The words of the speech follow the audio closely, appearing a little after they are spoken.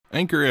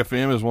Anchor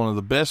FM is one of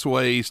the best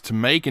ways to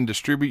make and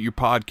distribute your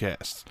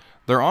podcasts.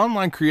 Their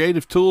online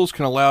creative tools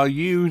can allow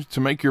you to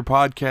make your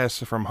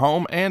podcasts from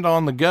home and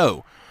on the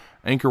go.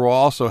 Anchor will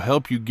also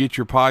help you get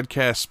your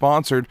podcast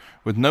sponsored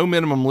with no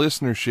minimum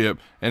listenership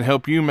and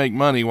help you make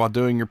money while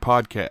doing your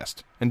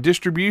podcast. And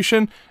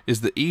distribution is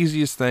the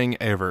easiest thing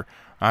ever.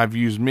 I've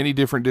used many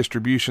different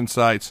distribution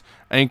sites.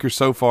 Anchor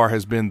so far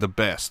has been the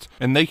best.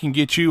 And they can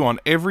get you on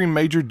every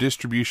major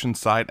distribution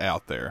site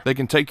out there. They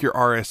can take your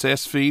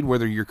RSS feed,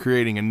 whether you're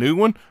creating a new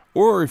one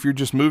or if you're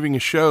just moving a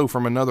show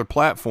from another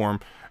platform.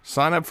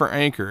 Sign up for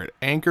Anchor at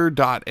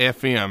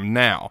anchor.fm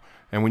now.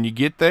 And when you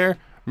get there,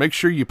 make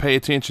sure you pay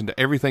attention to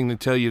everything they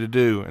tell you to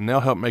do, and they'll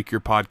help make your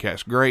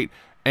podcast great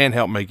and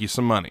help make you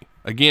some money.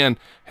 Again,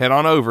 head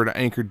on over to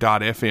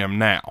anchor.fm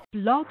now.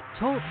 Blog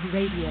Talk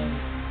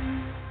Radio.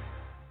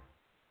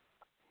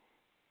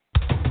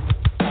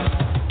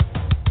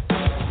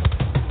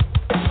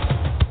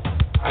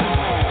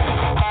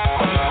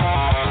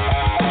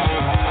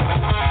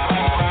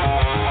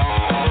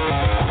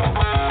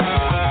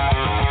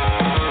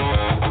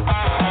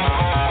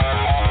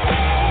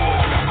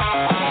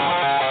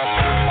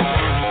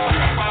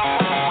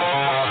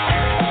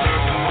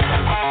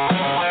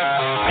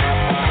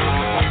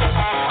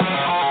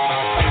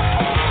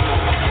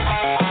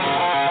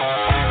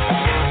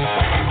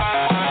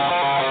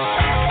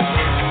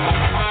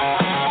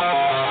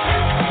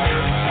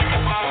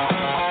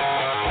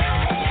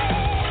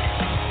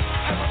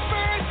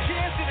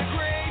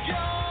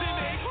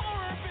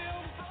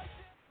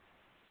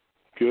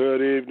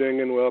 Good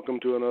evening and welcome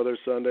to another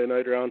Sunday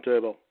Night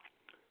Roundtable.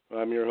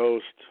 I'm your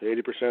host,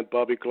 80%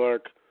 Bobby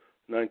Clark,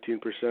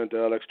 19%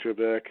 Alex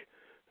Trebek,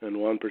 and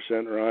 1%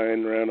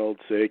 Ryan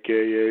Reynolds,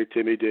 a.k.a.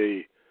 Timmy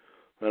D.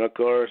 And of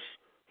course,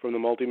 from the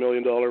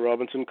multi-million-dollar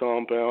Robinson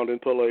compound in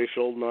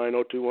palatial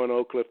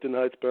 90210 Clifton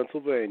Heights,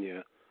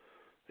 Pennsylvania,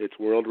 it's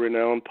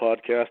world-renowned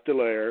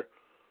podcastaire,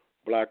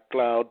 Black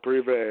Cloud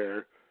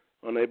Purveyor,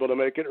 unable to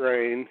make it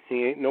rain,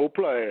 he ain't no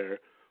player.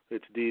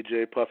 It's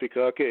DJ Puffy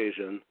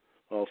Caucasian,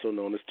 also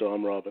known as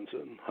Tom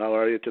Robinson. How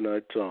are you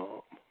tonight, Tom?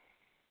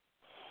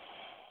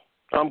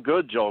 I'm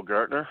good, Joel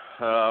Gertner.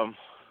 I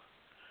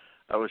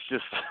was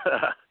just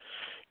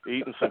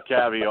eating some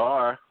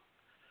caviar.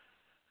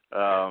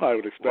 I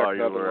would expect while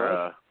nothing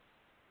less.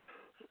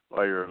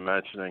 While you were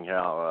mentioning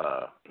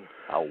how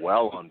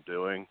well I'm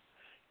doing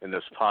in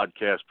this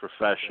podcast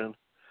profession.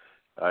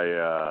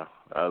 I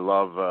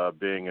love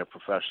being a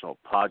professional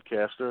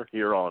podcaster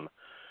here on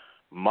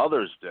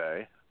Mother's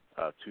Day,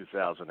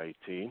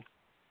 2018.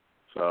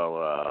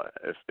 So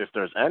if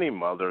there's any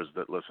mothers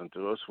that listen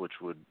to us, which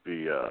would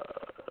be a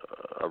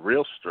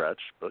real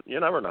stretch, but you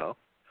never know.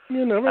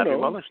 You never know. Happy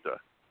Mother's Day.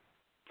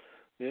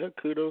 Yeah,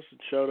 kudos and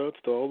shout-outs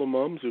to all the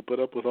moms who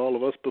put up with all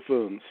of us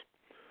buffoons.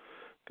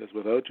 Because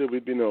without you,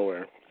 we'd be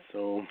nowhere.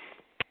 So,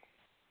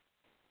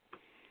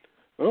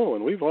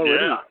 and we've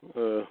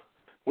already,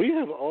 we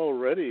have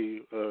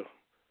already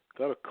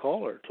got a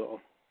caller, Tom.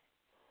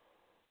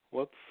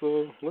 Let's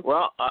check this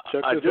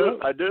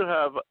out.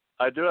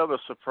 I do have a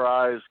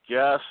surprise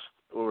guest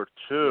or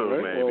two,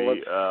 right,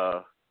 maybe.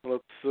 Well,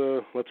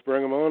 let's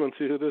bring him on and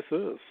see who this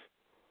is.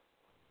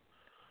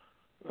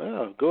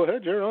 Go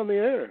ahead, you're on the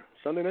air.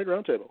 Sunday Night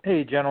Roundtable.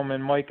 Hey,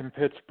 gentlemen, Mike in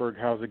Pittsburgh.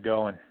 How's it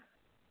going?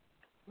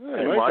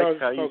 Hey Mike,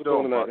 how you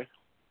doing, buddy?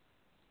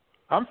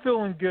 I'm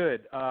feeling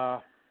good.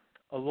 A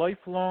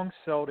lifelong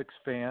Celtics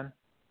fan,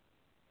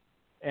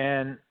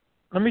 and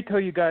let me tell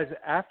you guys,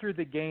 after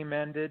the game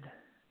ended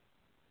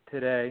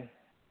today,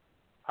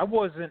 I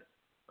wasn't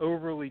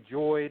overly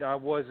joyed. I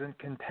wasn't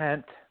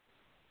content.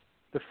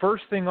 The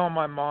first thing on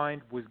my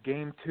mind was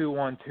Game 2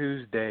 on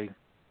Tuesday,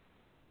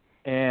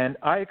 and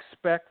I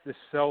expect the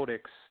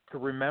Celtics to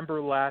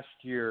remember last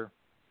year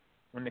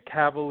when the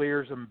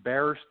Cavaliers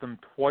embarrassed them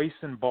twice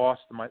in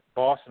Boston.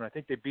 I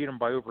think they beat them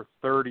by over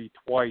 30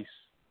 twice.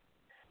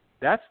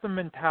 That's the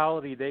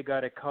mentality they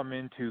got to come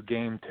into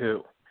Game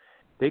 2.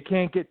 They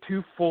can't get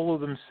too full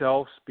of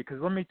themselves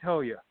because let me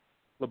tell you,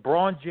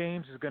 LeBron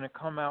James is going to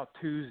come out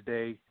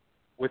Tuesday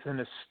with an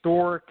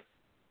historic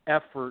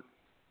effort,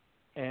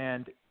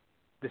 and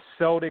the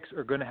Celtics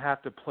are going to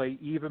have to play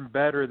even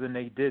better than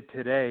they did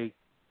today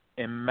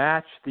and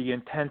match the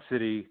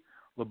intensity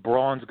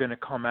LeBron's going to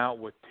come out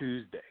with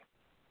Tuesday.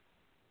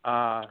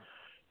 I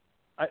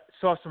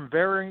saw some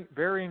very,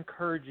 very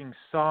encouraging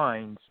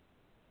signs,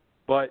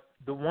 but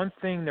the one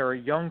thing, they're a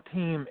young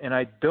team, and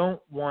I don't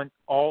want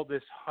all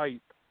this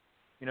hype.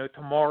 You know,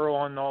 tomorrow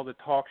on all the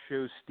talk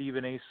shows,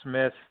 Stephen A.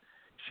 Smith,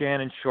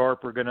 Shannon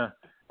Sharp are going to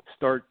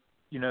start,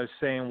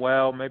 saying,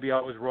 well, maybe I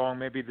was wrong.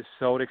 Maybe the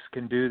Celtics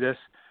can do this.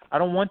 I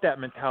don't want that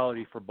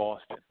mentality for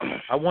Boston.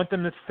 I want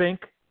them to think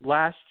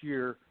last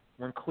year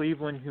when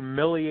Cleveland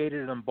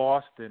humiliated them in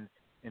Boston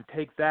and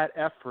take that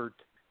effort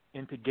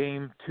into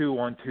Game 2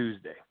 on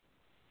Tuesday.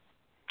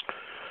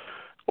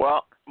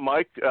 Well,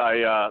 Mike,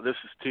 this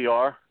is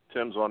TR.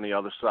 Tim's on the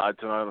other side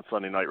tonight on the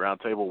Sunday Night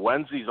Roundtable.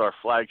 Wednesday's our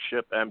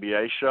flagship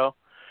NBA show,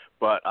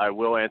 but I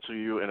will answer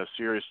you in a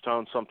serious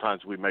tone.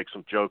 Sometimes we make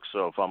some jokes,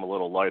 so if I'm a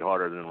little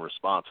lighthearted in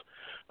response,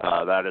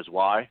 that is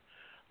why.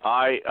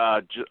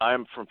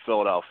 I'm from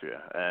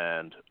Philadelphia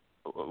and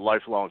a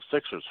lifelong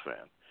Sixers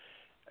fan,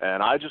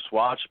 and I just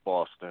watched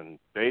Boston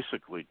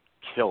basically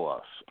kill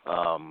us.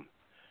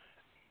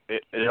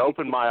 It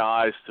opened my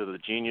eyes to the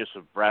genius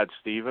of Brad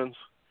Stevens.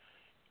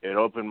 It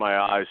opened my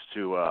eyes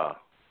to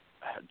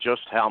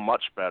just how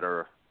much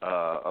better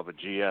of a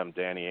GM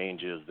Danny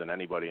Ainge is than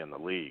anybody in the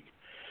league.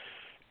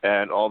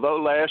 And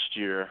although last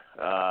year,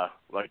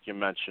 like you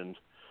mentioned,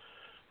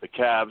 the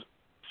Cavs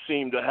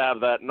seem to have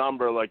that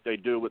number like they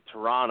do with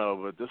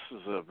Toronto, but this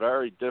is a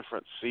very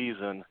different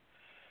season.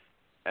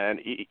 And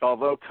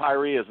although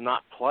Kyrie is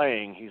not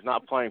playing, he's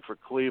not playing for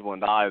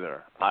Cleveland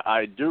either.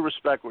 I do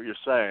respect what you're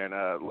saying.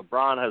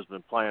 LeBron has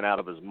been playing out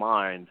of his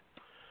mind.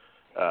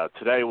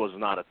 Today was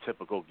not a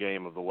typical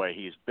game of the way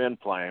he's been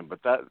playing,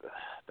 but that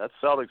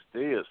Celtics D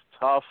is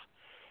tough.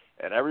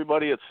 And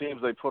everybody, it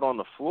seems, they put on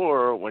the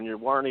floor when you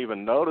weren't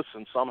even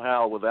noticing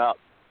somehow without,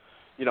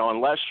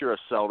 unless you're a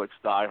Celtics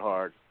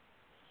diehard,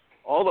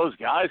 all those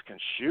guys can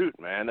shoot,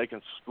 man. They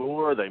can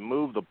score. They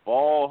move the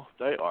ball.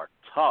 They are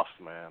tough,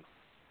 man.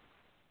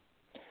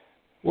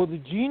 Well, the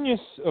genius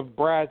of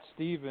Brad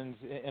Stevens,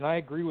 and I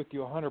agree with you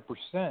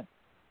 100%,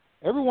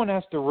 everyone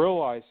has to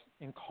realize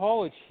in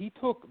college he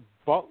took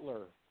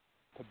Butler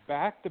to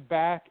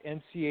back-to-back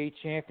NCAA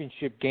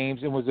championship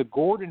games and was a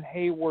Gordon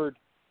Hayward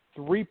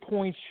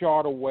three-point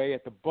shot away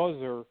at the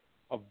buzzer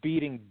of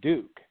beating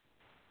Duke.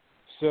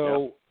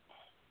 So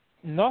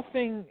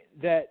nothing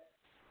that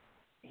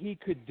he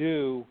could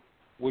do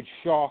would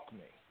shock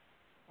me.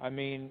 I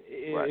mean,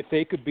 if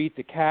they could beat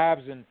the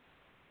Cavs, and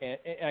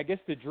I guess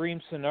the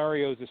dream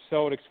scenario as a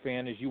Celtics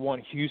fan is you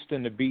want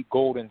Houston to beat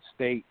Golden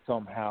State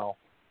somehow,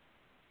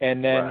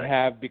 and then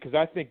because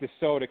I think the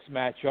Celtics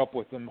match up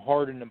with them,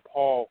 Harden and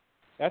Paul.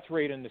 That's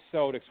right in the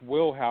Celtics'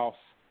 wheelhouse.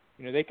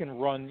 They can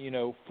run,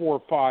 4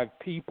 or 5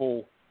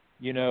 people,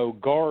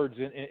 guards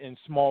and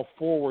small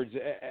forwards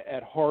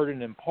at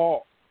Harden and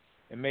Paul,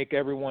 and make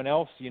everyone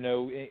else,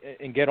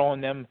 and get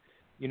on them,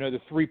 the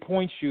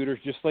three-point shooters,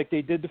 just like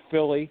they did to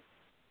Philly,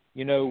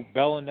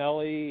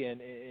 Bellinelli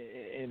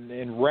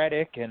and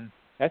Redick, and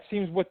that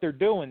seems what they're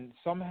doing.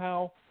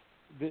 Somehow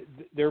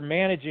they're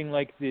managing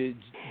like the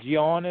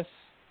Giannis,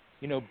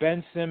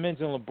 Ben Simmons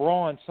and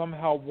LeBron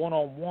somehow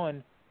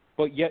one-on-one,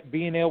 but yet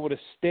being able to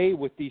stay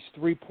with these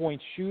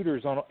three-point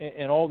shooters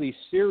in all these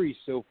series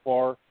so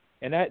far.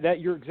 And that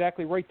you're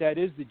exactly right. That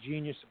is the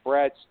genius of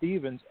Brad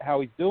Stevens,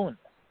 how he's doing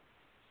this.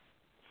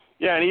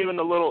 Yeah, and even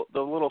the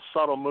little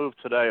subtle move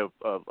today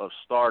of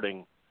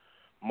starting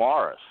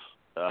Morris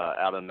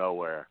out of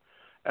nowhere.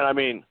 And I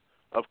mean,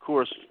 of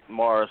course,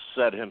 Morris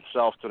said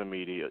himself to the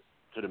media,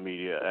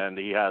 and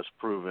he has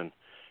proven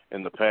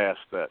in the past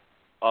that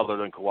other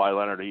than Kawhi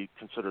Leonard, he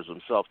considers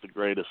himself the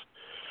greatest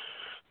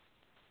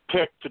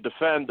pick to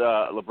defend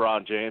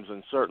LeBron James,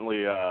 and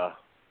certainly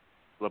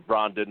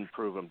LeBron didn't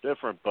prove him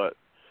different, but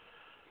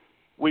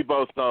we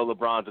both know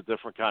LeBron's a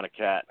different kind of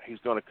cat. He's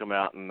going to come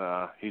out and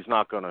he's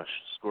not going to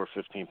score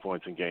 15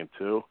 points in Game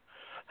 2.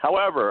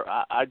 However,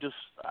 I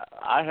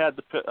had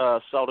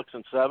the Celtics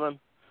in 7.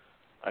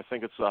 I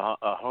think it's a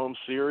home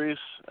series,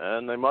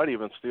 and they might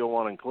even steal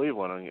one in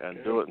Cleveland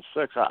and do it in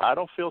 6. I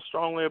don't feel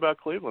strongly about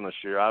Cleveland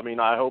this year. I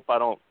mean, I hope I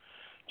don't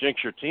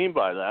jinx your team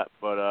by that,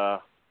 but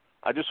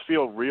I just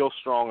feel real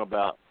strong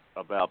about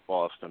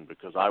Boston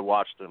because I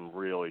watched them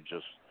really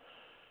just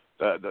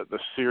the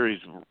series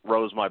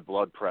rose my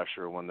blood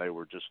pressure when they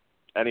were just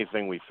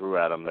anything we threw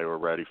at them they were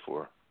ready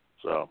for.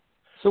 So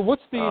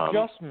what's the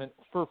adjustment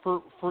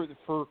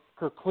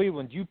for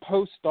Cleveland? Do you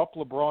post up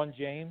LeBron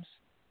James?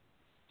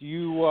 Do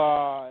you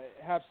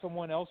have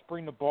someone else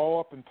bring the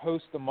ball up and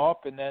post them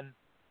up and then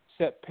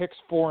set picks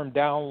for him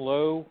down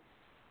low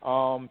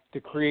to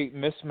create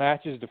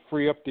mismatches to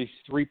free up these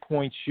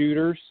three-point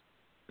shooters?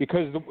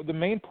 Because the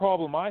main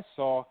problem I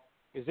saw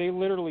is they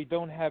literally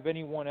don't have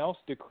anyone else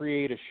to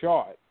create a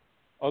shot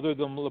other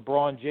than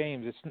LeBron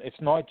James.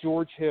 It's not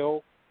George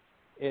Hill.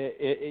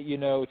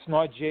 It's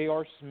not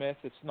J.R. Smith.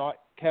 It's not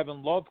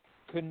Kevin Love.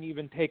 Couldn't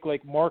even take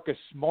like Marcus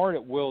Smart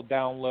at will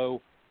down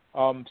low.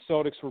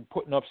 Celtics were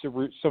putting up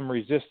some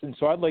resistance.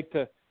 So I'd like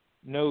to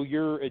know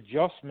your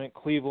adjustment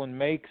Cleveland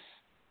makes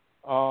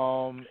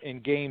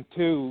in Game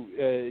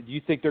 2. Do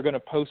you think they're going to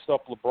post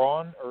up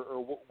LeBron,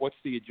 or what's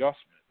the adjustment?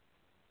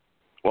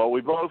 Well,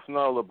 we both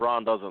know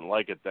LeBron doesn't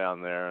like it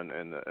down there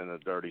in the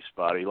dirty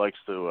spot. He likes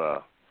to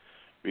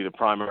be the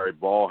primary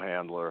ball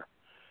handler.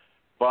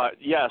 But,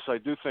 yes, I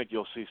do think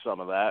you'll see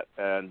some of that.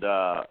 And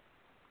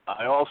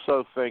I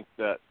also think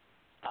that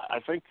I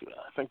think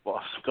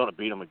Boston's going to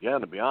beat them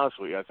again, to be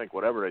honest with you. I think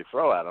whatever they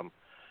throw at them,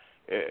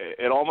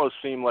 it almost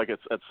seemed like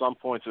at some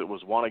points it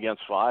was 1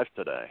 against 5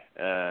 today.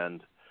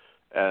 And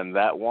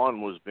that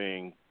one was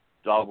being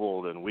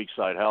doubled and weak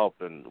side help.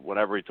 And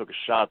whenever he took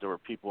a shot, there were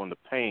people in the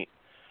paint.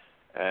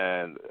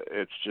 And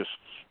it's just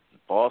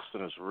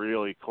Boston is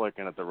really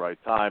clicking at the right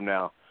time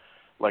now.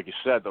 Like you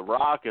said, the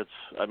Rockets,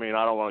 I mean,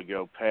 I don't want to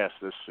go past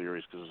this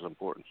series because it's an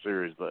important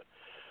series, but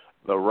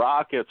the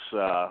Rockets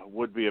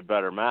would be a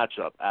better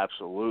matchup,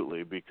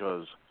 absolutely,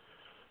 because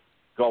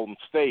Golden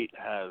State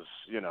has,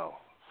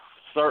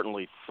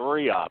 certainly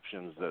three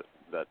options that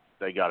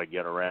they got to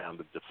get around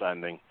the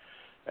defending.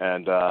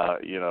 And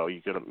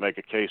you could make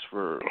a case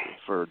for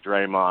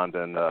Draymond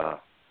and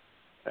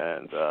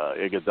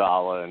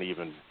Iguodala and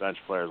even bench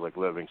players like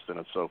Livingston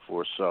and so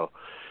forth. So,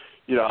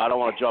 I don't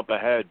want to jump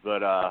ahead,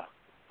 but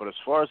as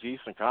far as the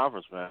Eastern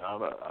Conference, man,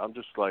 I'm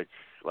just like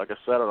I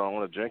said, I don't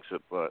want to jinx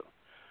it, but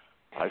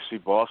I see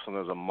Boston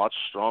as a much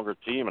stronger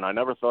team, and I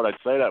never thought I'd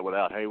say that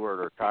without Hayward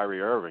or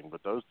Kyrie Irving,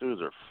 but those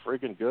dudes are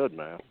freaking good,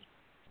 man.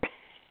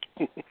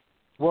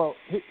 Well,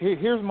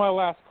 here's my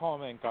last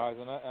comment, guys,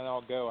 and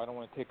I'll go. I don't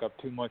want to take up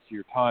too much of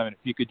your time, and if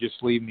you could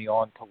just leave me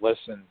on to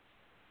listen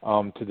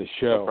to the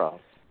show. No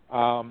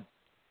problem.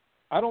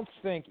 I don't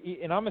think,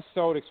 and I'm a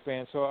Celtics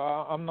fan, so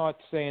I'm not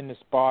saying this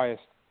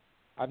biased.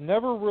 I've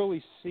never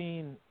really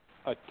seen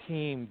a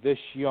team this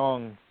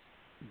young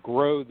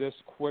grow this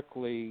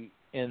quickly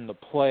in the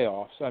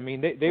playoffs. I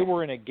mean, they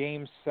were in a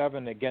Game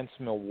 7 against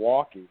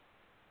Milwaukee,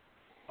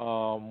 where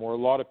a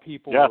lot of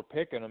people were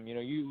picking them.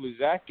 You lose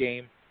that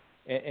game,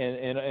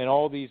 and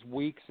all these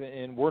weeks,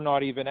 and we're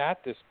not even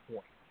at this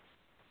point.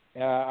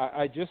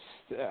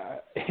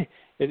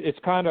 It's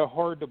kind of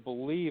hard to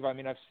believe. I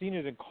mean, I've seen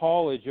it in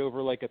college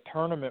over like a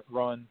tournament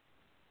run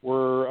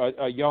where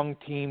a young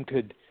team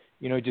could,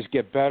 just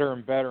get better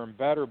and better and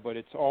better, but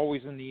it's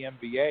always in the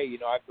NBA.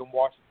 I've been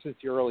watching since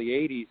the early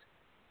 80s.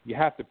 You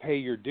have to pay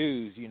your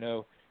dues.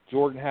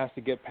 Jordan has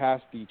to get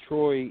past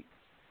Detroit.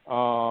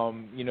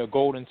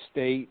 Golden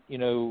State,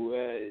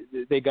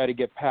 they got to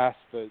get past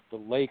the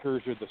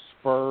Lakers or the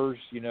Spurs,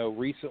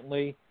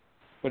 recently.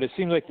 But it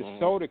seems like the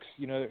Celtics,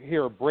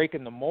 here are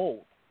breaking the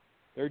mold.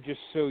 They're just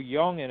so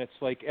young, and it's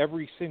like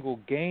every single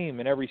game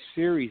and every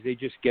series, they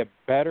just get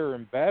better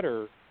and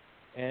better.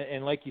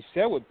 And like you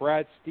said, with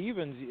Brad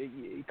Stevens,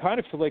 you kind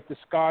of feel like the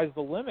sky's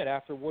the limit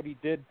after what he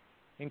did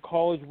in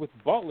college with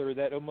Butler,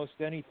 that almost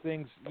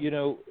anything's,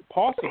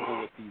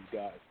 possible with these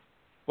guys.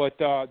 But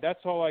that's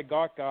all I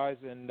got, guys,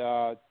 and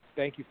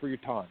thank you for your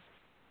time.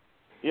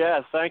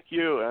 Yeah, thank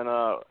you.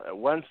 And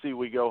Wednesday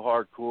we go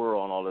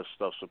hardcore on all this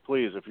stuff. So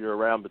please, if you're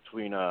around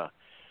between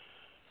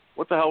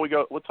what time we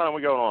going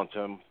on,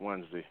 Tim?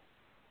 Wednesday.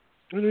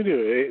 What do we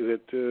do?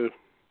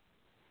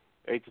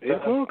 8 to 10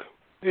 o'clock.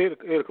 8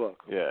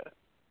 o'clock. Yeah,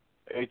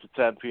 8 to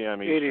 10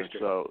 p.m. Eastern.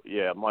 So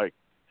yeah, Mike,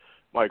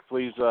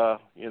 please,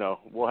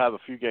 we'll have a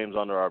few games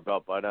under our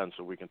belt by then,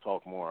 so we can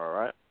talk more. All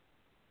right.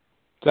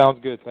 Sounds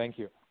good. Thank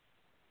you.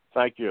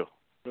 Thank you.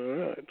 All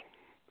right.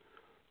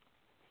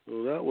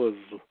 Well,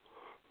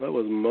 that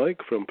was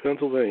Mike from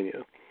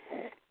Pennsylvania.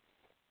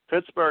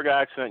 Pittsburgh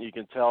accent, you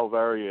can tell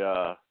very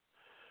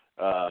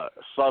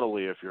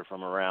subtly if you're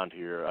from around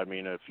here. I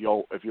mean, if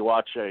you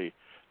watch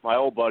my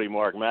old buddy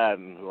Mark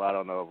Madden, who I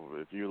don't know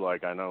if you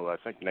like, I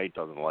think Nate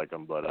doesn't like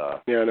him, but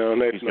yeah, no,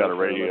 Nate's he's got a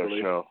radio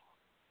show.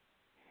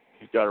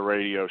 He's got a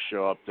radio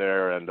show up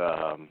there, and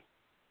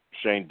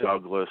Shane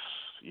Douglas.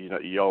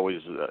 You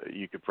always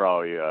you could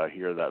probably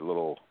hear that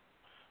little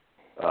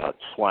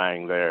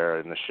twang there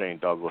in the Shane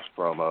Douglas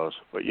promos.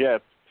 But yeah,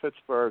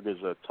 Pittsburgh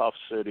is a tough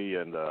city,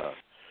 and I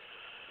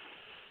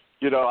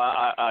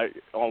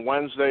on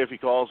Wednesday, if he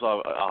calls,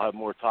 I'll have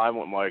more time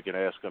with Mike and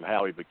ask him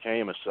how he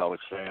became a Celtics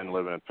fan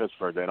living in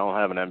Pittsburgh. They don't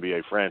have an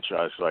NBA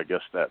franchise, so I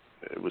guess that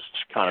it was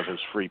kind of his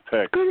free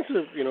pick.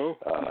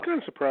 It's kind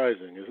of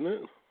surprising, isn't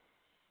it?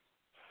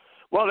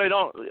 Well, they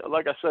don't.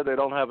 Like I said, they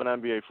don't have an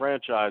NBA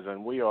franchise,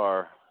 and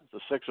the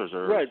Sixers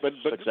are right, but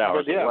 6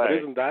 hours away. But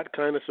isn't that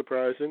kind of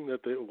surprising that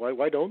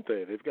why don't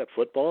they? They've got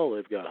football,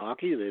 they've got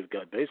hockey, they've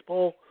got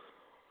baseball.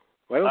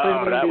 Why don't they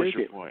have an that NBA was team?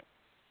 your point.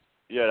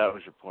 Yeah, that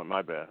was your point.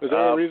 My bad. Is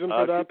there a reason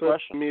for that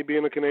me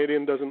being a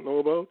Canadian doesn't know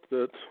about?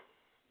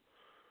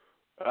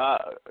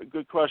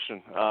 Good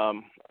question.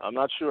 I'm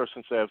not sure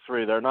since they have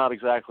 3. They're not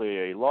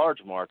exactly a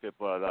large market,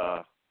 but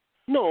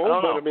no,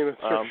 I I mean,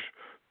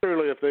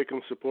 surely if they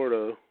can support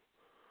I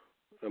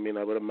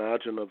would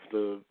imagine of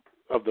the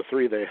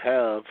 3 they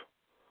have,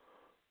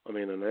 I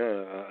mean, an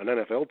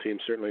NFL team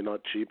certainly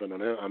not cheap, and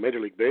a Major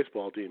League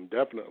Baseball team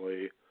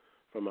definitely,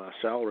 from a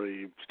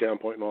salary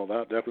standpoint and all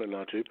that, definitely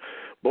not cheap.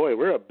 Boy,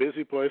 we're a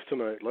busy place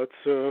tonight. Let's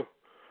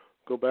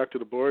go back to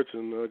the boards,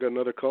 and I got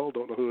another call.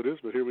 Don't know who it is,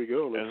 but here we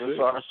go. Let's see. Is this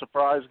see. our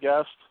surprise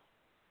guest?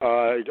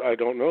 I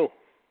don't know.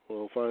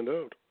 We'll find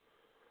out.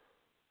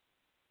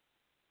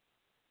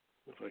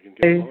 If I can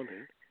get him on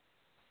here.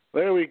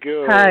 There we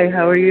go. Hi,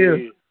 how are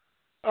you?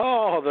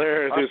 Oh,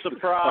 there it is.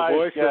 Surprise, a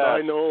voice that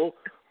I know,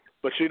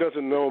 but she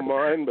doesn't know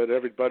mine. But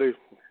everybody,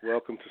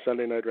 welcome to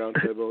Sunday Night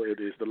Roundtable. It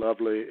is the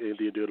lovely and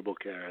the indubitable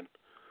Karen.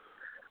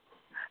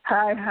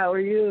 Hi, how are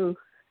you?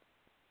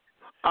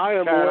 I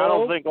am Karen, well. I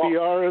don't think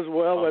PR as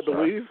well, I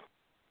sorry. believe.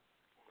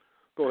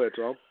 Go ahead,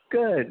 Tom.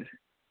 Good.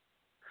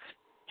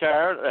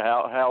 Karen,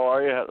 how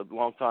are you?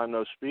 Long time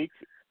no speak.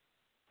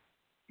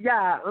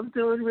 Yeah, I'm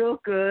doing real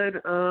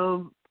good.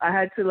 I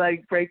had to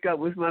break up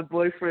with my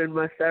boyfriend.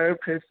 My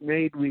therapist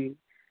made me,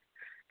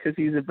 because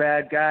he's a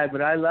bad guy,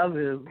 but I love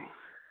him.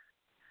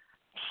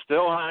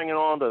 Still hanging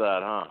on to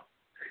that, huh?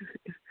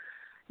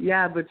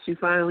 Yeah, but she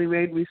finally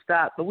made me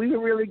stop. But we were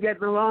really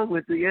getting along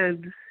with the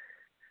end.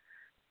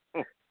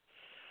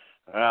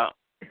 Yeah,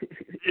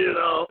 You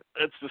know,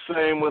 it's the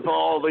same with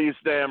all these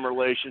damn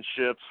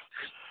relationships.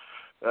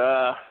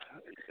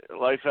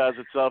 Life has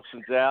its ups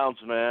and downs,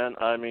 man.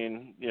 I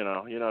mean, you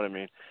know what I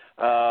mean.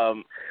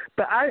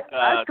 But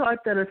I thought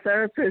that a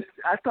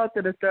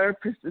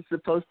therapist is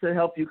supposed to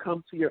help you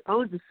come to your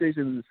own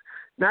decisions,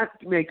 not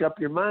make up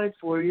your mind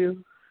for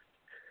you.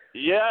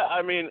 Yeah,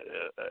 I mean,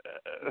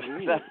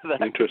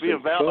 that could be a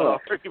valid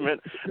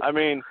argument. I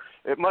mean,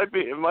 it might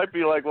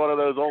be like one of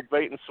those old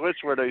bait and switch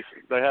where they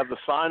have the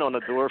sign on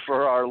the door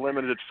for our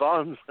limited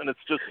funds, and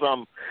it's just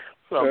some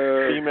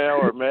female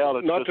or male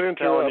that's just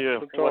telling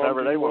you Tom,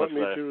 whatever they want to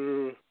say.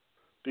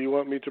 Do you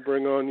want me to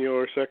bring on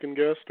your second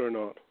guest or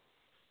not?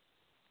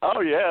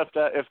 Oh yeah,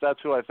 if that's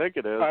who I think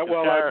it is.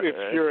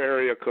 It's your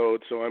area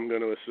code, so I'm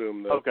going to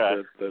assume that.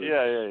 Okay.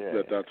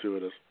 That's who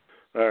it is.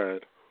 All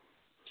right.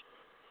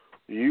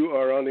 You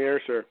are on the air,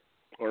 sir,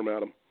 or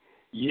madam.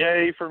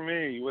 Yay for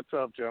me. What's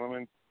up,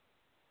 gentlemen?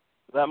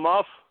 Is that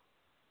Muff?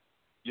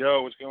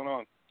 Yo, what's going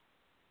on?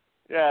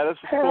 Yeah, this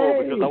is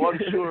cool because I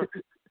wasn't sure.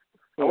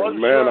 I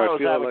wasn't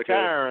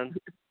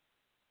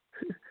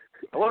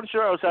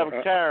sure I was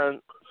having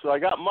Karen, so I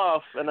got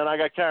Muff, and then I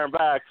got Karen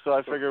back, so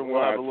I figured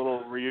we'll have a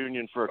little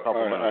reunion for a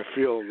couple minutes. I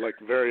feel like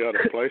very out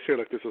of place here,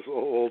 like this is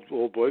old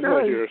boys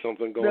night here or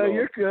something going on. No,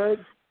 you're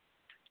good.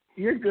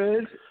 You're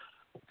good,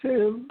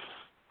 Tim.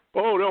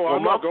 Oh no,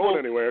 I'm not going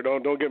anywhere.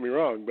 Don't get me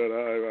wrong, but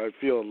I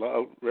feel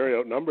very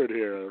outnumbered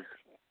here.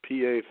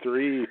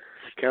 PA3,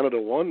 Canada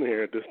 1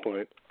 here at this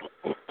point.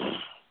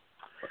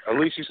 At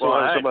least you still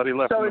have somebody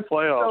left in the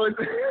playoffs.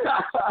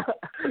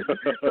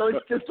 So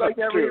it's just like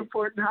every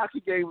important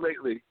hockey game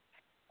lately.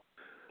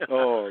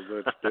 Oh,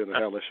 it's been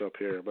hellish up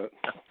here, but.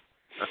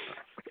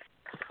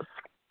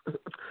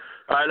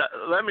 All right,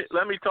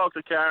 let me talk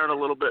to Karen a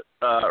little bit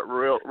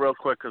real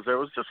quick because there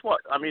was just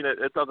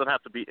it doesn't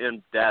have to be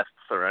in depth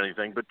or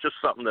anything, but just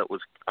something that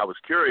I was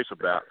curious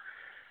about.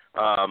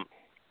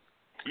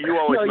 You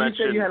always mentioned.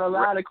 You said you had a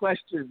lot of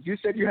questions. You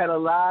said you had a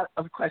lot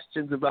of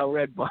questions about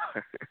Red Bar.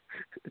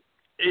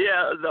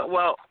 Yeah,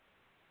 well,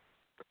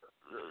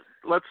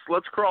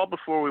 let's crawl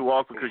before we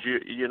walk because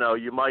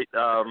you might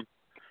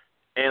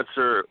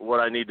answer what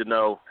I need to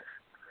know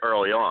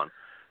early on.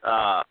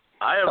 I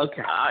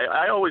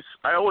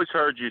always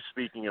heard you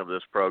speaking of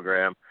this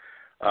program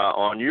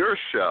on your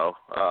show,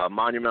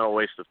 Monumental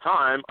Waste of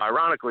Time,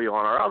 ironically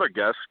on our other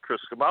guest, Chris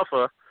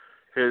Cabuffa,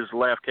 his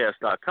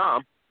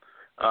laughcast.com.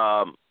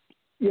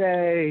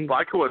 Yay.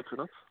 By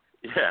coincidence.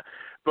 Yeah.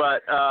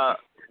 But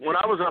when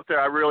I was up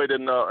there, I really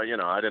didn't know,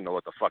 I didn't know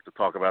what the fuck to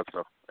talk about.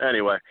 So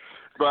anyway,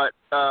 but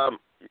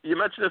you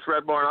mentioned this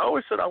Red Bar, and I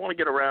always said I want to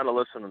get around to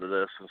listening to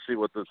this and see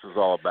what this is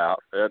all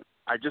about. And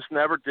I just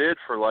never did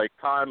for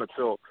time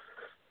until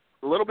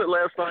a little bit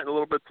last night and a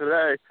little bit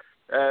today.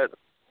 And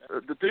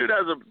the dude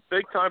has a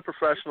big-time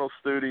professional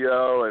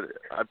studio, and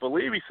I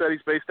believe he said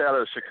he's based out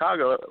of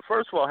Chicago.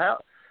 First of all,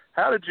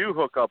 how did you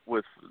hook up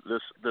with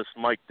this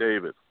Mike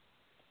David?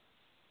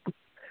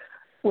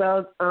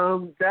 Well,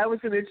 that was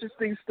an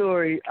interesting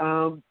story.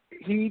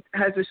 He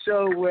has a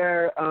show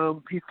where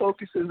he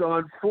focuses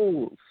on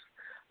fools,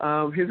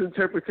 his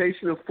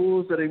interpretation of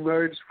fools that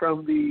emerged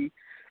from the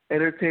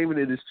entertainment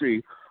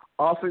industry,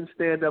 often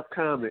stand-up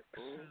comics.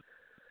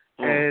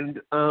 And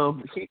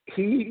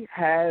he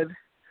had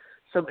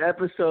some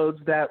episodes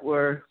that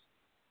were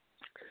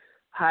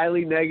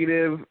highly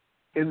negative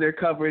in their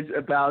coverage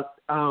about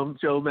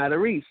Joe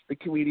Matarese, the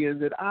comedian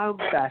that I'm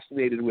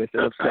fascinated with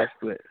and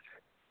obsessed with.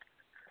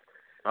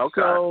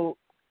 Okay.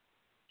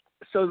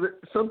 So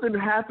something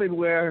happened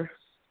where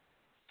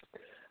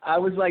I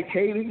was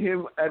hating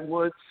him at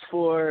once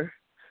for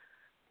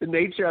the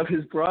nature of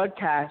his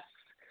broadcasts,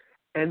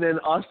 and then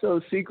also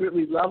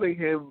secretly loving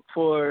him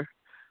for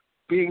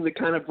being the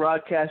kind of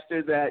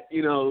broadcaster that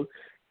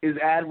is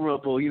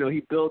admirable.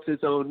 He built his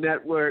own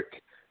network.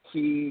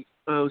 He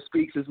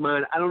speaks his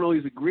mind. I don't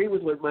always agree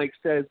with what Mike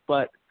says,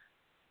 but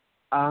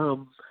I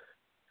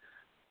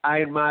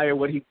admire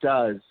what he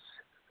does.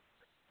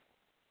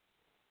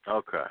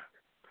 Okay.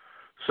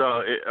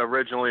 So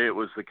originally it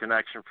was the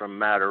connection from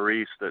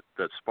Matarese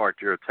that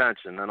sparked your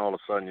attention. Then all of a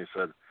sudden you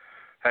said,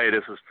 hey,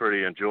 this is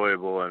pretty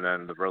enjoyable, and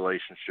then the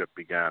relationship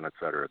began, et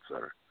cetera, et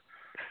cetera.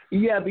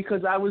 Yeah,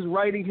 because I was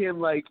writing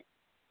him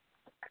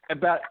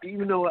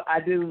even though I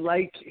didn't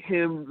like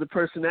him, the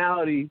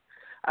personality,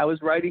 I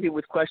was writing him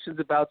with questions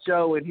about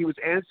Joe, and he was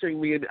answering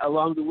me, and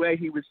along the way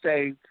he was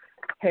saying,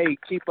 hey,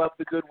 keep up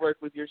the good work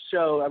with your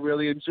show. I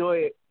really enjoy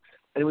it.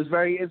 And it was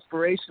very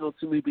inspirational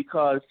to me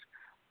because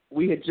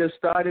we had just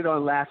started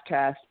on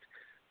Laughcast,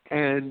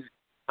 and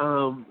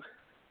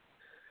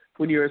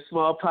when you're a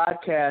small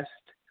podcast,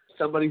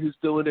 somebody who's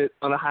doing it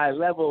on a high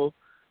level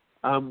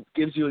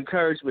gives you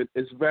encouragement.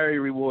 It's very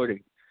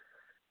rewarding.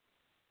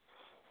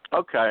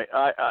 Okay.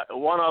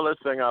 One other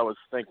thing I was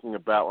thinking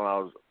about when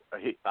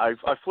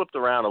I flipped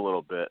around a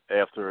little bit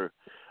after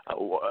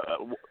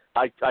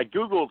I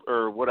Googled,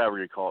 or whatever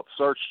you call it,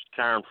 searched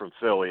Karen from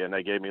Philly, and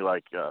they gave me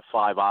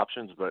 5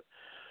 options, but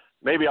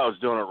maybe I was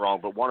doing it wrong,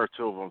 but 1 or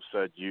 2 of them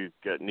said you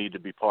need to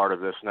be part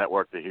of this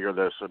network to hear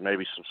this, or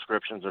maybe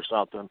subscriptions or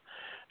something.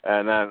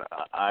 And then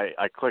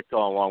I clicked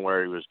on one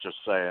where he was just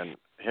saying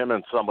him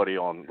and somebody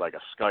on like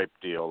a Skype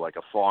deal, like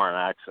a foreign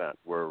accent,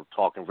 were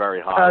talking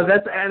very highly.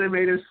 That's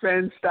animator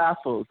Sven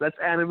Staffels.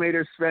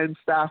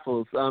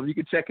 You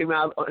can check him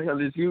out on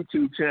his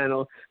YouTube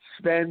channel,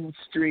 Sven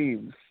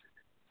Streams.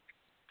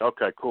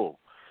 Okay, cool.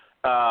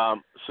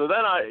 So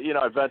then I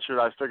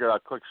figured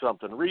I'd click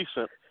something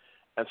recent,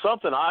 and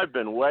something I've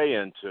been way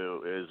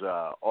into is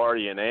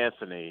Artie and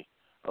Anthony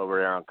over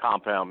there on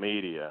Compound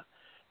Media,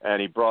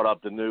 and he brought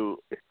up the new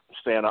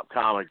stand-up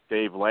comic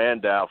Dave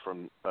Landau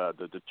from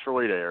the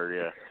Detroit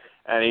area,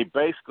 and he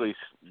basically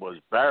was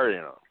burying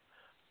him.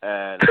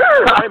 And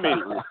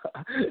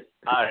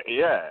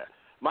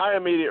my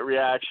immediate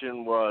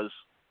reaction was,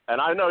 and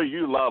I know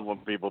you love when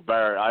people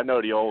bury. I know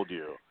the old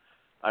you.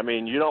 I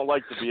mean, you don't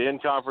like to be in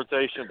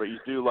confrontation, but you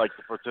do like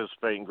to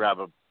participate and grab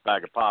a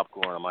bag of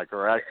popcorn. Am I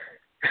correct?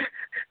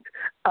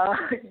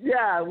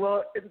 Yeah.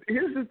 Well,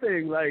 here's the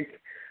thing. Like,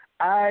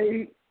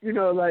 I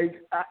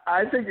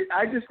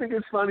just think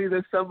it's funny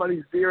that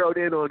somebody zeroed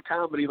in on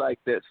comedy like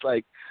this.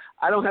 Like,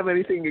 I don't have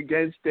anything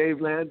against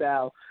Dave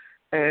Landau,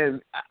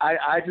 and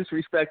I just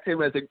respect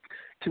him as a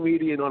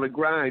comedian on a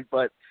grind.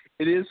 But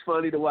it is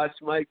funny to watch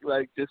Mike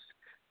like just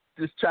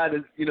try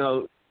to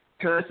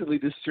constantly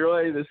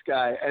destroy this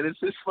guy, and it's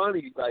just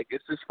funny. Like,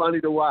 it's just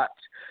funny to watch.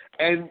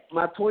 And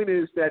my point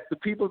is that the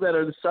people that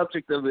are the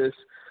subject of this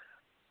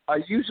are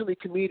usually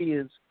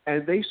comedians,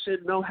 and they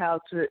should know how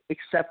to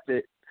accept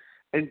it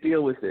and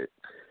deal with it.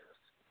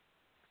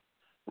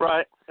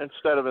 Right,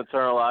 instead of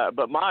internalize.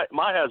 But my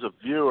as a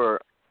viewer,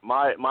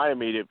 my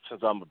immediate,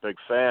 since I'm a big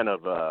fan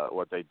of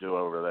what they do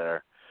over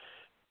there,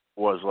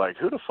 was like,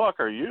 who the fuck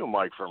are you,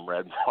 Mike from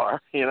Red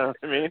Bar? You know what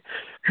I mean?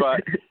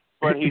 But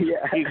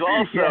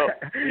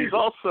he's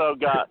also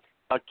got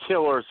a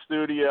killer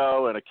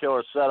studio and a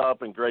killer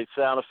setup and great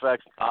sound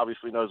effects.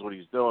 Obviously knows what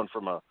he's doing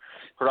from a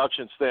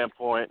production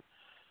standpoint.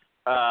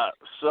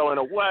 So in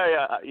a way,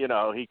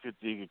 he could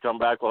come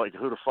back like,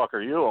 who the fuck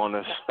are you on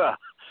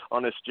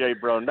this J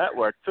Bro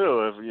network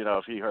too?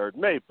 If he heard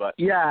me, but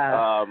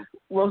yeah.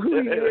 Well,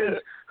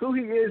 who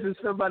he is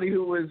somebody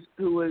who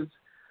was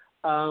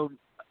a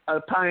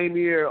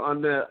pioneer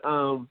on the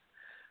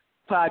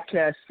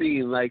podcast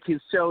scene. Like,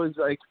 his show is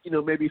like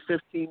maybe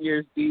 15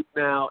 years deep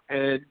now,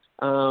 and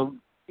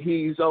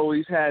he's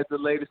always had the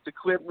latest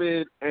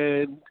equipment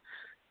and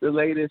the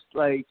latest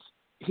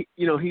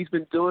he's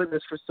been doing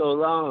this for so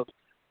long,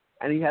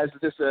 and he has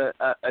just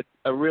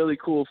a really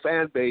cool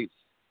fan base.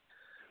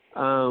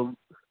 So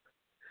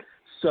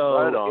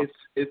right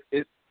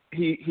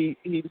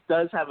he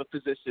does have a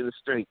position of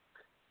strength.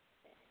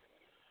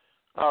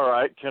 All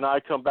right, can I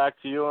come back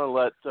to you and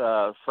let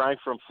Frank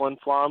from Flin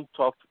Flon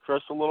talk to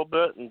Chris a little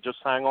bit and just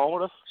hang on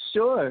with us?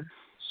 Sure,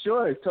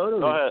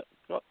 totally.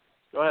 Go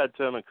ahead,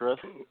 Tim and Chris.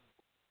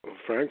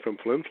 Frank from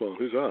Flin Flon,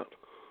 who's that?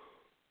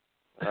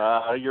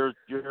 Your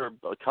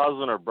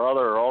cousin or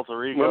brother or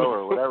alter ego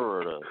or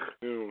whatever it is.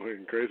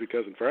 Crazy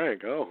cousin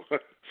Frank. Oh,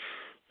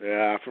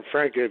 yeah.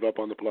 Frank gave up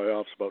on the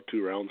playoffs about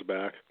 2 rounds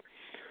back.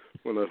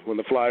 When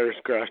the Flyers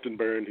crashed and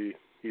burned,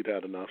 he'd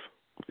had enough.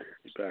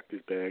 He packed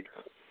his bag.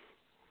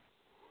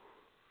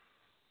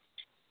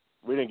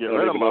 We didn't get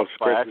rid of him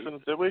by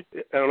accident, did we?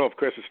 I don't know if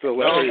Chris is still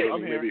there. No,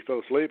 Maybe he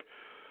fell asleep.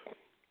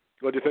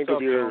 What do you think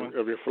of your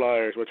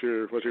Flyers? What's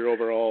your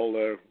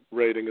overall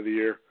rating of the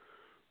year?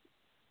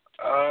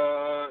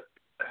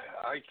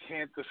 I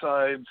can't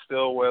decide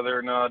still whether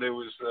or not it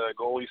was a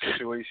goalie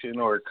situation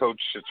or a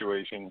coach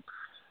situation,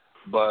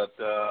 but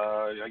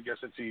I guess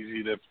it's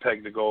easy to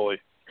peg the goalie.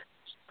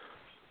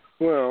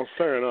 Well,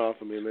 fair enough.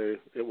 I mean,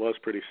 it was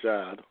pretty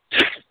sad.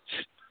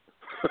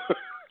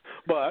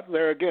 But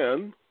there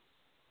again,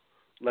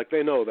 like,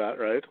 they know that,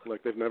 right?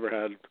 Like, they've never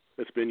had.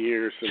 It's been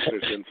years since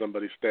there's been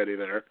somebody steady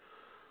there.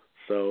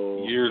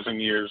 So years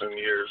and years and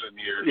years and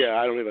years. Yeah,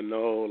 I don't even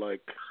know.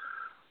 Like,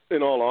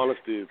 in all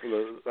honesty,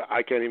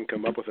 I can't even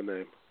come up with a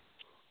name.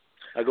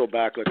 I go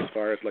back as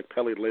far as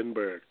Pelle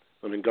Lindbergh.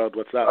 I mean, God,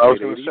 what's that? I was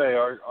going to say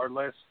our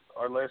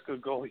last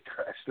good goalie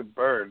crashed and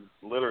burned,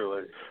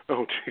 literally.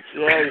 Oh, jeez.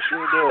 Yeah, you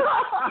sure did.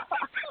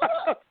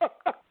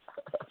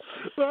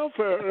 Well,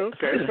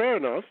 fair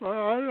enough.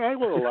 I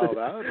will allow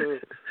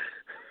that.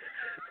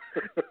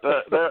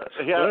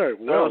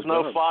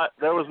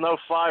 There was no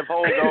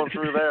 5-hole going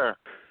through there.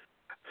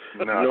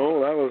 No,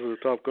 that was the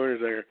top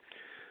corners there.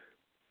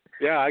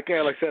 Yeah, I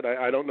can't. Like I said,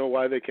 I don't know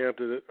why they can't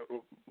do it.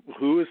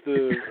 Who is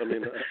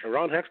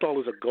Ron Hextall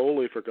is a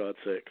goalie, for God's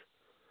sake.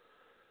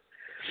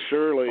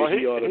 Surely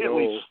he ought to know.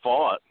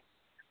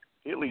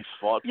 He at least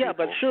fought. Yeah,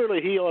 people. but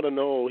surely he ought to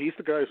know. He's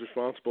the guy who's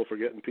responsible for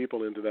getting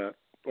people into that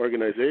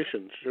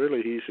organization.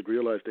 Surely he should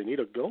realize they need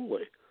a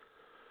goalie.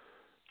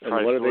 And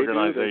Christ, what do they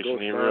organization,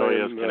 do? he really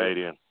is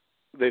Canadian.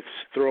 They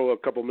throw a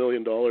couple $1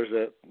 million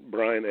at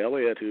Brian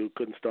Elliott, who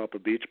couldn't stop a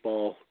beach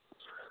ball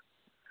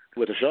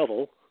with a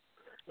shovel,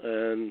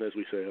 and as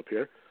we say up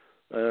here,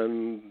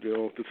 and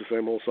it's the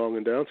same old song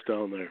and dance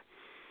down there.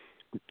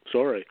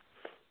 Sorry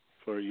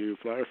for you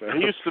Flyer fans.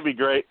 He used to be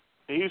great.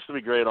 He used to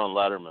be great on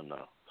Letterman,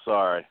 though.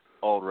 Sorry,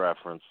 old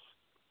reference.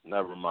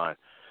 Never mind.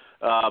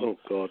 Oh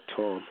God,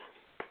 Tom.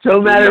 Joe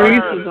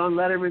Matarese was on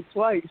Letterman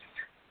twice.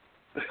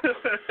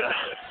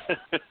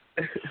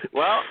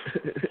 Well,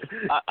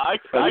 I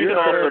can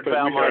also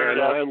found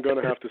myself. I am going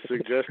to have to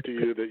suggest to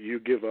you that you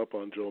give up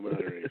on Joe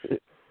Matarese.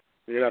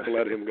 You're going to have to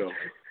let him go.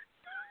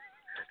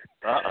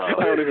 Uh-oh.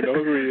 I don't even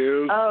know who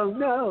he is. Oh,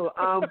 no.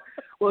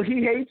 Well,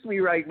 he hates me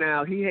right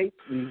now. He hates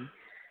me.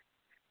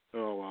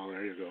 Oh, well,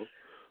 there you go.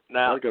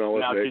 Now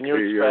can you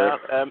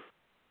expound?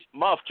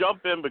 Muff,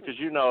 jump in because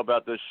you know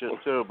about this shit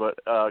too. But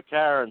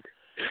Karen,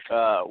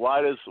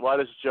 why does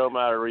Joe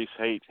Matarese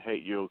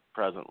hate you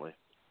presently?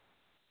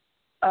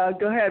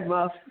 Go ahead,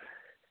 Muff.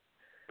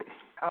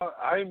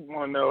 I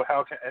want to know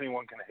how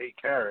anyone can hate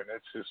Karen.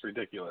 It's just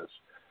ridiculous.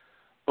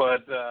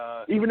 But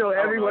even though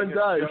everyone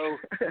does. Joe,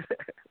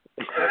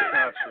 that's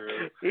not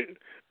true.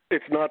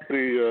 It's not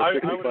the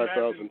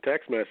 65,000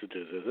 text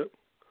messages, is it?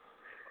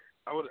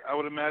 I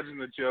would imagine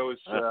that Joe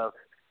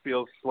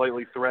feels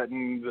slightly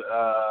threatened.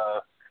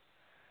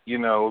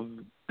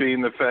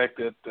 Being the fact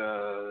that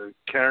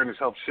Karen has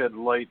helped shed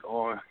light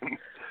on,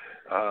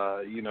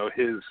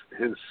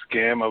 his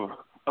scam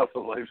of the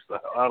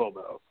lifestyle. I don't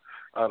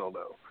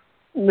know.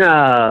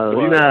 No.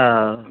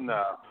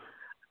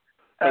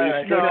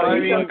 Are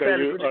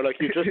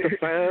you just a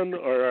fan,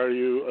 or are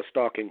you a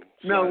stalking?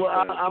 No, well,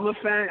 I'm a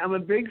fan. I'm a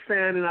big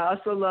fan, and I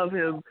also love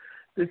him.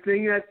 The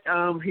thing that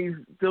he's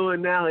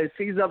doing now is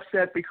he's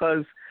upset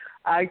because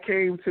I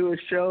came to a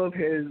show of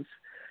his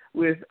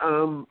with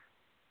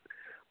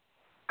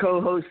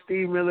co-host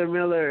Steve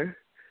Miller,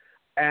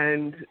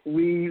 and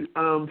we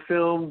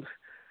filmed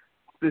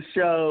the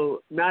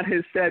show, not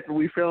his set, but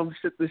we filmed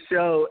the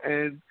show,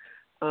 and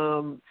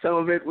some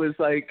of it was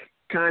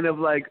kind of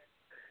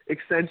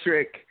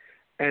eccentric,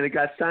 and it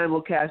got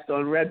simulcast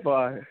on Red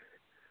Bar.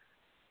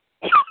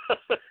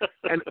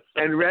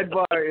 and Red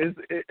Bar is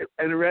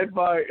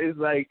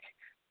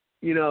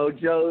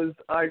Joe's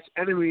arch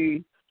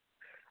enemy,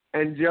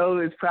 and Joe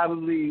is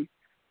probably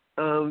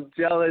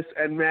jealous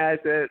and mad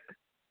that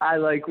I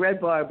like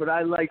Red Bar, but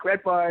I like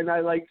Red Bar and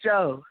I like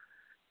Joe.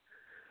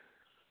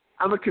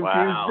 I'm a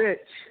confused bitch.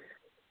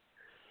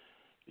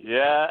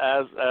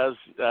 Yeah,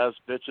 as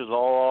bitches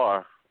all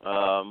are.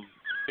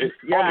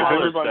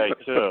 Mother's Day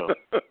too.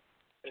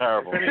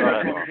 Terrible.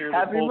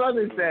 Happy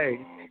Mother's Day.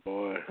 Oh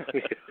boy.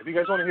 If you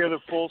guys want to hear the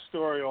full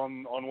story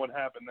on what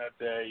happened that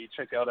day, you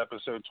check out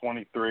episode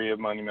 23 of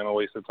Monumental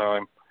Waste of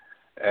Time,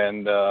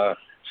 and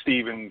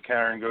Steve and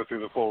Karen go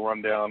through the full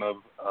rundown of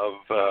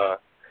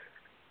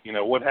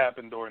what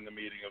happened during the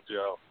meeting of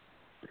Joe.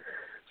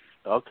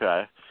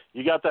 Okay.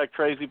 You got that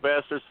crazy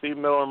bastard Steve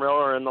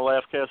Miller in the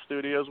Laughcast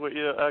studios with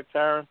you,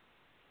 Karen?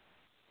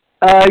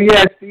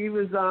 Yeah, Steve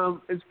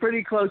is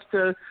pretty close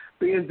to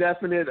being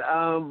definite.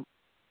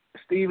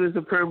 Steve is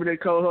a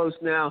permanent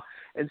co-host now,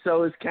 and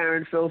so is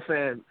Karen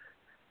Philfan,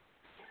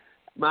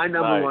 my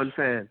number one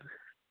fan.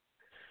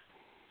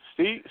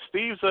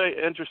 Steve's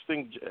a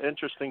interesting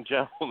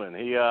gentleman.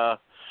 He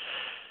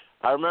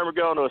I remember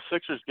going to a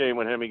Sixers game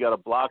with him. He got a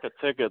block of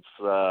tickets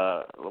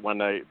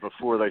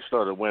before they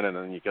started winning,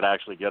 and you could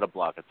actually get a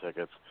block of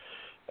tickets.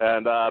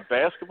 And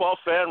basketball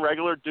fan,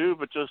 regular dude,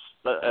 but just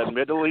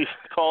admittedly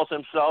calls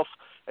himself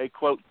a,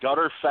 quote,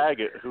 gutter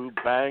faggot who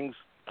bangs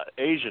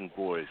Asian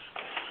boys.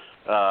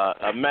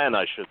 Men,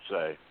 I should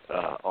say,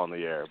 on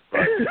the air.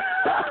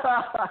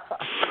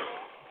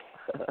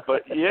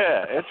 But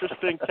yeah,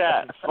 interesting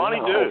cat. Funny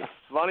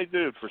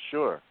dude for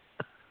sure.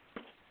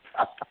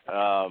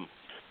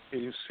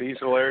 He's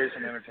hilarious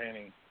and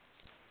entertaining.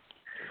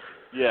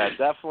 Yeah,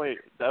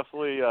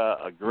 definitely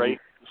a great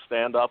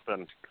stand-up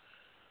and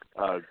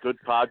good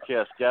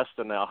podcast guest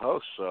and now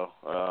host. So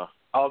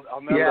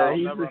I'll never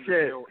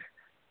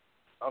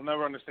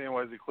understand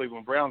why he's a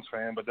Cleveland Browns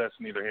fan, but that's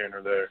neither here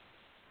nor there.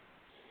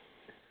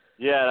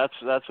 Yeah,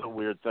 that's a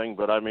weird thing,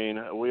 but I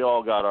mean, we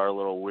all got our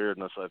little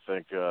weirdness, I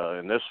think,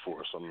 in this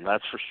foursome.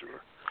 That's for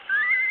sure.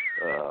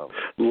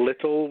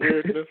 Little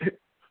weirdness.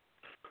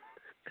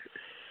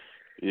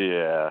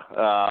 Yeah.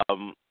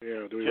 Do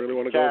we really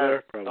want to go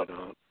there? Probably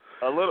not.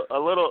 A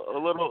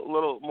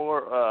little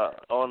more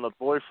on the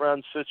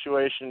boyfriend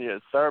situation. Yeah,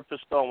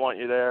 therapists don't want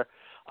you there.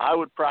 I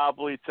would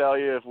probably tell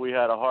you, if we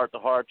had a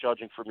heart-to-heart,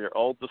 judging from your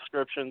old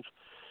descriptions,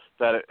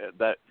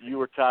 that you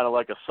were kind of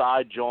like a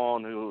side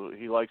John who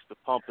he likes to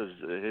pump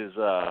his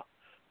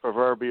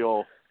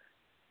proverbial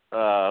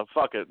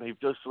fuck it. He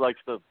just likes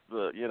to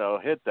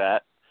hit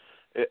that.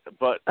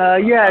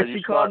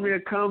 She called me a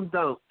cum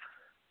dump.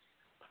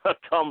 A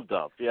cum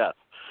dump, yes.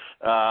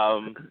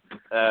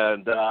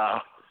 And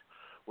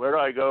where do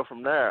I go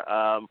from there?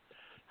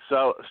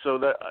 So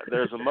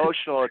there's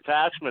emotional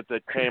attachment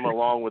that came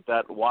along with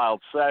that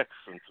wild sex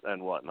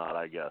and whatnot,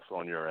 I guess,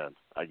 on your end,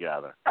 I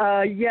gather.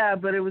 Yeah,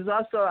 but it was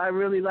also, I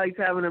really liked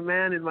having a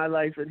man in my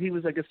life, and he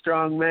was like a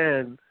strong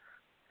man.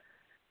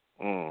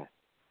 Mm.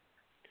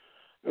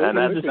 And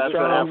that's an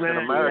African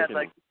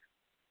American.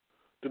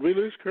 Did we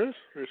lose Chris,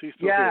 or is he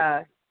still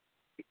here?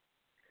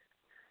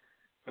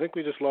 I think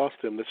we just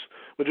lost him.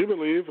 Would you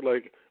believe,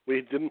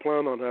 we didn't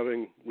plan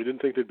on we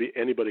didn't think there'd be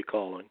anybody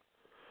calling.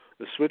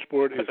 The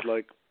switchboard is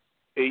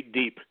 8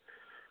 deep.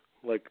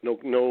 Like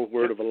no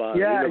word of a lie.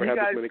 Yeah, we never you had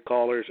guys, this many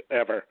callers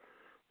ever.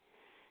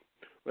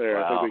 There,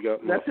 wow. I think we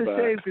got enough that's a back.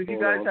 shame because you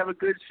guys have a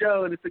good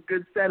show and it's a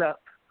good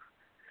setup.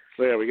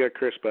 So yeah, we got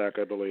Chris back,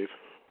 I believe.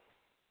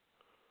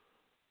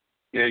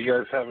 Yeah, you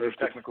guys having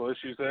technical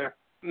issues there?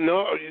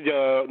 No,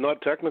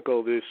 not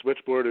technical. The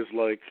switchboard is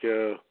like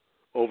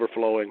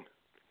overflowing.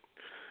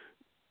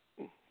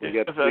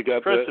 Chris,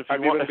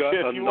 I've even got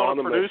if you want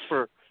to anonymous.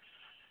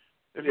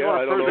 I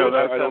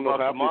don't know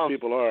half these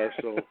people are.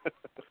 So.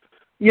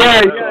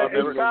 Yeah,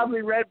 it's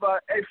probably Red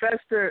Bar. Hey,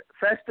 Fester,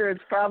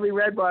 it's probably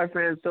Red Bar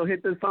fans. So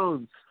hit the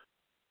phones.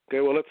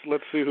 Okay, well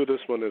let's see who this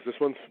one is. This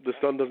one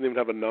doesn't even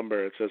have a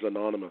number. It says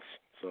anonymous.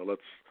 So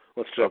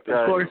let's check this.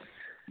 Of course.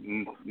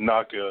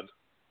 Not good.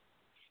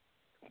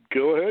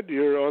 Go ahead.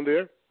 You're on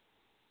there.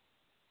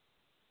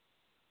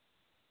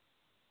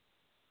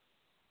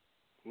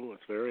 Oh,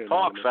 it's very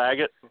anonymous. Talk,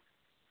 faggot.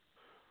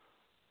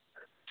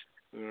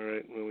 All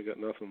right. Well, we got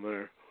nothing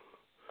there.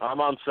 I'm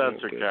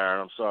uncensored, okay.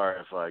 Karen. I'm sorry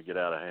if I get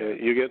out of hand.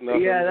 You get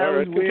nothing. Yeah, that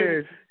was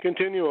weird.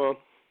 Continue on.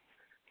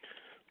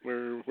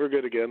 We're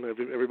good again.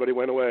 Everybody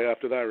went away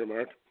after that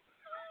remark.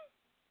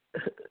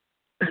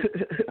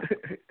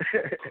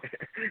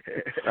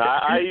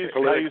 I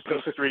used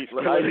the street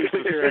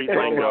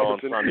lingo on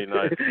Sunday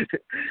night.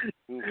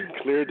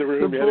 Cleared the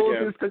room yet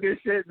again. The just took a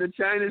shit in the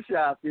China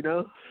shop, you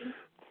know.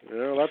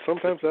 Yeah,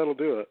 sometimes that'll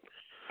do it.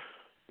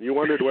 You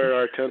wondered where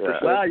our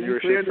 10%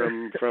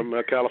 viewership from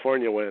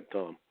California went,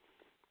 Tom.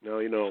 Now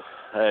you know.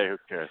 Hey, who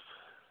cares?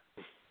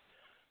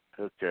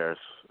 Who cares?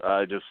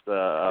 I just,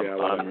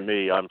 I'm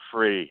me. I'm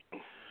free.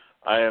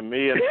 I am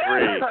me and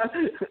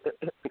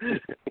free.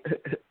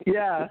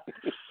 Yeah,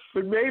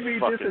 but maybe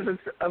just as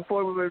a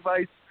form of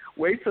advice,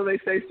 wait till they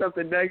say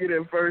something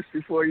negative first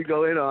before you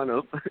go in on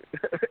them.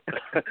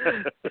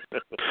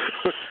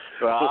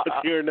 Well,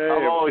 what's your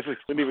name?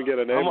 Didn't even get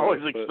a name. I'm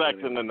always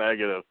expecting the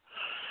negative.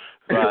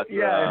 But,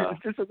 yeah,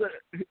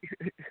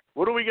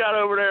 what do we got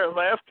over there at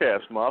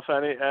Laughcast, Muff?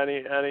 Any?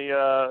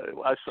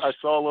 I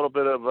saw a little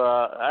bit of.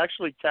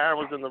 Actually, Karen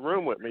was in the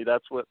room with me.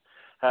 That's what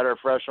had her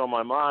fresh on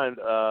my mind.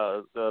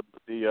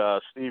 The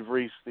Steve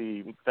Reese,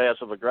 the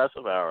passive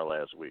aggressive hour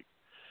last week.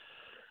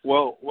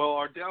 Well,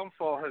 our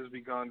downfall has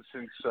begun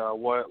since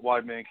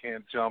Wide Man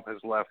Can't Jump has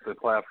left the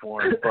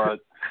platform, but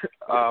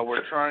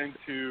we're trying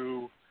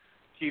to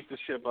keep the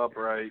ship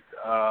upright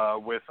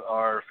with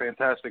our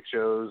fantastic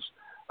shows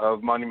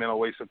of Monumental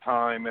Waste of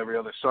Time every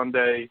other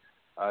Sunday.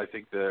 I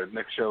think the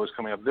next show is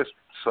coming up this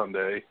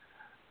Sunday.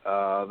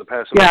 The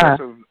Passive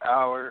Aggressive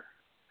Hour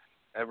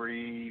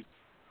every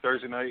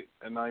Thursday night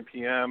at 9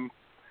 p.m.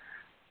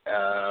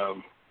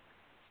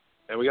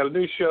 And we got a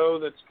new show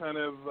that's kind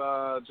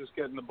of just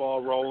getting the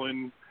ball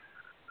rolling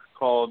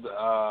called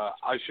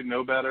I Should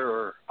Know Better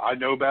or I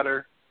Know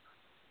Better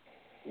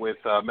with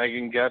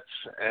Megan Getz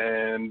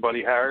and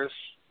Buddy Harris.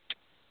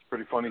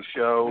 Pretty funny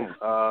show.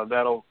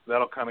 That'll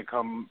kind of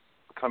come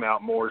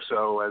out more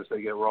so as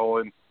they get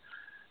rolling.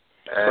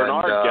 And,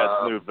 Bernard Getz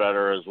knew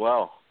better as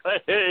well.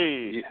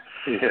 Hey,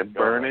 yeah,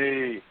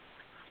 Bernie.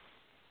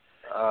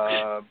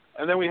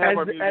 And then we have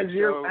our music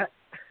show.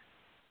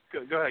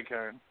 Go ahead,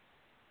 Karen.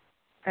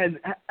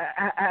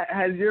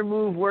 Has your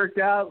move worked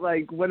out?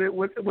 Like,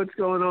 what's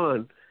going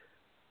on?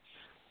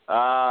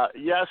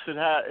 Yes,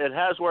 it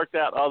has worked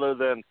out. Other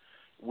than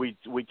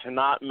we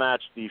cannot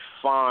match the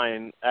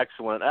fine,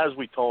 excellent, as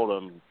we told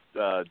him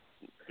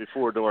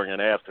before, during,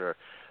 and after.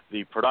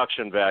 The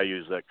production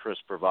values that Chris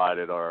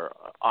provided are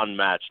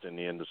unmatched in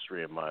the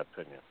industry, in my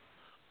opinion.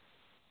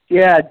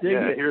 Yeah,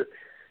 hear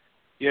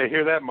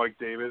that, Mike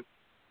David.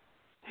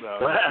 No.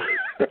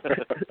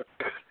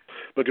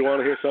 But you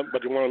want to hear something?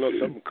 But you want to know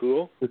something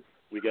cool?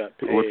 We got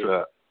paid. What's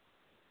that?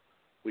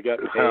 We got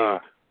paid.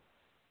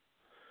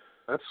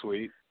 That's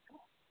sweet.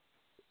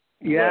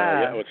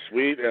 Yeah, it's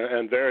sweet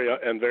and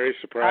very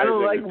surprising. I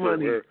don't like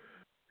money.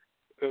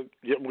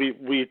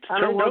 We I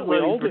don't want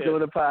money for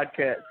doing a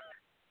podcast.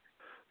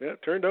 Yeah,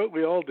 it turned out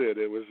we all did.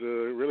 It was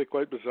really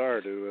quite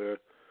bizarre to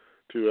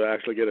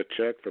actually get a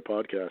check for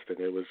podcasting.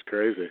 It was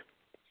crazy.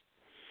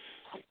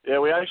 Yeah,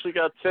 we actually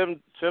got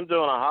Tim doing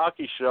a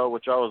hockey show,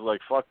 which I was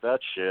like, fuck that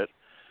shit.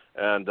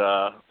 And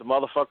the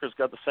motherfucker's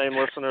got the same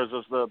listeners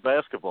as the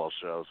basketball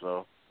show,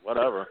 so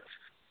whatever.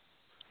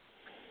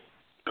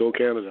 Go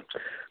Canada.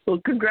 Well,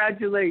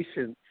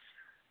 congratulations.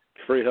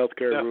 Free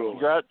healthcare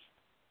rules.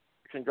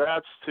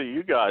 Congrats to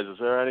you guys. Is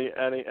there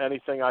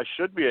anything I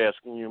should be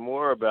asking you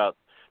more about?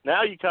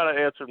 Now you kind of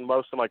answered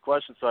most of my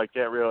questions, so I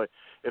can't really.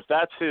 If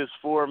that's his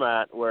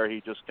format, where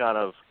he just kind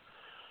of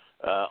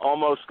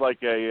almost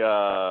like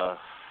a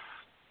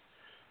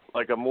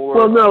more.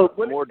 Well,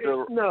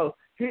 no,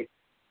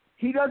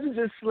 he doesn't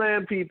just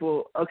slam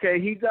people.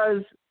 Okay, he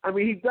does. I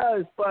mean, he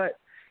does, but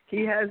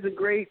he has a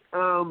great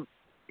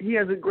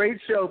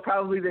show,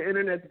 probably the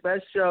internet's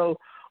best show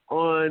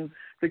on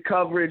the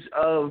coverage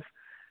of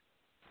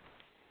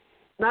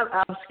not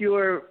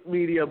obscure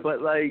media,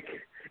 but like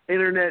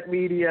internet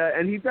media,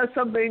 and he does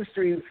some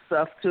mainstream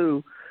stuff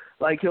too.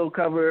 Like he'll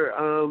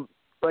cover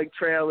like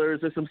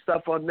trailers or some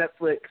stuff on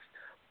Netflix.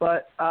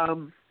 But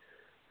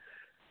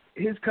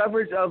his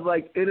coverage of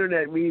like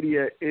internet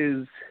media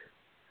is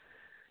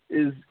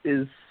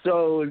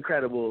so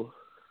incredible.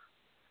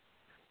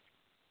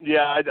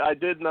 Yeah, I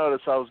did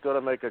notice. I was going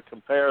to make a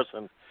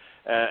comparison,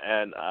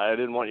 and I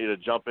didn't want you to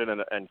jump in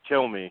and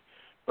kill me,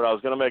 but I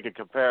was going to make a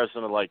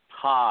comparison of like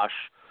Tosh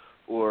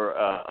or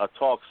a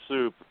Talk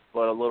Soup,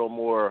 but a little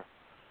more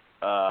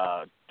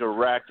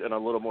direct and a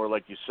little more,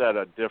 like you said,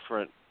 a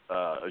different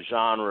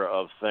genre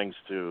of things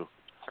to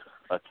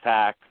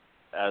attack,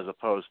 as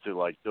opposed to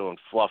like doing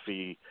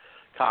fluffy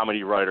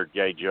comedy writer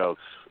gay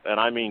jokes, and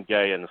I mean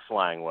gay in the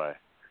slang way.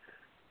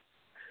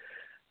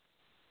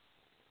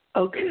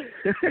 Okay.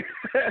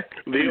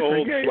 The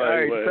old okay, slang all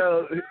right. way.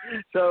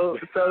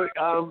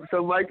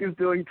 So Mike is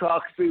doing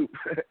Talk Soup.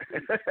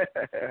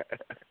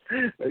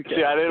 Okay.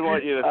 See, I didn't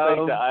want you to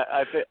think that.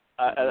 I think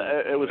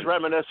it was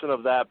reminiscent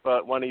of that,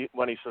 but when he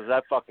says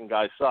that fucking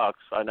guy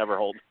sucks, I never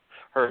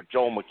heard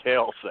Joel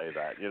McHale say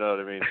that. You know what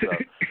I mean? So,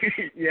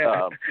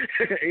 yeah,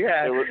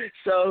 yeah. Was,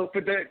 so,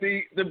 but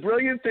the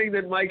brilliant thing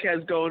that Mike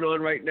has going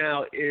on right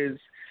now is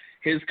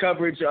his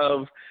coverage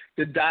of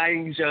the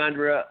dying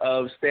genre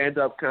of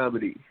stand-up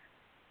comedy.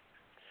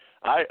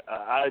 I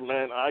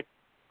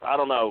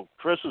don't know.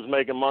 Chris is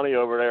making money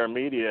over there in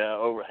media,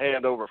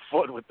 hand over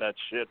foot with that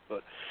shit,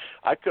 but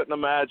I couldn't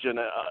imagine.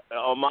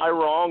 Am I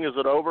wrong? Is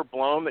it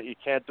overblown that you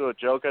can't do a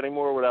joke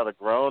anymore without a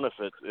groan if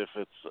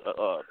it's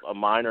a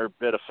minor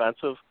bit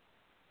offensive?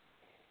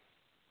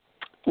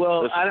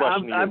 Well,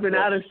 I've been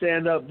out of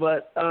stand-up,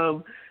 but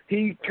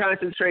he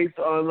concentrates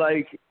on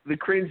like the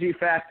cringy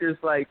factors,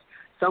 like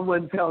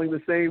someone telling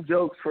the same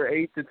jokes for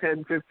 8 to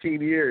 10,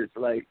 15 years.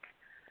 Like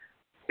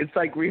it's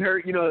like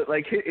rehearsed, you know,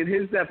 like in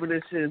his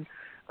definition.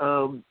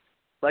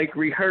 Like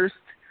rehearsed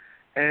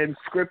and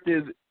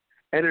scripted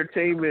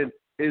entertainment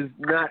is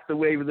not the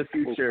wave of the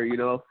future, you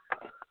know.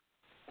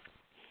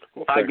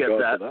 Well, I get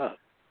God that.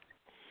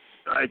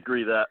 I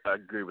agree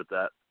with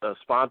that.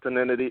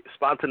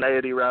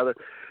 Spontaneity rather,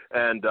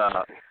 and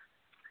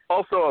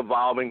also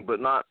evolving, but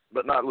not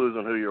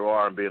losing who you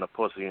are and being a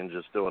pussy and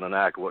just doing an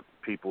act what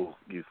people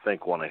you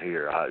think want to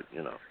hear.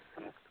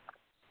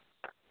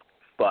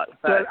 But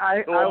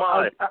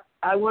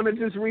I want to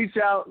just reach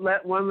out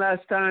one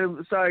last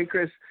time. Sorry,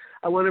 Chris.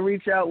 I want to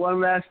reach out one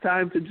last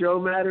time to Joe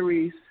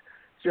Matarese.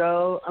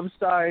 Joe, I'm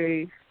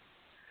sorry.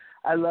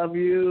 I love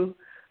you.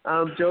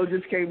 Joe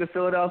just came to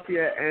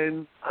Philadelphia,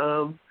 and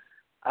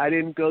I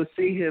didn't go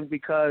see him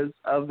because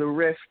of the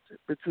rift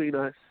between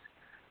us.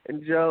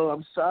 And Joe,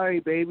 I'm sorry,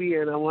 baby,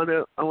 and I want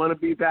to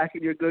be back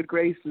in your good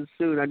graces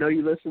soon. I know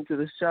you listen to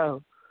the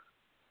show.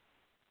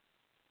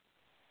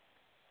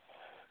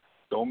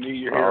 Don't meet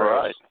your heroes.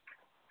 All right.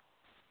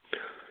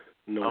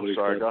 I'm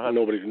sorry, go ahead.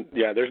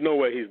 There's no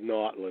way he's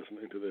not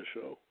listening to this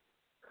show.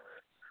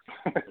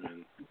 I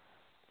mean,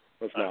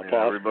 that's not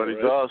possible. Everybody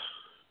right?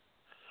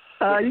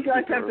 does. You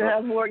guys have to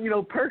have more,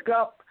 perk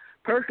up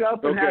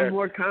and have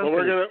more confidence.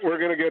 Well, we're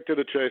gonna get to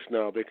the chase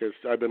now because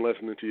I've been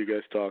listening to you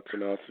guys talk, so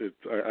now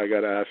I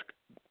got to ask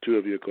two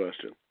of you a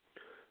question.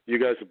 You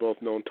guys have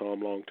both known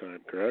Tom a long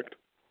time, correct?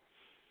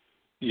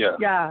 Yeah.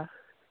 Yeah.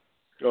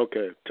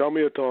 Okay, tell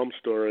me a Tom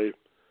story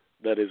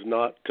that is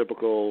not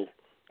typical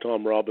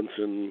Tom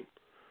Robinson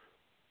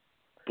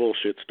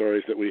bullshit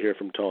stories that we hear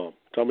from Tom.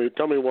 Tell me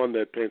one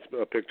that paints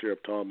a picture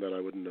of Tom that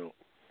I wouldn't know,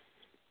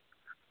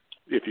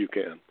 if you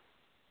can.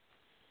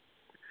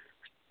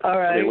 All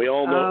right. I mean, we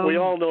all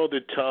know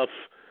the tough.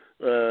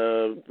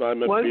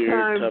 I'm a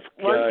beard tough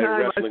guy. One time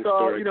wrestling I saw,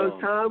 story.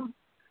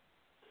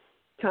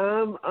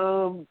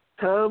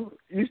 Tom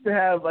used to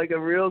have like a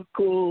real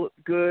cool,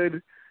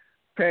 good,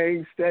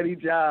 paying, steady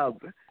job,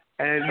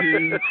 and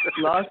he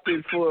lost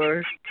it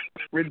for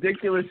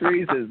ridiculous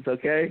reasons.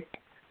 Okay.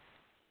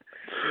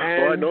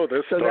 And I know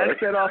this so story. that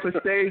set off a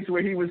stage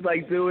where he was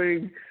like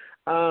doing,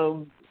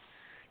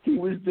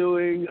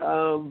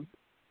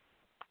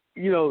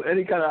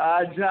 any kind of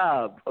odd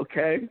job,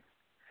 okay?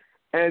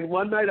 And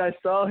one night I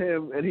saw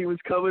him, and he was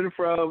coming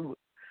from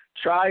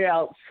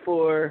tryouts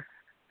for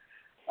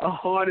a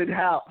haunted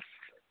house.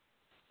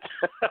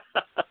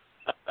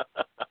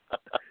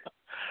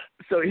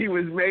 So he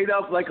was made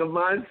up like a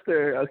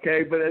monster,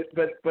 okay? But at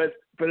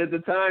the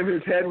time,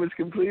 his head was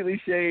completely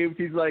shaved.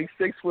 He's like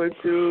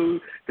 6'2",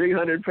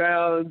 300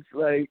 pounds.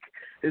 Like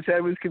his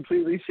head was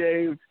completely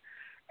shaved,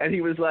 and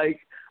he was like,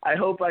 "I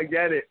hope I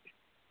get it."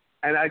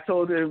 And I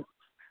told him,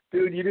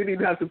 "Dude, you didn't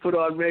even have to put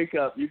on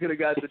makeup. You could have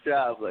got the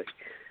job." Like.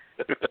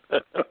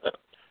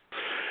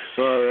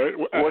 All right.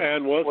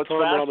 And was Tom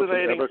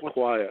Robinson ever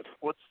quiet?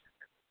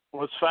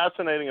 What's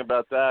fascinating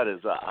about that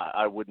is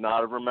I would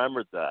not have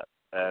remembered that.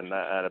 And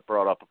it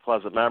brought up a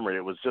pleasant memory.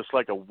 It was just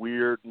like a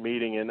weird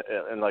meeting in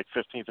like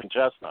 15th and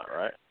Chestnut,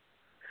 right?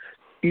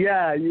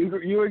 Yeah, you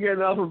were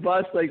getting off a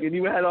bus, like, and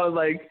you had on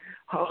like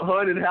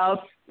haunted house.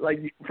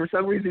 Like for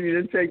some reason you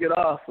didn't take it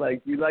off.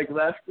 Like you like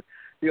left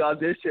the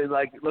audition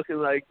like looking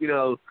like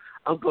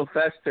Uncle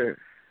Fester.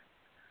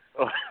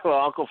 Well,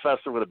 Uncle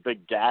Fester with a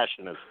big gash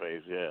in his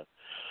face, yeah.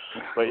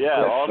 But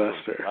yeah, awesome.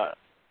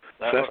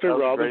 Fester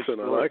Robinson,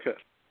 I like it.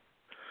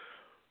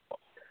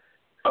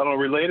 On a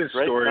related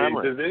Great story,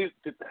 memory.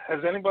 has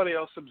anybody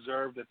else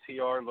observed that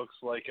TR looks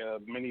like a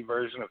mini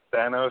version of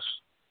Thanos?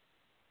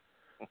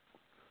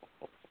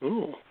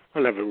 Ooh, I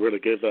never really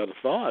gave that a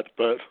thought,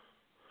 but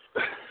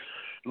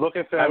Look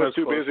at Thanos. I was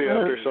too busy closely.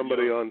 after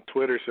somebody on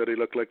Twitter said he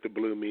looked like the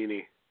Blue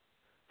Meanie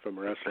from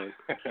wrestling.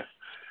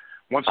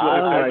 Once you look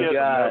at my Thanos,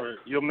 God.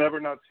 you'll never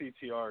not see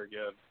TR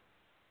again.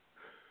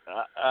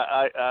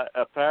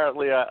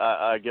 Apparently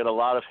I get a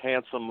lot of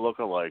handsome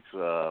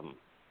lookalikes.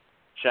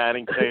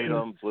 Channing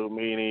Tatum, Blue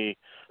Meanie,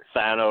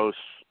 Thanos,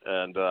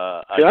 and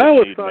I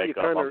always need thought you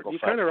makeup, kind of Uncle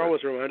Fester.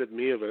 always reminded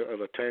me of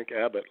a Tank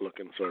Abbott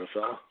looking sort of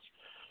fellow.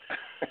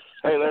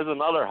 Hey, there's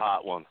another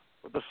hot one.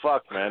 What the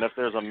fuck, man? If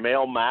there's a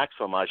male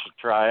Maxim, I should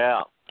try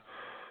out.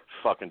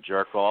 Fucking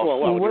jerk off. Well,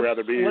 what would you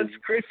rather be? What's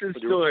Chris's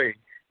story?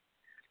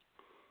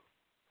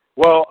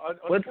 Well,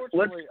 What's-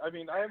 unfortunately, I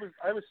mean, I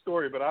have a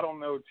story, but I don't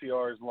know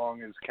TR as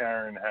long as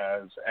Karen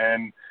has,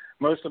 and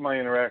most of my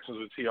interactions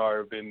with TR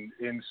have been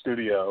in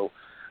studio.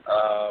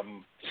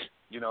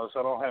 So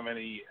I don't have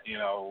any,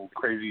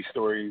 crazy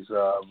stories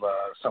of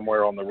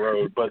somewhere on the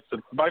road. But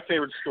my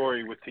favorite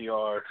story with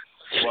TR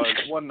was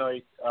one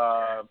night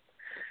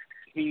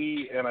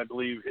he and I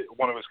believe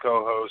one of his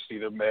co-hosts,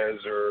 either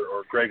Mez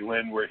or Greg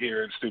Lynn, were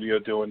here in studio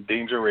doing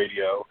Danger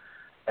Radio.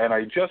 And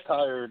I just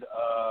hired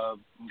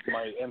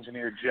my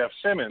engineer, Jeff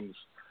Simmons.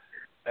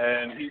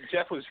 And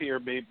Jeff was here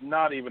maybe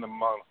not even a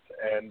month.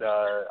 And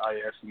I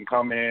asked him to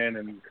come in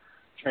and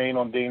train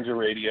on Danger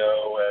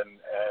Radio.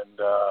 And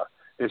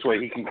this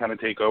way he can kind of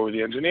take over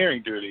the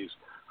engineering duties.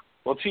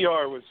 Well,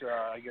 TR was,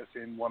 I guess,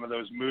 in one of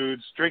those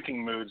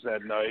drinking moods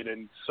that night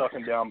and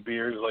sucking down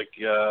beers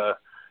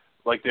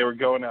like they were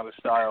going out of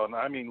style. And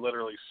I mean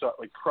literally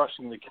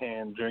crushing the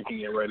can, drinking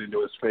it right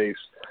into his face.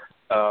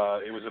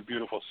 It was a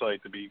beautiful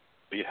sight to be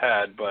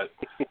had. But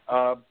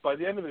by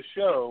the end of the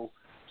show,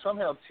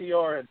 somehow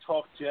TR had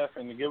talked Jeff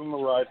into giving him a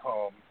ride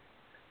home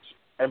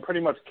and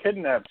pretty much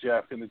kidnapped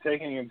Jeff into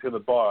taking him to the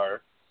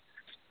bar.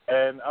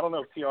 And I don't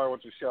know if TR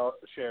wants to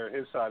share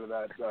his side of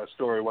that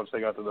story once they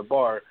got to the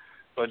bar,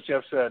 but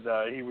Jeff said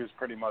he was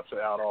pretty much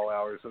out all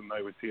hours of the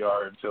night with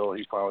TR until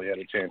he finally had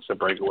a chance to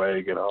break away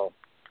and get home.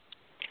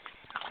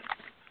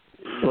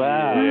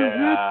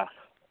 Wow.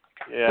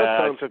 Yeah, That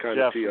sounds I took kind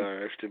Jeff. of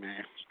TR-ish to me.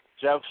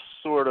 Jeff's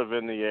sort of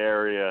in the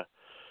area,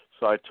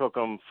 so I took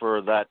him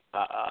for that.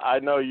 I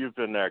know you've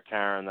been there,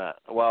 Karen.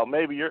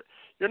 Maybe you're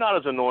not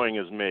as annoying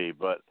as me,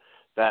 but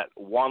that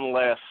one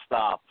last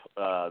stop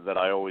that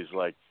I always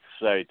like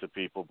say to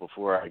people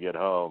before I get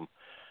home.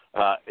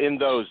 In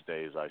those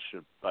days, I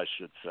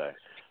should say,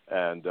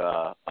 and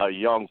a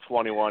young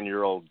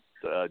 21-year-old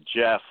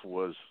Jeff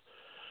was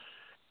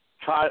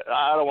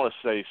I don't want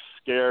to say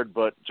scared,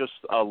 but just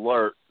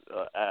alert.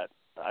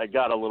 I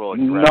got a little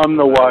aggressive. None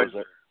the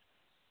wiser.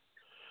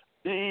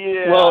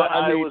 Yeah, Well,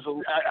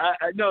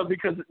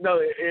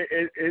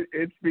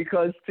 it's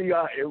because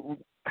TR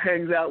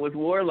hangs out with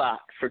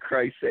Warlocks, for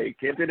Christ's sake.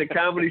 He did a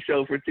comedy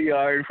show for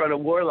TR in front of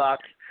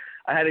Warlocks.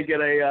 I had to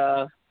get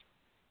a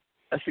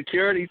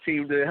security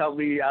team to help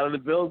me out of the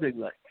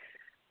building.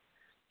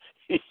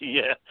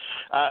 Yeah,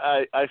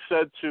 I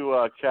said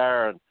to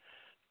Karen,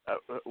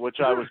 which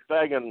I was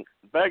begging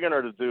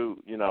her to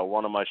do,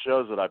 one of my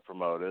shows that I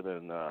promoted,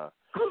 and I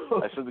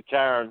said to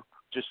Karen,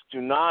 just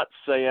do not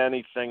say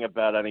anything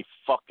about any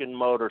fucking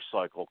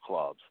motorcycle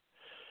clubs.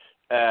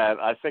 And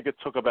I think it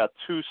took about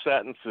 2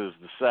 sentences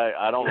to say,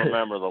 I don't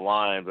remember the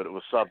line, but it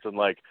was something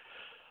like,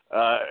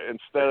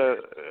 instead of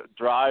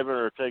driving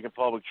or taking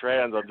public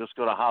trans, I'm just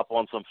going to hop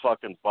on some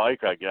fucking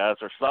bike, I guess,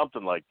 or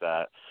something like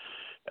that.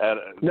 And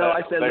no,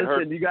 I said,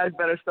 listen, you guys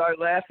better start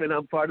laughing.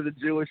 I'm part of the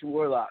Jewish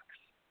Warlocks.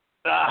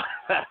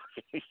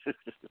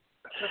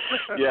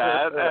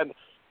 Yeah,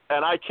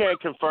 and I can't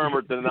confirm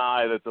or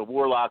deny that the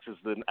Warlocks is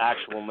the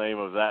actual name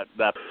of that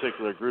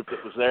particular group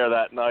that was there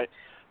that night.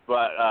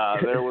 But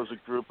there was a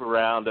group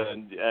around,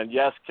 and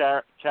yes,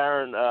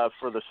 Karen,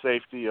 for the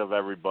safety of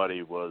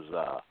everybody, was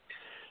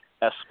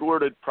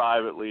escorted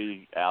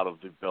privately out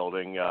of the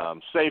building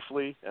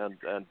safely, and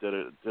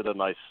did a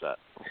nice set.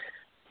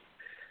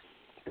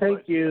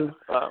 Thank you.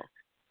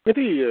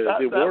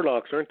 The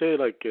Warlocks, aren't they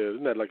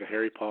isn't that like a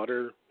Harry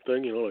Potter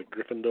thing, like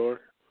Gryffindor,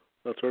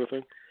 that sort of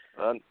thing?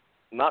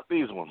 Not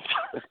these ones.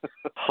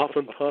 Huff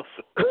and Puff.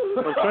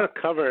 I'm trying to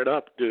cover it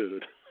up,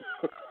 dude.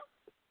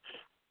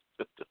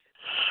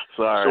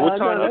 Sorry. So what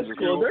time no, that's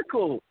cool. They're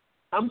cool.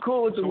 I'm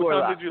cool with the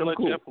Warlocks. What time did you let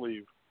Jeff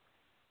leave?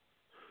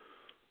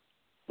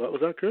 What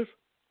was that, Chris?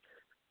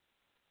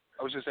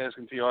 I was just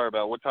asking TR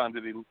about what time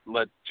did he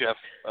let Jeff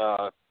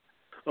go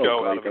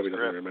God, out he of probably his doesn't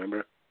grip?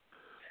 remember.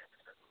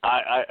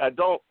 I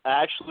don't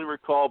actually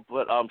recall,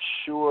 but I'm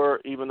sure,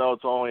 even though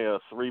it's only a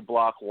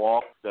 3-block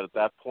walk, that at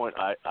that point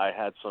I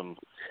had some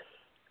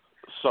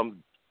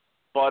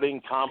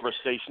budding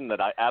conversation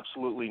that I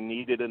absolutely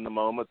needed in the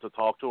moment to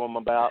talk to him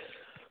about.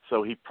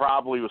 So he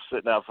probably was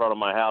sitting out front of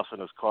my house in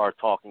his car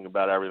talking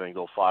about everything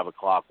till 5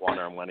 o'clock,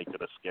 wondering when he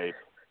could escape.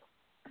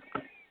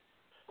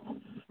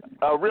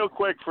 Real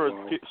quick, for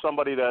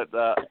somebody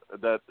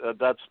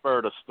that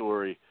spurred a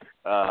story.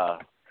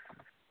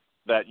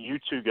 that you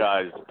two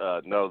guys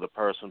know the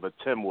person, but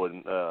Tim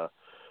wouldn't.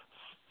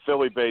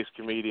 Philly-based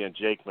comedian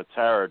Jake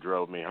Matera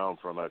drove me home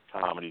from a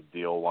comedy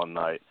deal one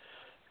night,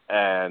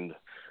 and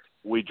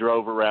we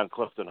drove around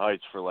Clifton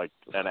Heights for like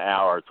an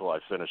hour till I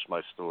finished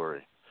my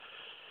story.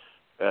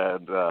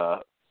 And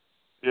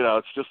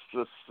it's just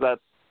that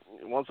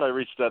once I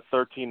reach that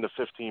 13 to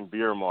 15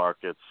 beer mark,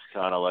 it's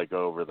kind of like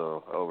over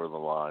the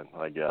line,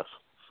 I guess.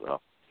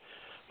 So,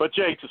 but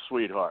Jake's a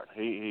sweetheart.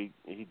 He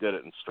did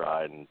it in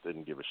stride and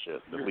didn't give a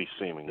shit, at least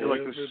seemingly.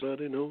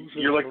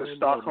 You're like the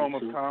Stockholm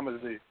of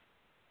comedy.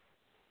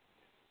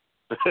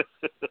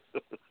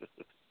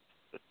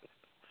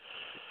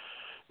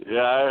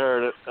 Yeah, I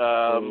heard it.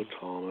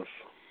 Thomas.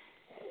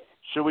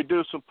 Should we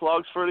do some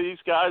plugs for these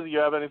guys? Do you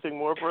have anything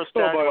more for us,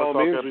 Well, Jack? by all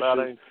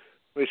means,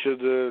 they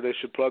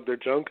should plug their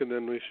junk, and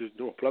then we should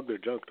plug their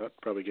junk. That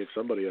probably gave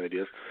somebody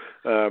ideas.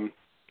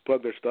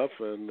 Plug their stuff,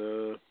 and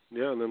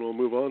and then we'll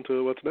move on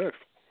to what's next.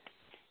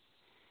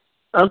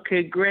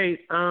 Okay,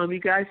 great. You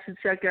guys should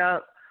check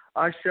out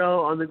our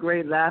show on the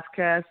great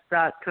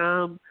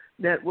laughcast.com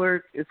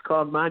network. It's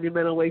called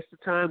Monumental Waste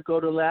of Time. Go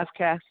to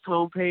Laughcast's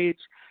homepage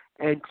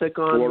and click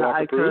on Warlock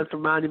the icon approved? for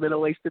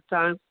Monumental Waste of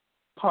Time.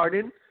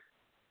 Pardon?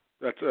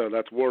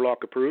 That's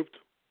Warlock approved.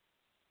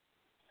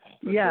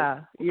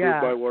 Yeah.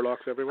 Approved by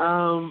Warlocks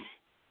everywhere.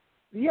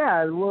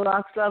 Yeah,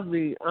 Warlocks love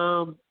me.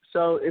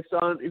 So it's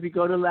on. If you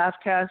go to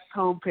Laughcast's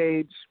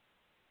homepage,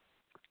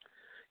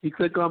 you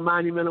click on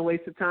Monumental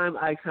Waste of Time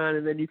icon,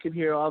 and then you can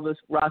hear all this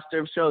roster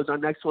of shows. Our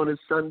next one is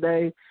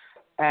Sunday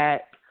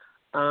at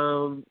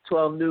 12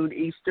 noon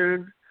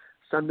Eastern,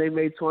 Sunday,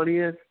 May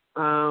 20th. It's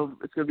going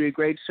to be a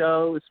great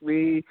show. It's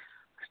me,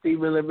 Steve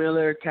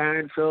Miller,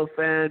 Karen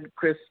Philfan,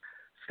 Chris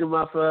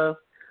Scamuffa,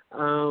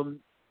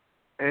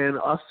 and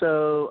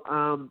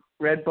also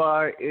Red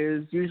Bar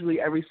is usually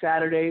every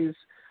Saturdays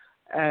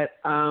at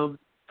 5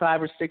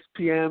 or 6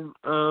 p.m.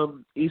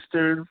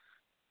 Eastern.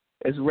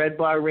 It's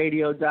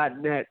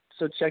redbarradio.net.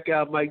 So check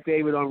out Mike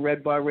David on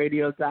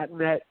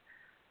redbarradio.net.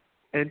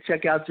 And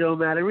check out Joe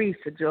Matarese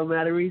at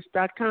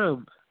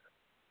joematarese.com.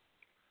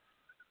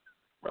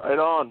 Right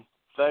on.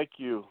 Thank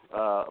you,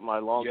 my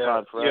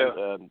longtime friend,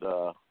 and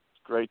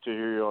it's great to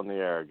hear you on the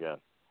air again.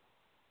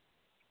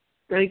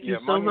 Thank you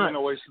so much.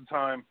 Monumental Waste of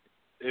Time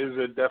is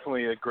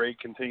definitely a great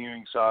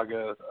continuing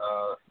saga.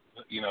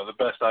 The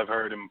best I've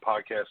heard in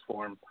podcast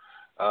form.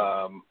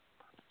 So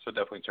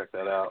definitely check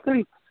that out.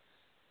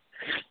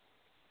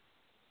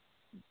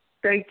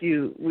 Thank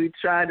you. We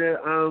try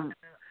to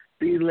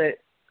be lit.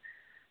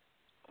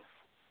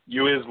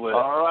 You is lit.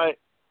 All right,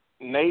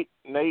 Nate.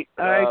 All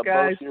right,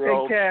 guys.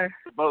 Take care.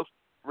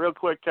 Real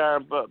quick,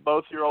 Karen.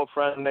 Both your old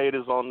friend Nate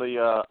is on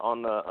the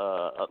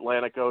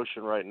Atlantic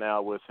Ocean right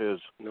now with his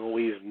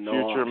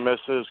future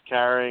missus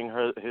carrying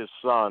his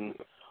son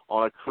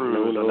on a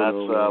cruise, and that's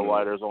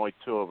why there's only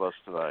two of us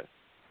tonight.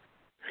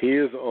 He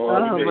is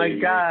on. Oh my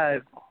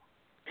God.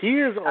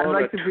 He is on. I'd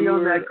like to be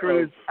on that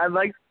cruise.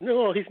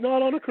 No, he's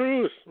not on a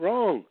cruise.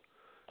 Wrong.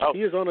 Oh.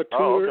 He is on a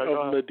tour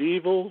of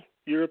medieval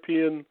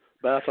European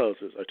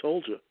bathhouses. I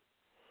told you.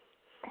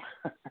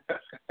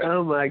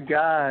 Oh my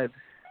God.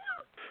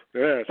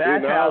 Yeah, see,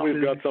 now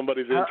we've got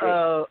somebody's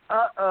interest.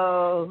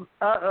 I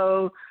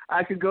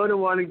could go to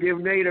one and give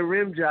Nate a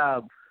rim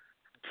job.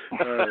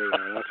 Yeah,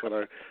 that's what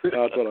I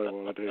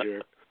wanted to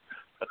hear.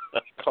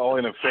 Call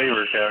in a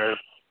favor, Karen.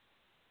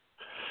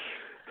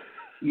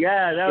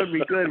 Yeah, that would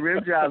be good.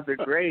 Rim jobs are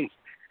great.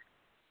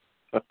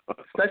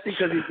 Especially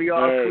because he'd be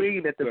all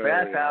clean at the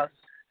bathhouse.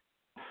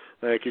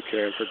 Thank you,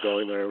 Karen, for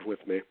going there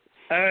with me.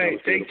 All right,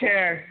 take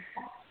care.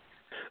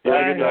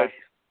 Yeah, good night.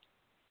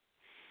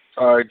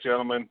 All right,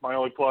 gentlemen. My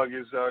only plug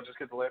is just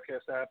get the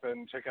Laughcast app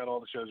and check out all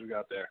the shows we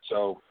got there.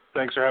 So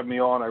thanks for having me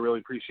on. I really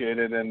appreciate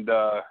it, and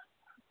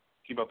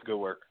keep up the good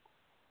work.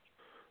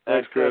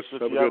 Thanks, Chris.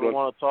 If you ever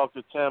want to talk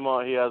to Tim,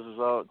 he has his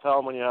own. Tell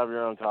him when you have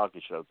your own cocky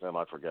show, Tim.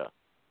 I forgot.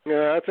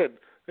 Yeah,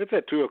 it's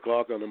at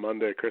 2:00 on a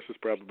Monday. Chris is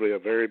probably a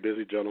very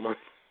busy gentleman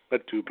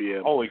at 2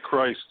 p.m. Holy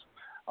Christ.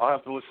 I'll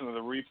have to listen to the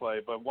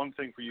replay, but one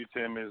thing for you,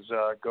 Tim, is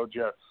go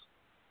Jets.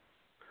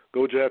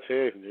 Go Jets.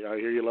 Hey, I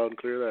hear you loud and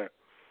clear there.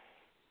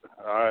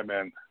 All right,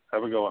 man.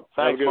 Have a good one.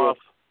 Thanks, Muff.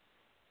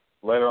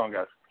 Later on,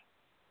 guys.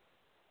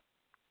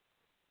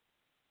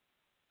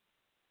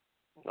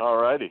 All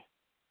righty.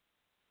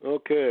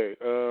 Okay.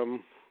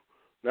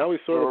 Now we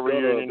sort of got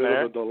a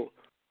bit of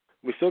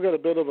we still got a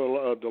bit of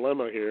a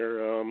dilemma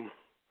here.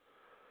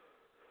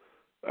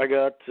 I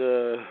got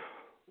 3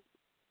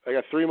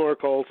 more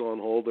calls on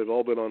hold. They've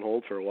all been on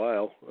hold for a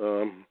while.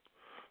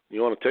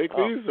 You want to take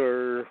these,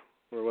 or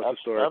what's the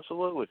story?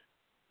 Absolutely.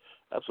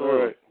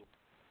 All right.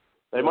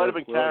 They might have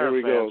been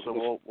Karen fans,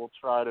 so we'll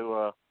try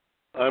to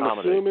I'm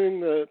accommodate.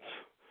 assuming that.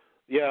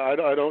 Yeah, I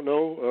don't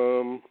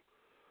know.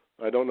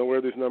 I don't know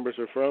where these numbers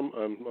are from.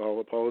 I'll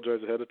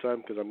apologize ahead of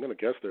time because I'm going to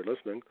guess they're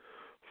listening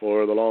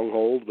for the long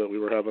hold, but we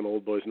were having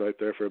old boys night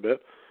there for a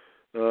bit.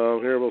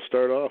 Here we'll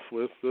start off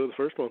with the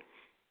first one.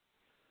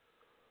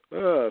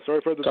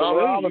 Sorry for the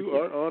delay. You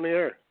are on the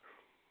air.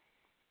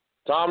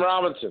 Tom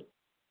Robinson.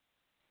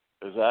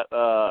 Is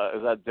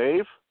that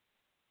Dave?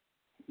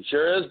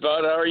 Sure is,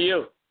 bud. How are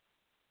you?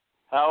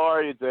 How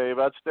are you, Dave?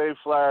 That's Dave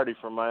Flaherty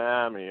from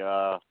Miami.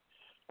 No,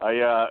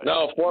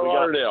 Fort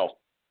Lauderdale.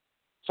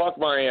 Fuck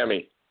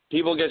Miami.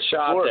 People get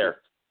shot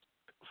there.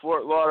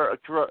 Fort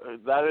Lauderdale,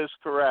 that is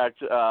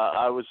correct.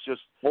 I was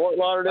just Fort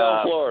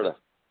Lauderdale, Florida.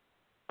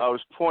 I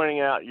was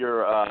pointing out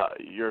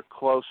your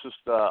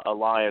closest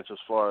alliance as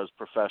far as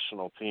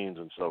professional teams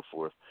and so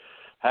forth.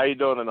 How you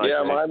doing tonight? Yeah,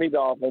 Dave? Miami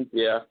Dolphins.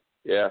 Yeah.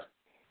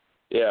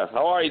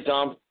 How are you,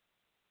 Tom?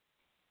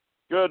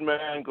 Good,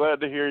 man. Glad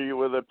to hear you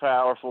with a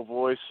powerful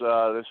voice.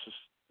 This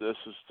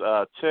is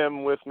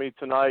Tim with me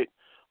tonight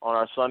on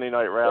our Sunday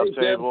night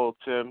roundtable.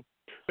 Tim.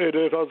 Hey,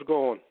 Dave. How's it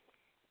going?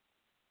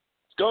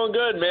 It's going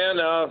good, man.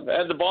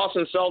 Had the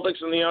Boston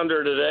Celtics in the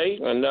under today,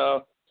 and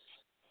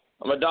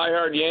I'm a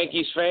diehard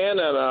Yankees fan,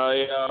 and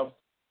I,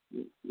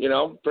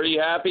 pretty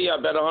happy. I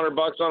bet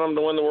 $100 on them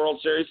to win the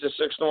World Series to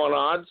 6-1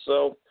 odds.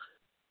 So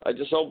I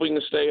just hope we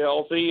can stay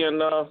healthy.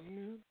 And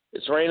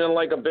it's raining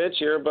like a bitch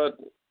here, but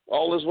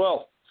all is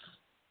well.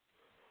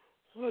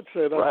 I'd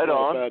say that's right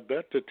not on. a bad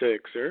bet to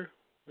take, sir.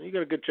 You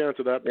got a good chance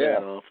of that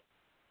paying off.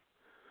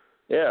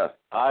 Yeah.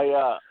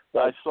 I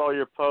saw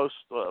your post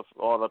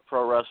on the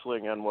Pro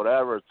Wrestling and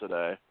Whatever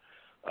today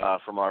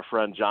from our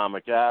friend John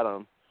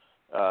McAdam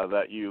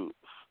that you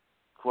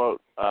quote.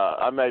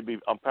 I'm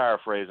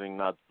paraphrasing,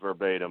 not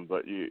verbatim,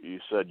 but you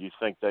said you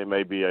think they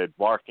may be a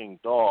barking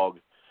dog,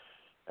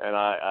 and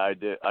I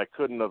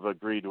couldn't have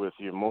agreed with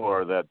you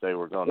more that they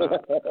were going to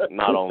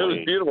not only it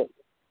was beautiful.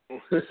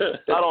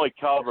 not only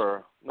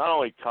cover,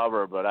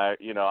 but I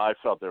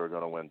felt they were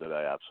going to win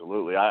today.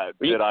 Absolutely.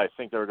 Did I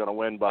think they were going to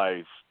win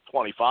by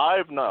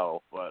 25?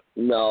 No, but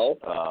no.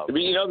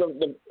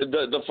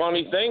 The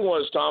funny thing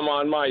was, Tom,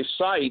 on my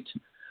site,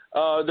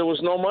 there was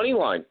no money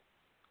line,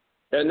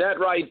 and that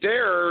right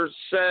there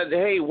said,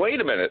 "Hey, wait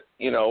a minute,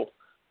 there's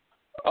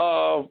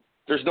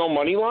no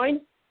money line."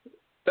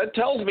 That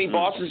tells me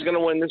Boston's going to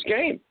win this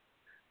game,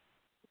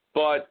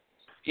 but.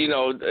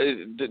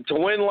 To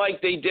win like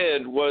they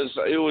did was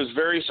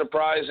very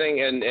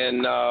surprising, and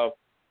I'm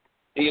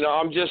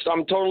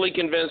totally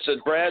convinced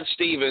that Brad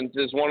Stevens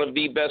is one of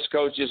the best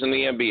coaches in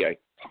the NBA,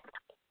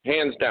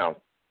 hands down.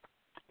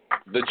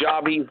 The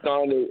job he's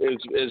done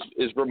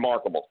is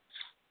remarkable.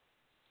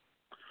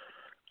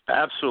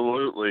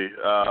 Absolutely.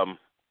 I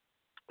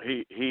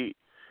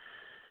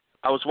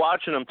was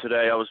watching him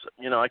today.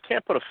 I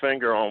can't put a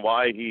finger on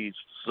why he's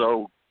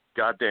so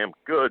goddamn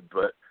good,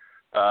 but.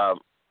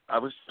 I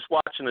was just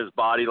watching his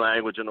body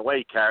language and the way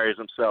he carries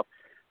himself.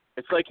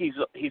 It's like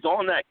he's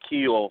on that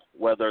keel,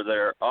 whether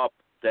they're up,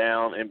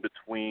 down, in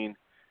between,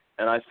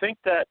 and I think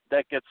that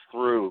gets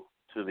through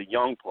to the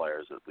young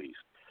players at least.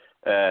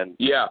 And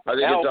yeah, I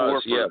think Al it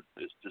does. Horford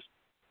is just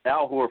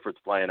Al Horford's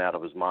playing out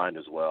of his mind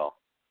as well.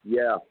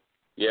 Yeah.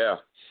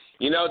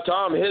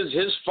 Tom,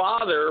 his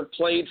father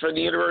played for the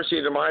University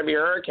of the Miami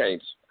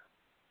Hurricanes.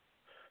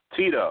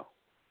 Tito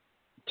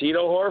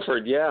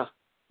Horford. Yeah.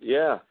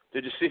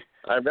 Did you see?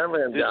 I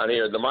remember him down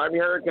here. The Miami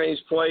Hurricanes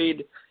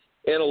played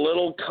in a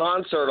little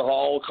concert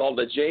hall called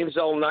the James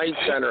L. Knight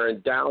Center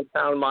in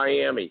downtown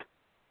Miami.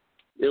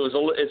 It's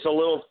a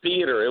little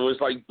theater. It was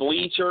like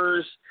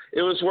bleachers.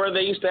 It was where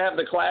they used to have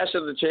the Clash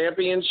of the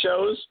Champions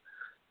shows.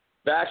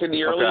 Back in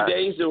the early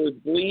days, there was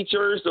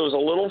bleachers, there was a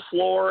little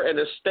floor and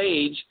a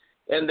stage,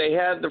 and they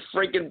had the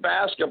freaking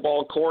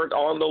basketball court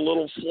on the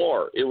little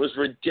floor. It was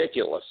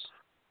ridiculous.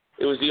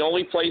 It was the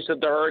only place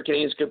that the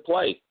Hurricanes could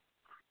play.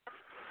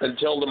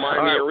 Until the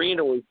Miami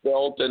Arena was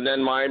built, and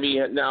then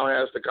Miami now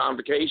has the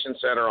Convocation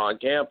Center on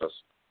campus.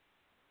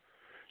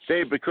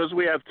 Dave, because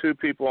we have two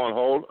people on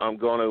hold, I'm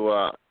going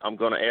to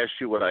ask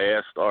you what I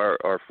asked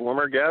our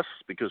former guests,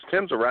 because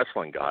Tim's a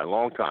wrestling guy,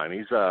 long time.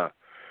 He's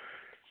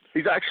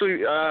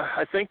actually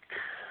I think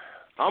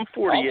I'm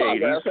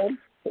 48.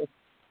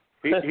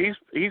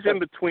 He's in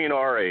between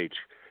our age.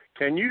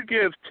 Can you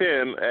give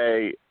Tim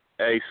a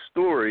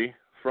story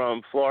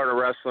from Florida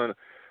wrestling?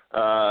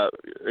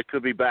 It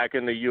could be back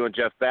in the you and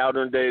Jeff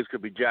Bowden days,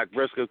 could be Jack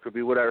Briscoe, could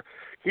be whatever.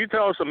 Can you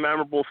tell us a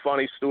memorable,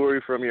 funny story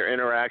from your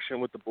interaction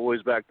with the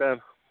boys back then?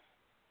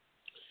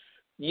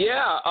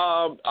 Yeah,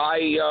 I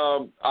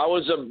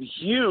was a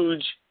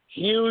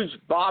huge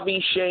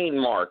Bobby Shane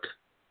mark.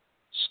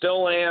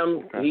 Still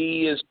am. Okay.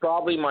 He is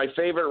probably my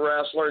favorite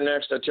wrestler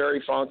next to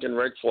Terry Funk and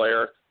Ric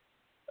Flair.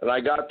 And I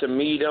got to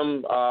meet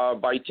him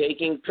by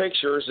taking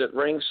pictures at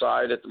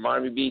ringside at the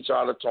Miami Beach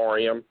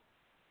Auditorium.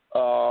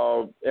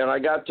 And I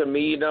got to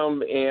meet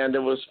him, and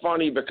it was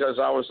funny because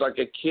I was like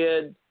a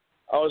kid.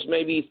 I was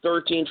maybe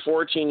 13,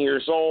 14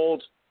 years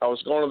old. I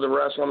was going to the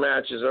wrestling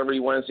matches every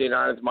Wednesday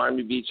night at the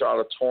Miami Beach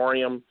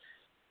Auditorium.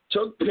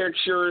 Took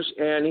pictures,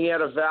 and he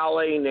had a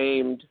valet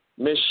named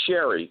Miss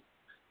Sherry,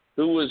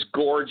 who was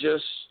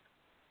gorgeous.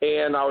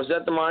 And I was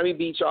at the Miami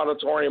Beach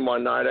Auditorium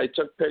one night. I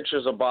took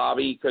pictures of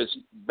Bobby because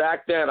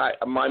back then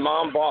my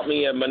mom bought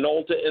me a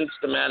Minolta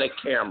Instamatic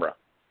camera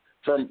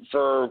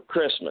for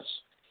Christmas.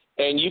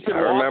 And you could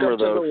walk up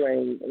to the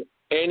ring,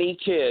 any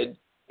kid,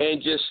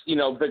 and just,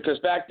 because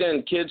back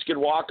then kids could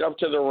walk up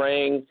to the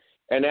ring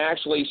And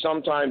actually,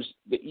 sometimes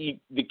the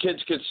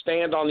kids could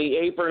stand on the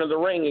apron of the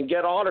ring and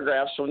get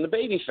autographs from the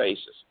baby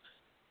faces.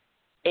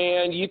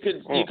 And you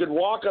could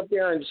walk up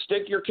there and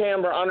stick your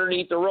camera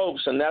underneath the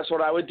ropes, and that's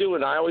what I would do.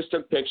 And I always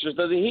took pictures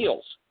of the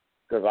heels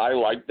because I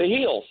liked the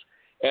heels,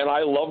 and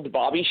I loved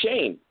Bobby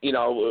Shane. You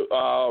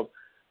know,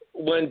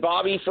 when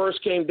Bobby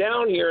first came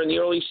down here in the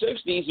early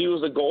 '60s, he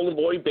was the Golden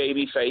Boy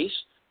baby face,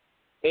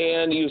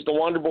 and he was the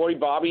Wonder Boy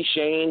Bobby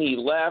Shane. He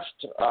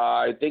left.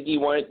 I think he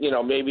went,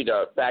 maybe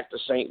back to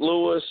St.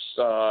 Louis.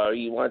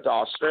 He went to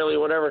Australia,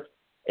 whatever,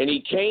 and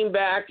he came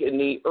back in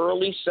the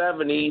early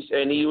 '70s,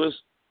 and he was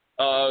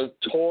a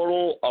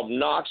total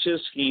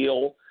obnoxious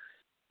heel,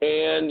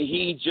 and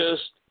he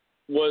just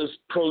was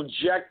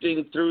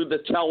projecting through the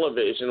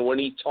television when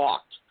he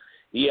talked.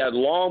 He had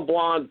long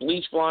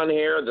bleach blonde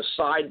hair, the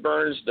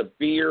sideburns, the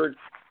beard,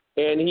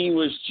 and he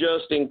was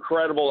just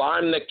incredible.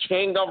 I'm the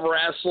king of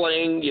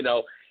wrestling,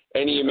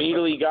 and he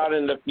immediately got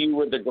in the feud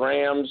with the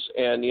Grahams,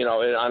 and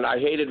I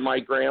hated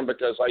Mike Graham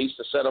because I used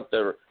to set up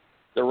the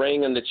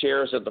ring and the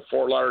chairs at the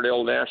Fort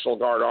Lauderdale National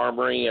Guard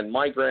Armory, and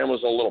Mike Graham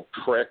was a little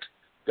prick.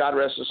 God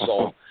rest his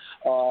soul.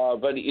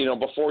 But,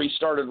 before he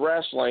started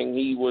wrestling,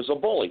 he was a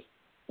bully,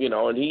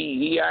 and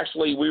he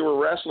actually, we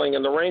were wrestling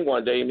in the ring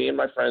one day, me and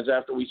my friends,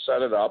 after we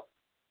set it up,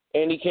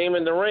 and he came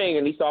in the ring,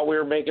 and he thought we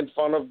were making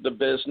fun of the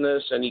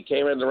business, and he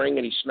came in the ring,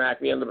 and he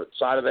smacked me on the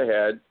side of the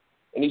head,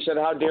 and he said,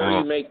 how dare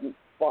you make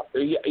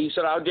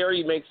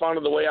fun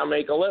of the way I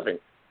make a living?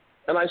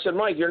 And I said,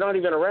 Mike, you're not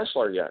even a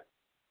wrestler yet.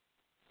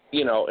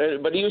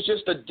 But he was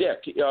just a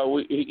dick.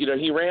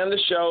 He ran the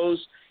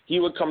shows. He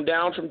would come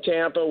down from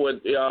Tampa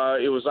with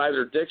it was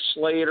either Dick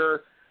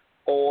Slater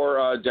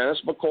or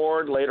Dennis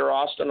McCord, later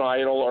Austin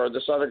Idol, or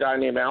this other guy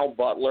named Al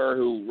Butler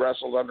who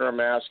wrestled under a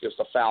mask as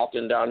the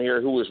Falcon down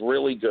here, who was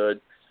really good.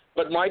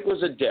 But Mike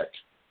was a dick.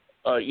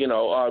 He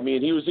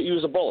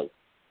was a bully.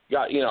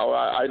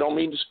 I don't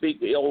mean to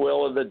speak ill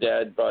will of the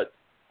dead, but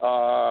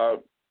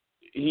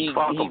he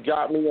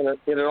got me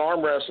in an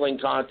arm wrestling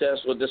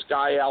contest with this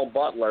guy Al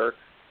Butler.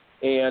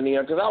 And,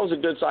 because I was a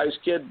good-sized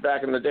kid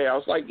back in the day. I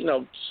was like,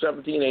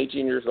 17,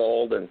 18 years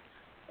old. And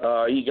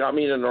he got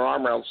me in an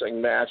arm wrestling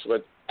match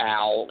with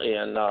Al,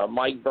 and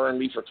Mike burned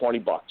me for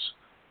 $20.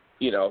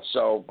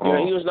 So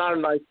he was not a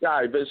nice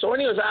guy. But so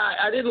anyways,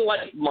 I didn't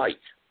like Mike,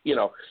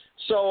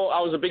 So I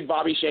was a big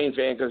Bobby Shane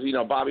fan because,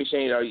 Bobby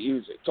Shane, he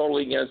was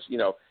totally against,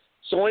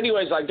 So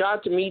anyways, I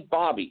got to meet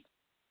Bobby.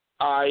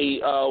 I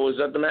was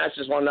at the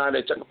matches one night.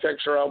 I took a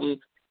picture of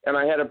him, and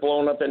I had it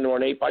blown up into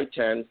an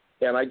 8x10.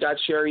 And I got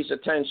Sherry's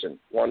attention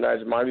one night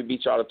at Miami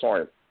Beach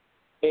Auditorium.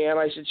 And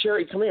I said,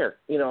 Sherry, come here.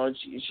 And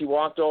she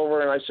walked over,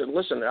 and I said,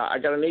 listen, I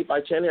got an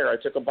 8x10 here. I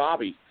took a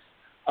Bobby.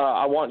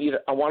 I want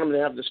him to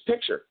have this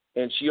picture.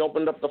 And she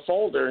opened up the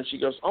folder, and she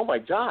goes, oh, my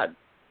God.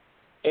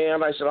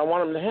 And I said, I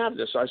want him to have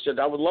this. I said,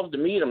 I would love to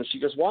meet him. She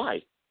goes,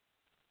 why?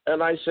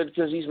 And I said,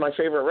 because he's my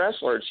favorite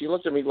wrestler. And she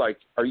looked at me like,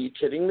 are you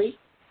kidding me?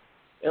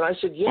 And I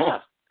said, yeah.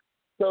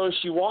 So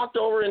she walked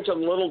over into there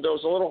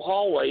was a little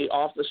hallway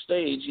off the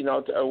stage,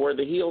 where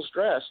the heels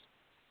dressed.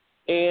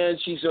 And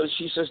she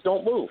says,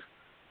 don't move.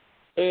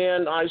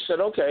 And I said,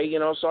 okay,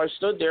 so I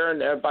stood there,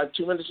 and about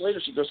 2 minutes later,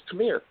 she goes,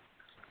 come here.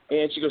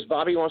 And she goes,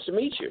 Bobby wants to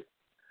meet you.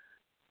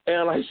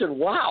 And I said,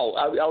 wow.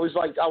 I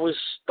was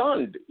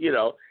stunned,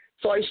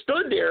 So I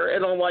stood there,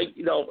 and I'm like,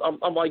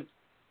 I'm like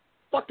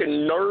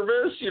fucking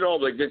nervous,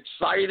 like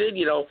excited,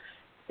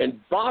 And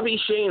Bobby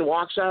Shane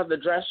walks out of the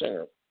dressing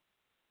room.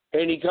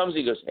 And he comes,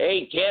 he goes,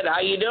 hey, kid, how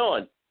you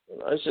doing?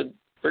 I said,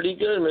 pretty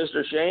good,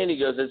 Mr. Shane. He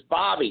goes, it's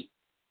Bobby.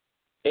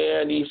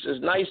 And he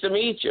says, nice to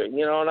meet you.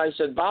 And I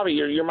said, Bobby,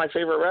 you're my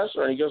favorite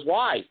wrestler. And he goes,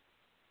 why?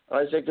 And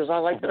I said, because I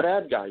like the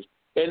bad guys.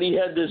 And he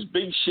had this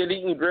big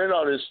shit-eating grin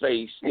on his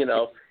face, And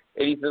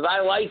he says,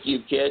 I like you,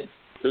 kid.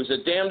 It was the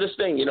damnedest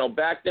thing.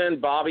 Back then,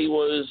 Bobby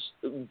was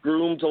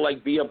groomed to,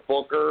 be a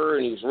booker,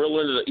 and he was real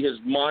into his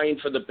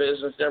mind for the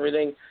business and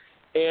everything.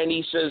 And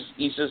he says,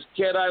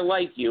 kid, I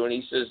like you. And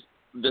he says,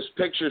 this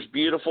picture's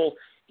beautiful.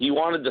 He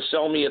wanted to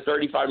sell me a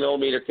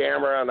 35-millimeter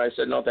camera, and I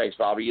said, no, thanks,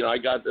 Bobby. I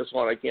got this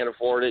one. I can't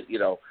afford it,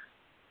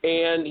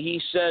 And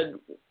he said,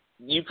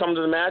 you come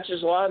to the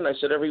matches a lot? And I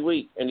said, every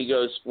week. And he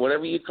goes,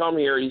 whenever you come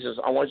here, he says,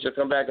 I want you to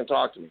come back and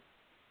talk to me.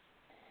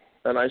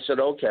 And I said,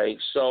 okay.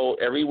 So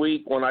every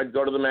week when I'd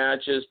go to the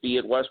matches, be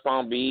it West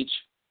Palm Beach,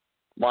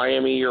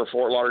 Miami, or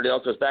Fort Lauderdale,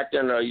 because back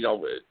then,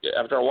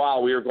 after a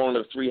while, we were going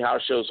to 3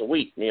 house shows a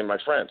week, me and my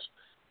friends.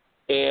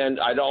 And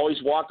I'd always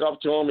walk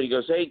up to him, and he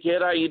goes, hey,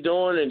 kid, how you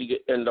doing?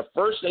 And the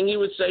first thing he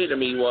would say to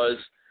me was,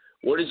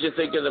 what did you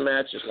think of the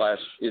matches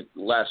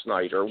last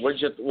night? Or what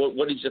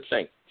did you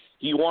think?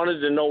 He wanted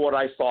to know what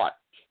I thought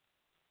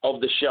of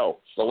the show,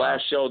 the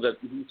last show that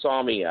he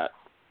saw me at.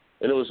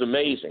 And it was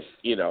amazing,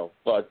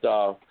 But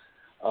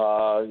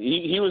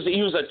he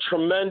was a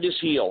tremendous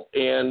heel.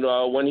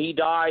 And when he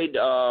died,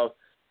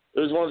 it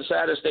was one of the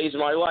saddest days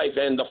of my life.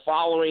 And the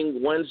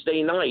following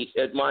Wednesday night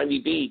at Miami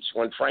Beach,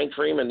 when Frank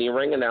Freeman, the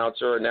ring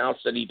announcer,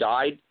 announced that he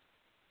died,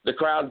 the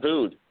crowd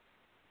booed.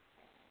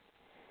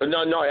 No,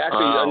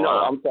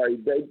 I'm sorry.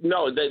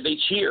 They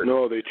cheered.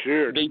 No, they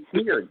cheered. They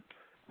cheered.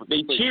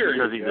 They cheered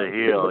because he's a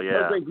heel.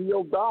 Yeah, because the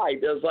heel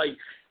died. It was like,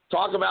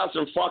 talk about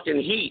some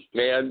fucking heat,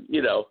 man.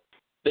 You know,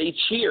 they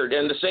cheered,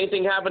 and the same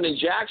thing happened in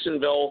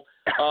Jacksonville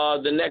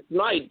the next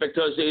night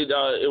because it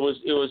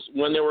was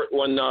when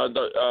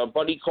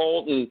Buddy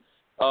Colt and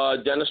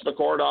Dennis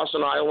McCord,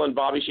 Austin Idol, and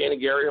Bobby Shane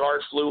and Gary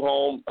Hart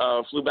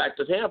flew back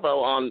to Tampa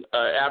on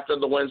after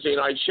the Wednesday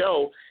night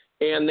show,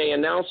 and they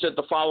announced it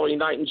the following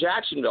night in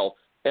Jacksonville,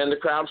 and the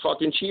crowd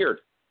fucking cheered.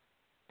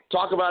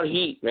 Talk about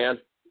heat, man.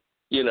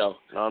 You know,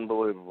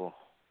 unbelievable.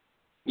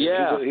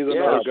 Yeah, he's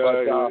another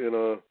guy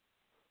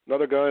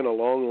another guy in a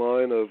long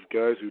line of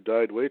guys who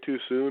died way too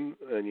soon,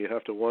 and you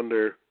have to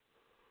wonder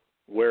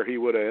where he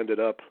would have ended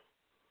up.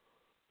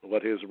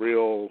 What his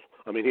real,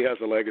 I mean, he has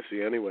a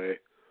legacy anyway.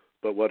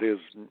 But what his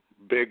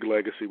big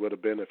legacy would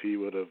have been if he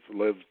would have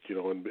lived, you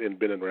know, and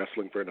been in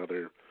wrestling for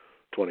another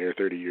 20 or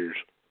 30 years.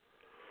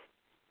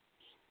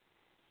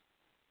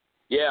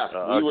 Yeah,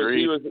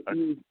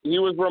 he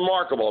was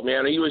remarkable,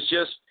 man. He was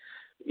just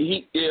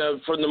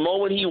from the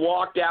moment he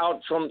walked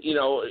out from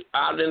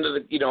out into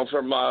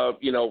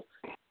the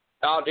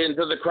out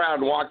into the crowd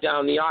and walked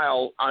down the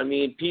aisle. I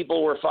mean,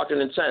 people were fucking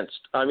incensed.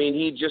 I mean,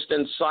 he just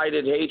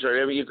incited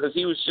hatred. I mean, because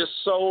he was just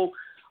so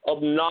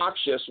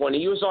obnoxious when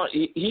he was on.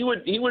 He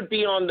would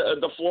be on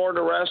the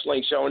Florida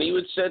wrestling show, and he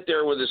would sit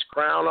there with his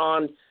crown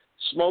on,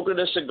 smoking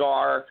a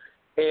cigar,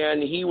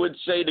 and he would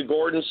say to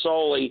Gordon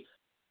Soley,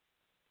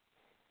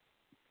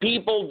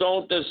 "People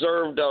don't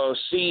deserve to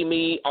see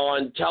me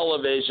on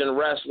television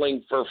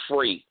wrestling for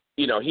free."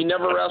 You know, he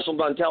never wrestled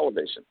on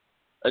television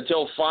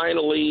until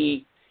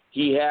finally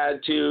he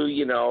had to,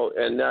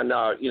 and then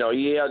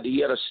he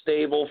had a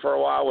stable for a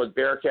while with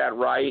Bearcat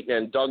Wright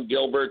and Doug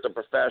Gilbert, the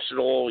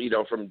professional,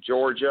 from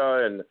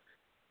Georgia,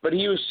 but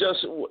he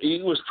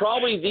was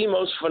probably the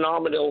most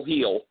phenomenal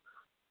heel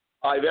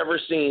I've ever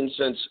seen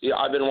since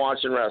I've been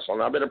watching wrestling.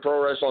 I've been a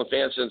pro wrestling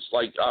fan since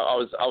I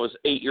was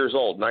 8 years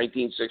old,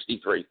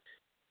 1963.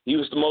 He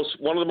was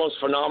one of the most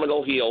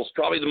phenomenal heels,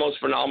 probably the most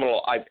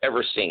phenomenal I've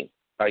ever seen.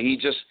 He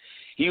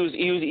was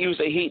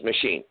a heat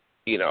machine.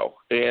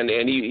 And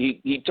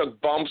he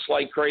took bumps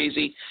like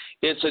crazy.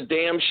 It's a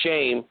damn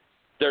shame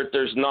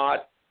there's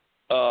not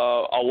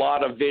a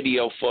lot of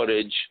video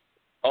footage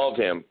of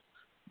him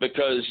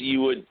because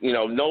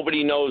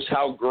nobody knows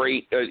how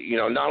great,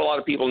 not a lot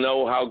of people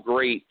know how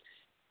great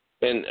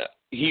and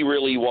he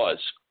really was,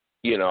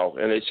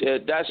 and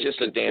that's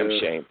just a damn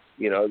shame.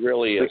 It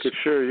really is. They could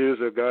sure use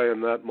a guy in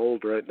that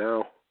mold right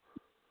now.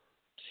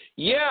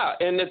 Yeah,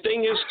 and the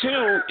thing is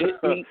too,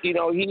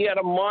 he had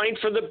a mind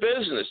for the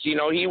business. He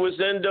was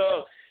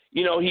into,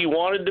 he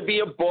wanted to be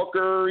a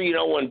booker.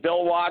 When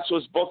Bill Watts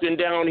was booking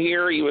down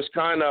here, he was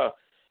kind of,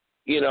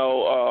 it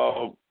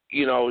was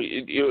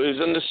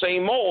in the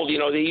same mold. He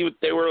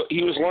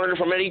was learning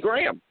from Eddie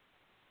Graham.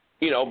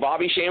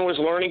 Bobby Shane was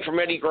learning from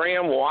Eddie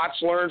Graham.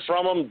 Watts learned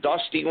from him.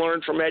 Dusty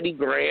learned from Eddie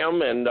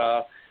Graham, and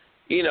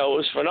it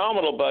was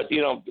phenomenal. But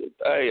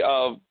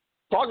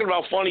talking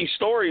about funny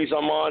stories,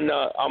 I'm on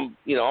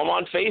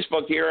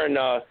Facebook here, and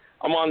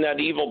I'm on that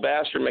Evil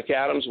Bastard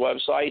McAdams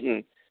website,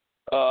 and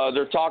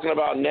they're talking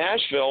about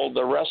Nashville,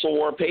 the Wrestle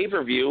War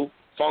pay-per-view,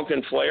 Funk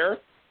and Flair.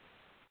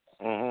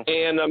 Mm-hmm.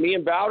 And me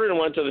and Bowden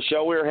went to the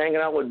show. We were hanging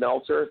out with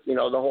Meltzer,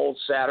 the whole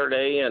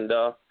Saturday, and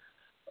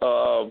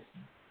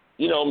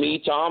me,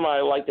 Tom, I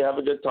like to have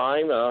a good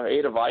time.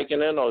 Ate a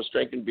Vicodin. I was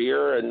drinking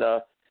beer, and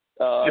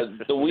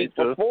the week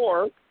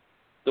before,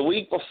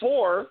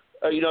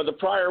 the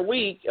prior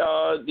week,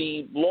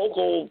 the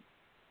local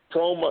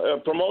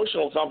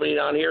promotional company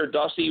down here,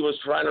 Dusty, was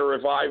trying to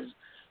revive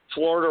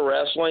Florida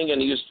wrestling,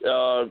 and he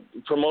was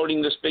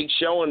promoting this big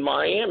show in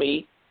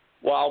Miami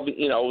while,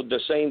 the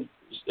same,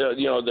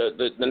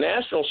 the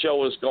Nashville show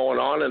was going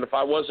on. And if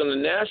I wasn't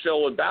in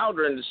Nashville with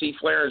Bowden to see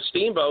Flair and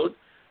Steamboat,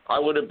 I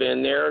would have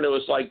been there. And it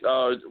was like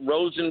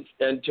Rhodes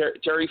and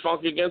Terry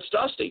Funk against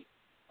Dusty.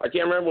 I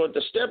can't remember what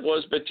the stip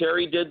was, but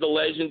Terry did the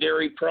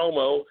legendary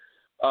promo.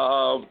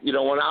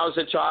 When I was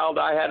a child,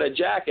 I had a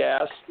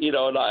jackass, and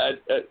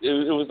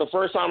it was the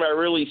first time I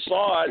really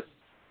saw it,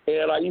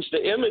 and I used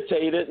to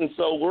imitate it. And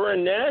so we're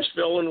in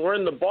Nashville, and we're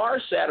in the bar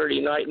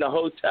Saturday night in the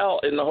hotel,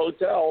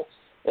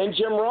 and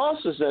Jim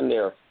Ross is in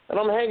there. And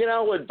I'm hanging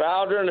out with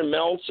Bowden and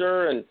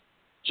Meltzer, and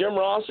Jim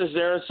Ross is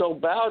there. And so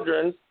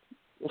Bowden,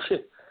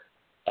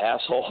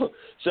 asshole,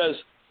 says,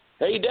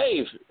 "Hey,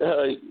 Dave,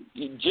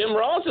 Jim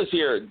Ross is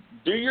here.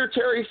 Do your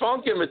Terry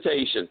Funk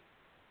imitation."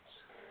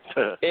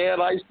 And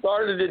I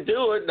started to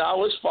do it, and I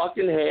was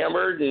fucking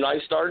hammered, and I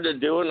started to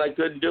do it, and I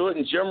couldn't do it.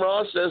 And Jim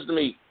Ross says to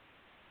me,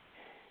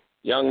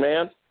 "Young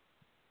man,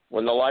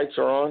 when the lights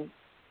are on,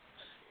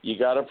 you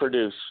got to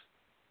produce."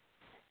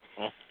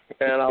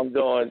 And I'm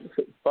going,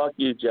 "Fuck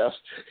you, Jeff."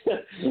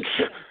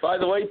 By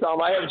the way,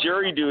 Tom, I have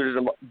jury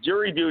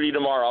duty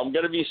tomorrow. I'm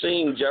going to be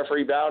seeing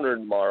Jeffrey Bowden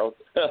tomorrow.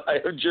 I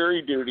have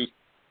jury duty.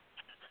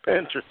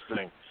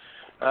 Interesting.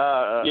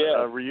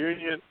 Yeah.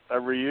 A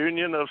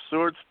reunion of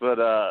sorts, but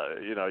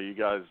you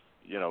guys,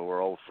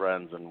 we're old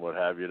friends and what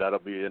have you. That'll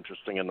be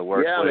interesting in the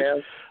workplace.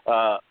 Yeah,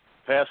 man.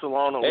 Pass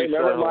along. Hey,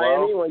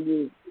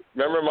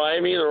 remember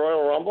Miami the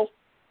Royal Rumble?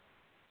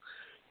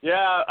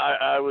 Yeah,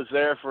 I was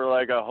there for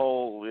like a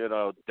whole,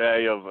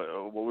 day of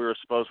we were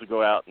supposed to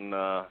go out and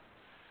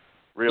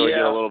really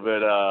get a little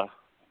bit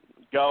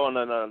going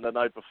the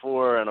night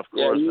before, and of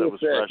course it was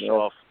fresh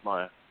off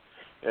my.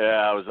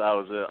 Yeah, I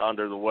was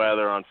under the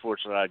weather.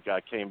 Unfortunately,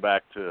 I came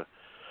back to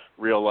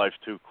real life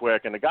too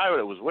quick, and the guy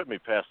that was with me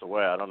passed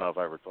away. I don't know if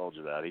I ever told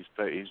you that. He's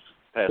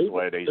passed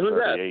away at age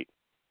 38.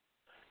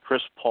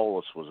 Chris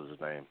Polis was his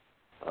name.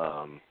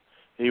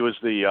 He was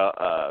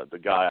the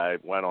guy I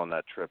went on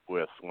that trip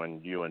with when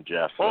you and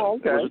Jeff. Oh,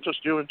 okay. Was it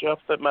just you and Jeff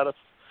that met us?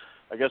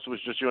 I guess it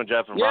was just you and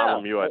Jeff, and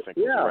Ron Lemieux, I think,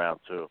 was around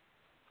too.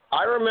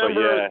 I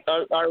remember.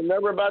 I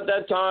remember about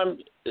that time.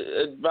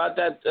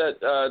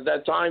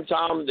 That time,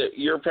 Tom. That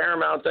your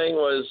Paramount thing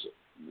was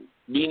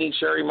meeting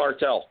Sherry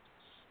Martel.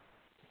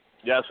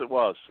 Yes, it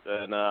was,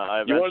 and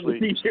I You eventually. wanted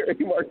to see Sherry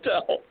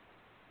Martel.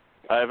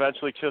 I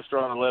eventually kissed her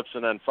on the lips,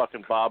 and then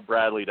fucking Bob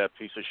Bradley, that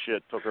piece of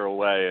shit, took her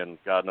away, and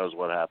God knows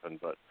what happened.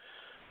 But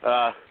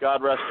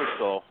God rest her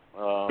soul.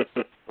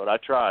 But I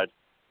tried.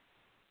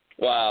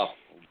 Wow.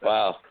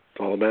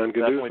 All a man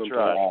can do Definitely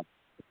sometimes. tried.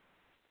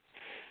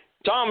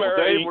 Tom, Well,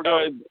 Dave, go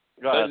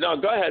ahead. No,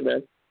 go ahead,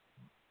 man.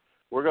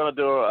 We're gonna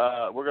do.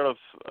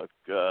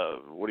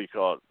 What do you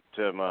call it,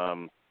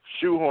 Tim?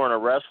 Shoehorn a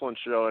wrestling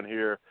show in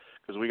here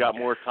because we got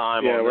more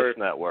time on this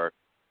network.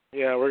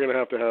 Yeah, we're gonna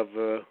have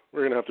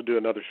to do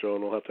another show,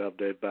 and we'll have to have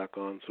Dave back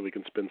on so we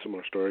can spin some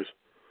more stories.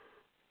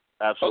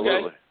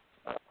 Absolutely.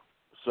 Okay.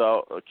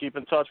 So keep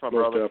in touch, my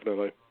Most brother.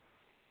 definitely.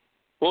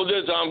 We'll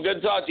do, Tom.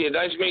 Good to talk to you.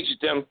 Nice to meet you,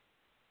 Tim.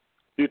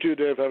 You too,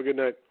 Dave. Have a good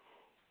night.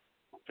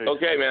 Peace.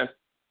 Okay, man.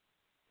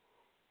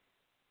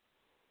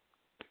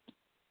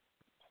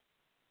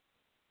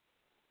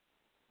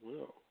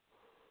 Well,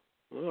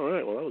 all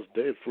right. Well, that was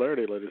Dave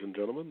Flaherty, ladies and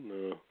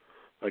gentlemen.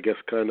 I guess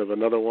kind of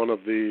another one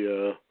of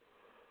the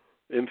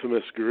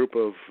infamous group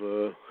of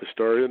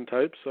historian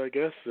types, I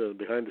guess,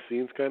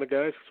 behind-the-scenes kind of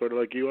guys, sort of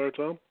like you are,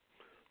 Tom,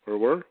 or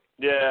were.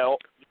 Yeah,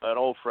 an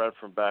old friend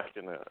from back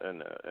in the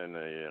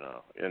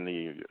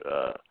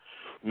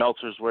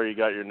Meltzers, where you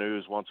got your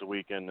news once a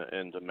week in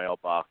the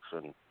mailbox,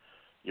 and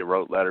you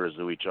wrote letters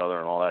to each other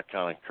and all that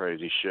kind of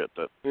crazy shit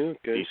that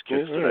these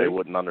kids today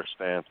wouldn't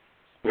understand.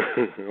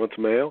 What's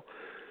mail?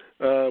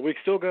 We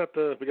still got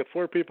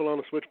 4 people on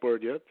the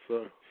switchboard yet,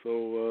 so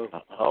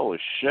holy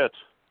shit.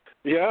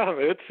 Yeah,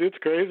 it's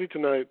crazy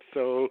tonight.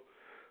 So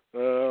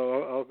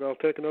I'll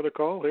take another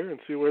call here and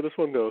see where this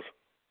one goes.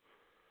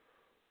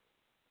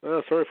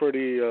 Sorry for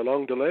the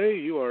long delay.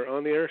 You are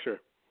on the air, sir.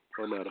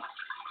 Oh, madam.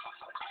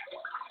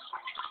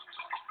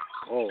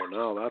 Oh,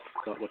 no, that's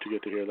not what you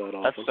get to hear that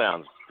often. That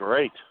sounds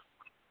great.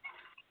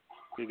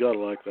 You gotta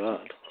like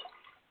that.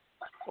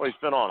 Well, he's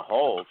been on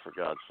hold, for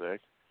God's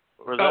sake.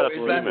 Or is that a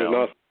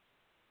female?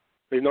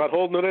 He's not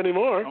holding it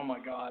anymore. Oh, my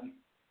God.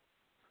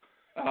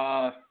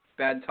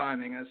 Bad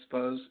timing, I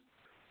suppose.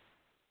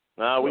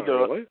 No, we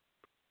do it.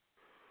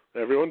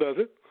 Everyone does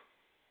it.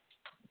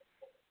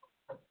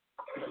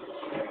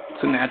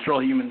 It's a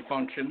natural human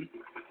function.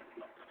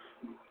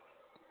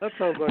 That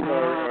sounds like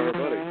our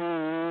buddy.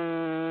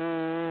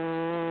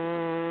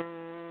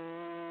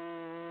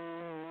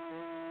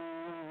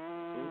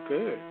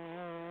 Okay.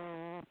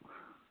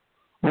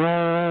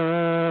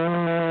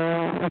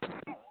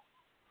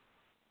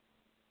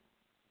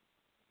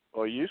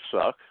 Well, you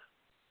suck.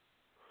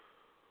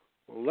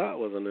 Well, that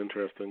was an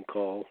interesting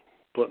call,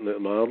 putting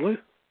it mildly.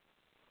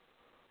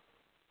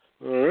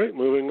 All right,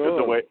 moving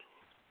on.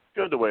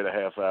 Good to wait a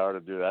half hour to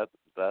do that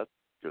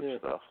good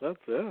stuff.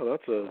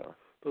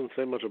 Doesn't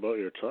say much about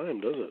your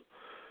time, does it?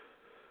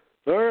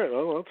 All right,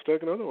 well, let's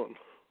take another one.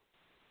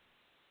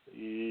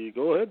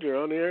 Go ahead, you're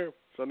on the air.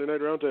 Sunday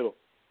Night Roundtable.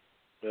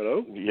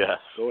 Hello? Yes.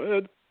 Go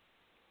ahead.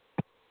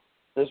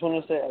 I just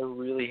want to say I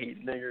really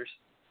hate niggers.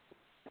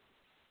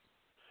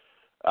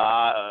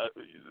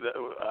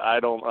 I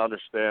don't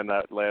understand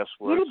that last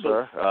word,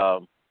 sir.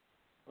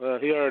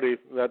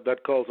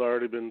 That call's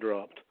already been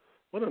dropped.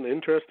 What an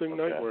interesting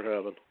night we're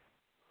having.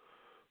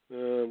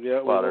 We'll be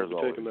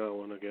taking that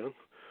one again.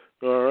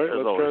 All right,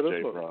 let's try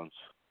this one. Runs.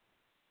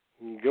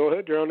 Go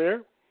ahead, you're on the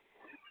air.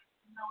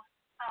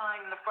 Sign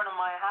in the front of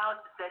my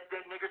house that said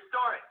dead nigger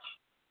storage.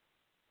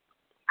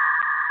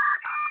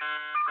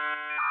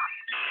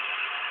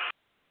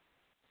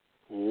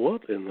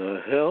 What in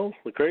the hell?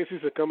 The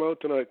crazies have come out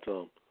tonight,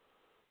 Tom.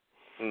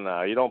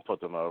 No, you don't put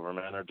them over,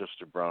 man. They're just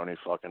jabroni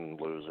fucking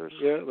losers.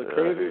 Yeah, the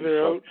crazies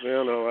are out.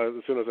 Yeah, no.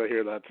 As soon as I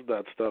hear that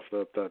stuff,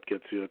 that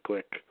gets you a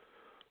quick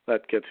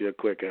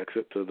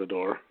exit to the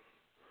door.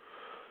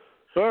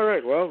 All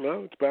right. Well, now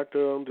it's back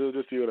to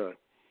just you and I.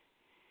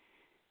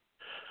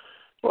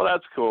 Well,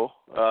 that's cool.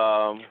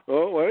 Now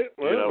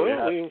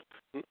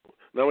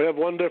we have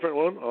one different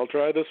one. I'll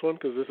try this one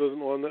because this isn't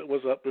one that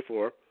was up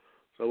before.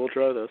 So we'll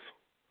try this.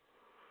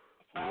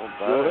 Go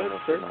ahead,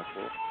 sir.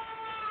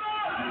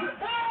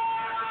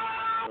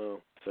 Oh,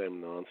 same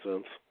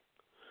nonsense.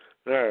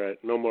 All right,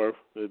 no more.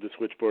 The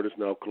switchboard is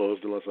now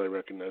closed unless I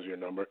recognize your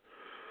number.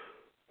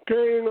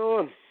 Carrying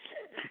on.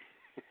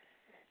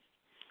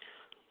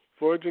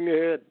 Forging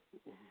ahead.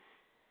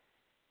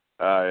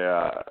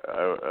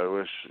 I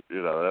wish,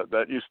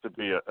 that used to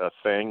be a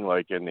thing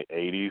like in the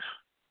 80s.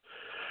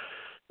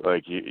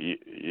 Like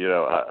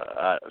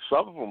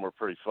some of them were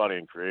pretty funny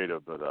and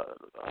creative, but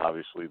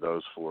obviously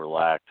those four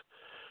lacked.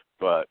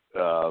 But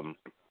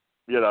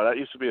that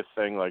used to be a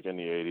thing like in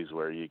the 80s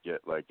where you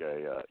get like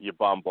you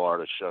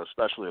bombard a show,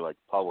 especially like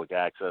public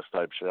access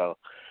type show,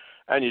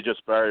 and you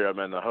just bury them,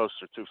 and the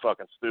hosts are too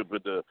fucking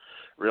stupid to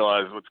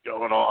realize what's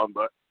going on.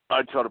 But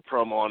I cut a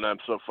promo on them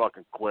so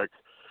fucking quick.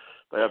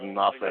 They have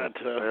nothing.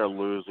 They're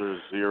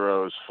losers,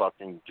 zeros,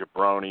 fucking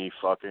jabroni,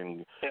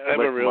 fucking lick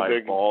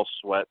my ball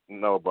sweat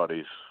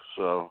nobodies.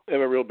 So I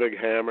have a real big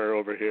hammer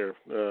over here.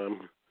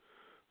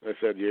 I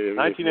said,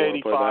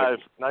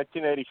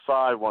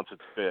 1985 once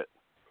it's bit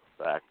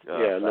back.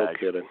 No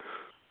kidding.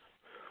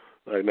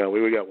 Right now,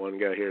 we got one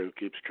guy here who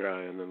keeps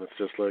trying, and it's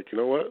just like, you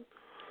know what?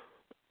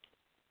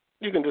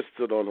 You can just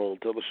sit on hold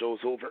till the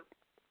show's over.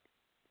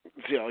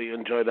 See how you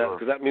enjoy that,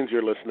 because that means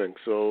you're listening.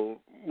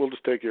 So we'll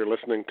just take your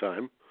listening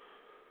time,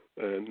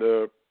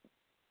 and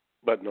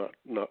but not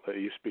let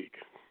you speak.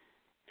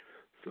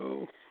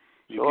 So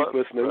you keep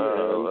listening,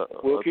 and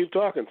we'll keep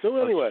talking. So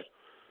anyway,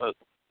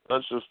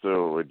 let's just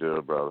do what we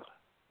do, brother.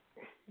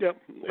 Yep.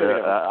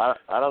 Yeah,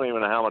 I don't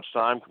even know how much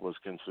time was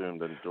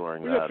consumed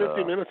during that. We got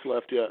 50 minutes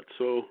left yet,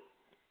 so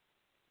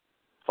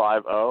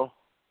 5-0.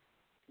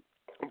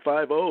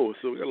 5-0,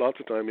 so we got lots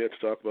of time yet to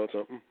talk about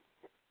something.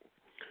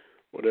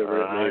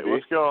 Whatever it may be.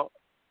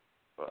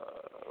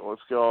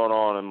 What's going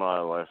on in my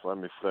life? Let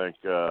me think.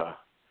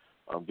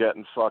 I'm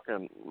getting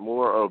fucking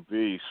more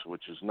obese,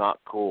 which is not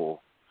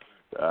cool.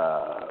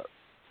 A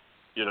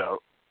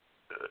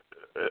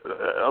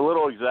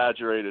little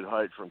exaggerated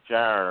height from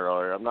Karen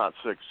earlier. I'm not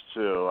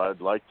 6'2".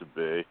 I'd like to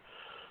be,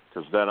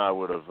 because then I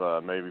would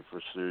have maybe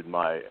pursued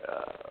my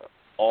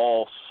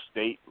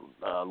all-state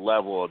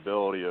level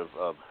ability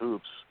of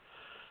hoops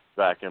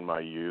back in my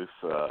youth.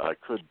 I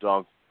could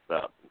dunk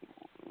about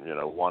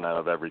 1 out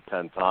of every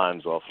 10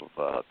 times off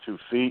of 2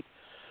 feet,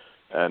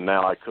 and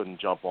now I couldn't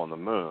jump on the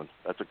moon.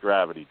 That's a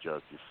gravity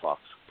joke, you fucks.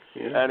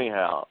 Yeah.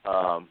 Anyhow,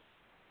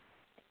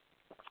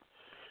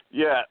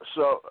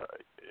 so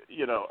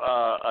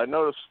I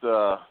noticed,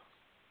 a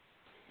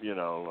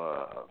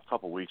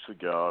couple weeks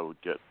ago I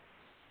would get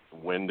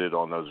winded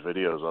on those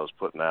videos I was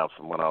putting out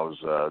from when I was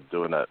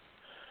doing that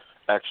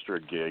extra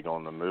gig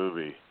on the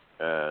movie,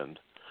 and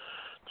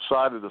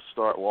decided to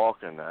start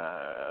walking.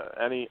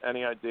 Any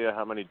idea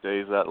how many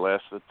days that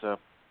lasted, Tim?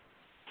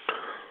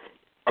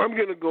 I'm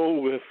going to go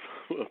with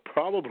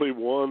probably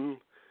 1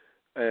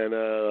 and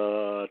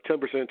a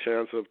 10%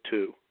 chance of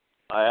 2.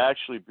 I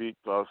actually beat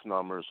both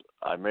numbers.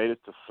 I made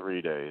it to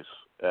 3 days,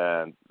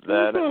 and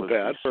then it was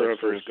bad for a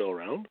first go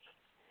round.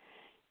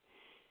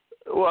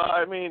 Well,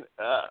 I mean,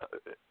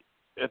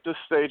 at this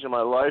stage of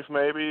my life,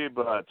 maybe,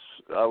 but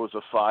I was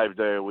a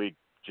 5-day-a-week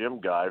gym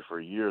guy for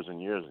years and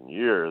years and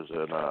years,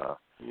 and I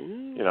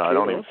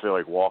don't even feel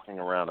like walking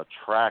around a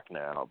track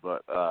now.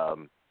 But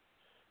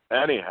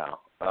anyhow,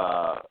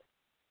 I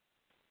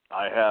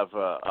have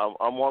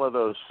I'm one of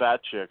those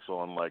fat chicks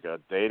on like a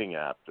dating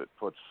app that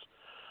puts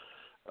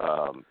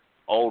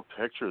old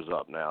pictures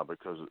up now,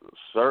 because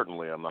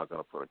certainly I'm not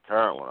going to put a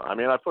current one. I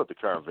mean, I put the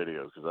current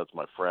videos because that's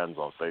my friends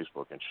on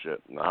Facebook and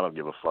shit, and I don't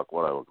give a fuck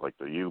what I look like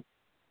to you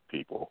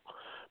people.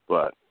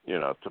 But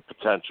to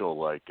potential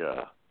like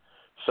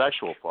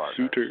sexual partners,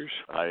 suitors,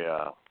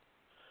 I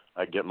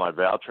get my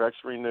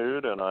Valtrex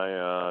renewed, and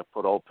I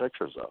put old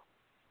pictures up.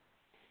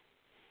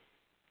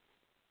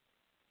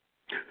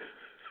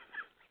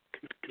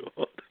 Good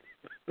God.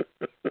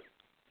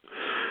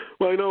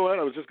 Well, you know what?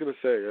 I was just going to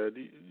say, have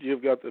you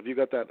got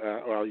that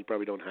app? Well, you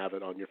probably don't have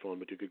it on your phone,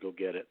 but you could go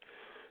get it.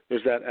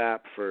 There's that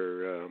app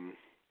for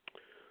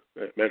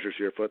it measures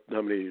your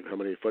how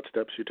many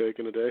footsteps you take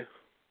in a day,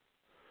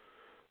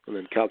 and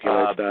then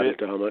calculates that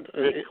into how much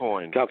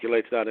Bitcoin.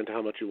 Calculates that into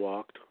how much you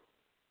walked.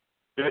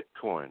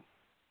 Bitcoin.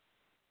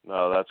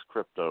 No, that's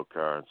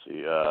cryptocurrency.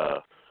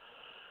 You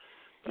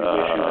wish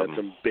you had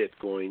some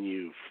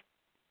Bitcoin,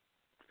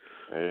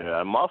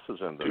 Yeah, Muff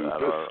is into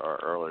that, our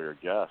earlier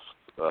guest.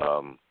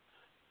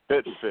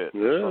 Fitbit,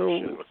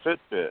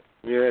 Fitbit,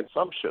 yeah,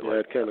 some shit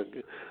like that.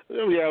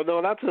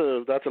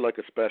 That's like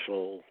a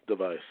special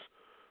device.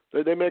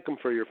 They make them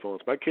for your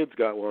phones. My kid's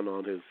got one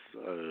on his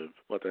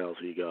what the hell's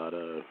he got?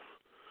 I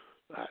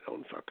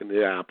don't fucking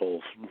the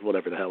Apple,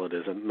 whatever the hell it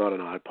is, and not an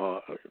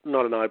iPod, an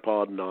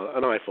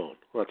iPhone.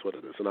 That's what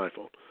it is, an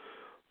iPhone.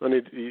 And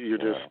you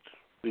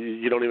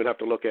don't even have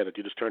to look at it.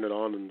 You just turn it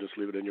on and just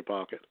leave it in your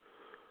pocket,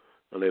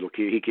 and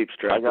he keeps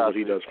track of what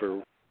he does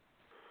for.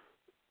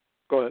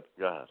 Go ahead.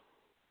 Go ahead.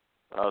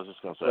 I was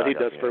just going to say. What he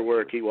does for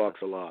work, he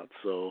walks a lot,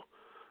 so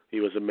he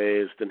was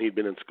amazed, and he'd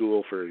been in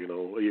school for a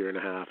year and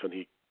a half, and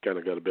he kind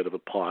of got a bit of a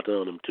pot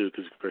on him too,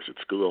 because of course at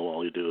school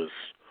all you do is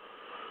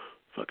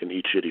fucking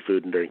eat shitty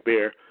food and drink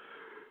beer,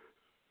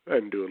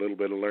 and do a little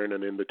bit of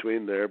learning in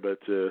between there.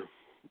 But he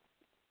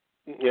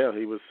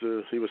was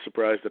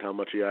surprised at how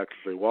much he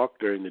actually walked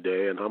during the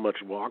day, and how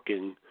much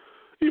walking,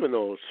 even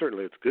though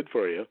certainly it's good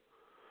for you,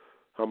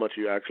 how much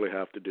you actually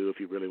have to do if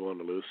you really want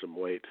to lose some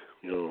weight.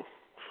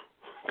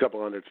 A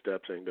couple hundred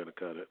steps ain't gonna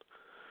cut it.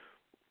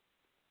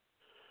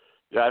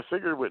 Yeah, I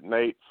figured with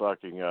Nate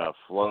fucking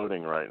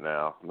floating right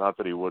now, not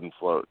that he wouldn't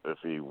float if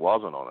he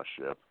wasn't on a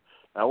ship.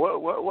 Now,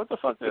 what the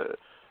fuck?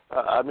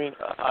 I mean,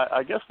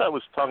 I guess that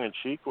was tongue in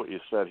cheek what you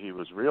said he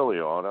was really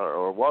on,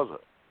 or was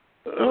it?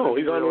 No,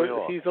 he's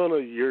on a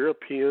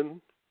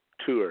European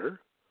tour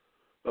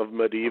of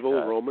medieval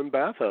Roman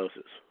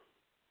bathhouses.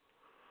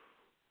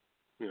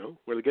 You know,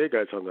 where the gay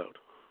guys hung out.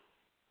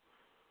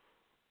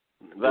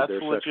 That's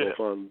their legit. Sexual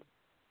fun.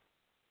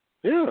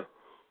 Yeah.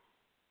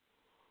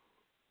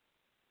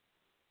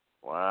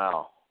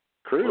 Wow.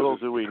 Cruise. Little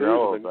do we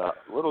know about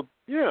little.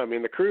 Yeah, I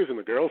mean the cruise and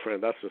the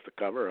girlfriend. That's just a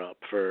cover up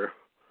for.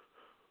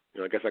 You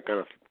know, I guess I kind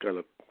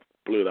of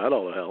blew that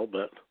all to hell,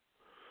 but.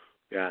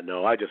 Yeah,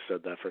 no, I just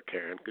said that for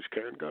Karen because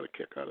Karen got a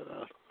kick out of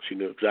that. She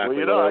knew exactly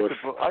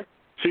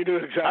she knew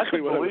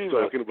exactly what I was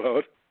talking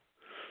about.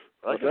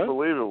 I can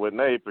believe it with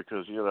Nate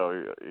because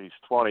he's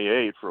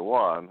 28 for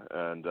one,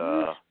 and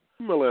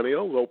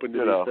millennial, open to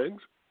these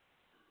things.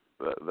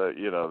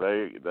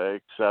 They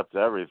accept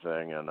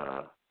everything, and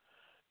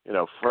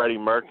Freddie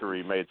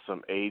Mercury made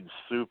some AIDS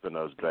soup in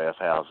those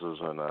bathhouses,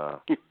 and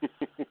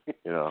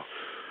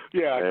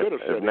Yeah, I could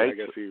have said Nate, I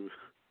guess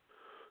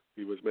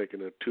he was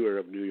making a tour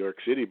of New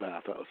York City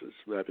bathhouses.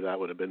 Maybe that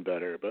would have been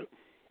better, but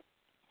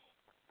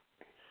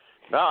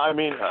no, I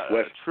mean,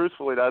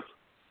 truthfully,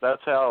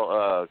 that's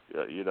how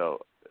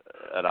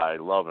and I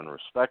love and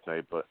respect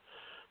Nate, but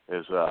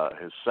his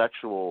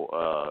sexual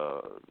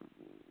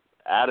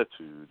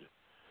attitude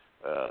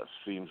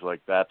seems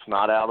like that's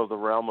not out of the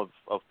realm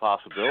of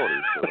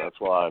possibility. So that's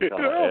why I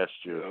kind of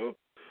asked you.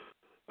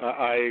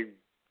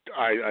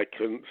 I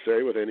couldn't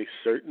say with any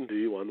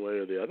certainty one way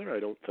or the other. I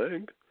don't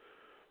think.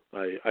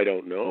 I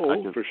don't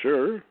know for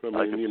sure. I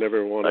mean, you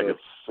never want to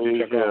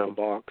check off the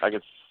box.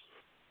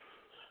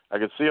 I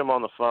could see him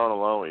on the phone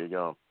alone with you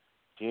going,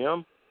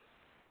 Kim,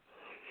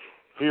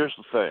 here's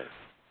the thing.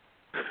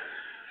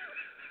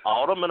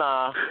 Autumn and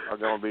I are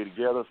going to be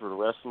together for the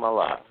rest of my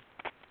life.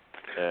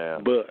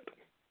 And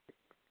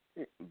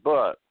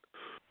But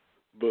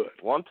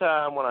one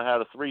time when I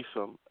had a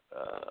threesome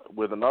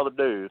with another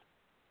dude,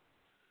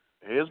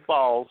 his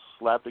balls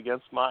slapped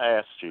against my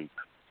ass cheek.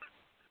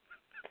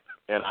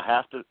 And I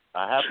have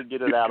to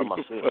get it out of my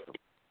system.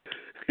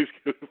 He's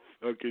gonna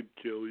fucking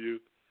kill you.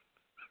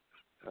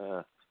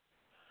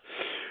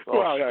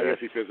 Well, I guess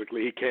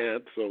he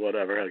can't, so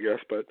whatever, I guess.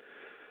 But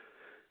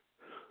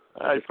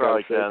I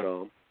probably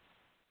can.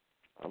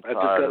 I just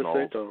gotta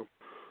say,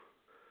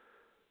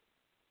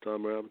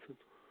 Tom Robinson,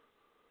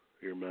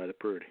 you're mighty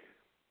pretty.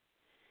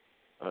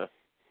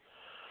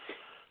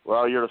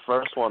 Well, you're the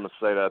first one to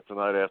say that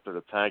tonight after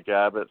the Tank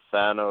Abbott,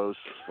 Thanos,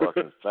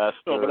 fucking Fester.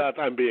 No, but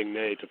I'm being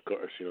Nate, of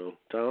course,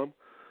 Tom.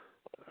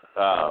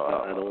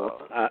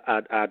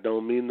 I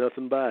don't mean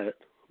nothing by it,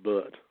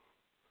 but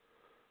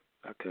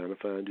I kind of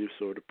find you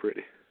sort of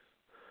pretty.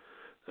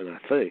 And I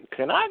think...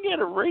 Can I get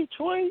a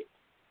retweet?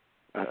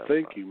 I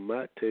think you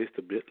might taste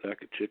a bit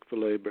like a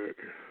Chick-fil-A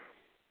burger.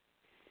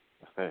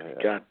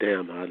 God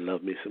damn, I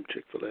love me some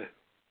Chick-fil-A.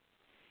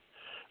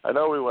 I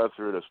know we went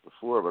through this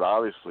before, but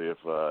obviously if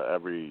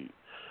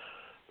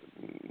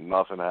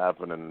nothing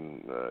happened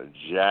and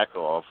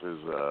Jackoff is,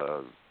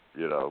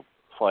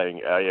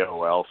 playing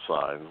AOL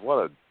signs,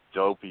 what a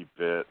dopey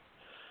bit.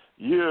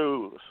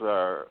 You,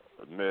 sir,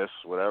 miss,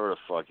 whatever the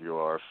fuck you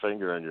are,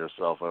 fingering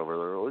yourself over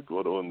there, like,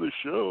 what on the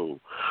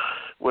show?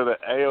 With an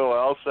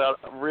AOL sound.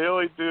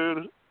 Really,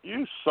 dude?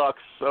 You suck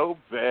so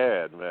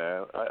bad,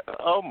 man.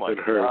 Oh, my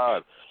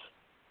God.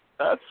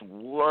 That's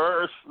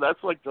worse.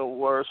 That's like the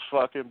worst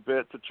fucking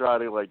bit to try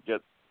to like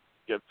get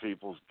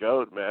people's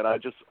goat, man. I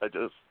just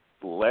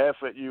laugh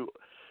at you.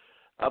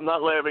 I'm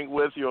not laughing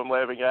with you. I'm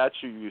laughing at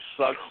you. You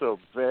suck so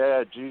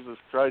bad. Jesus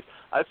Christ.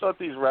 I thought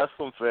these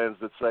wrestling fans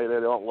that say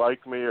they don't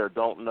like me or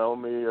don't know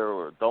me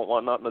or don't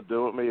want nothing to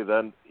do with me,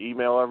 then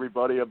email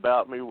everybody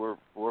about me. We're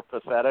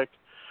pathetic.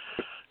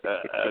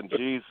 And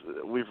geez,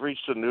 we've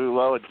reached a new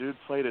low. A dude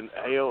played an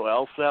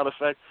AOL sound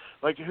effect.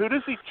 Like, who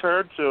does he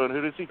turn to and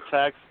who does he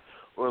text?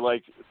 Or,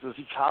 like, does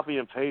he copy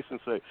and paste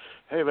and say,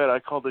 hey, man, I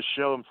called the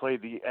show and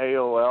played the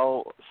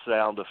AOL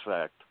sound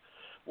effect?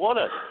 What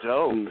a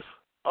dope.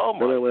 Oh,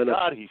 my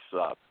God, he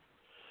sucked.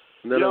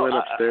 And then I went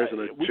upstairs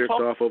and I jerked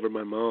off over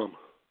my mom.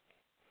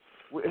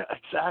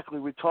 Exactly.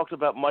 We talked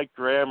about Mike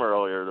Graham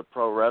earlier, the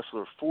pro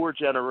wrestler. 4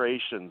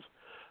 generations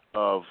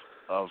of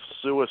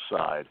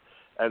suicide.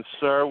 And,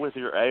 sir, with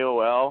your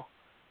AOL,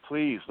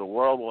 please, the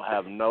world will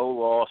have no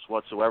loss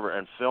whatsoever.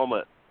 And film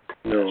it.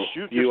 No,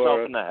 shoot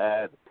yourself in the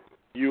head.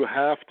 You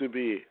have to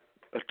be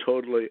a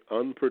totally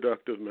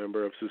unproductive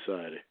member of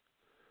society.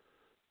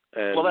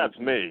 And well, that's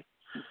me.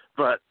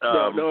 But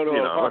no,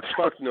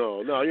 fuck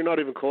no, you're not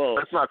even close.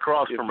 Let's not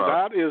cross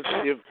promote.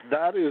 If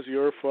that is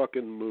your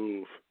fucking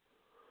move,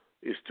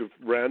 is to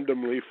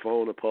randomly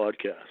phone a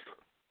podcast,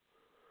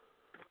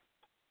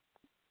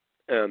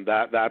 and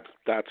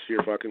that's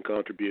your fucking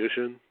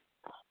contribution.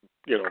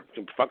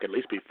 Fuck, at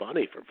least be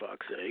funny for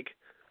fuck's sake.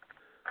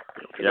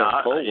 If you're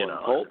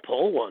gonna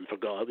pull one for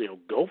God.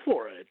 Go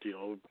for it.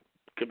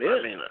 Commit.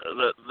 I mean,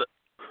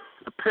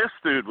 the piss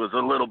dude was a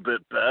little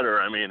bit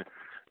better. I mean,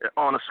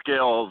 on a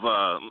scale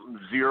of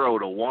 0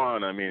 to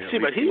 1, I mean, see,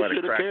 but he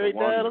should have carried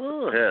that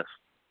on. Piss.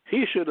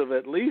 He should have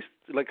at least,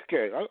 like,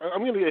 okay,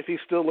 I'm going to, if he's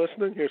still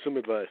listening, here's some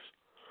advice.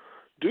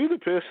 Do the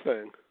piss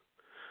thing.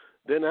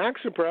 Then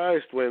act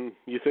surprised when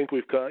you think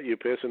we've caught you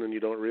pissing and you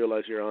don't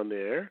realize you're on the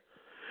air.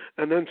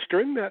 And then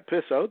string that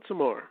piss out some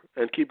more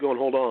and keep going,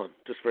 hold on,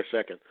 just for a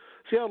second.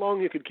 See how long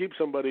you could keep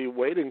somebody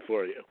waiting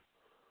for you.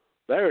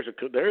 There's a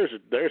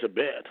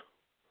bit.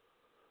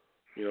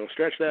 You know,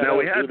 stretch that now,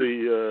 out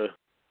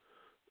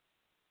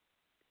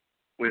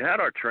we had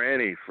our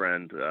tranny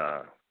friend,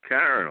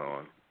 Karen,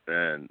 on,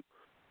 and,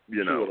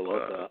 you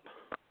know,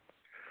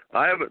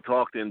 I haven't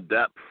talked in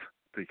depth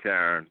to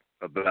Karen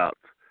about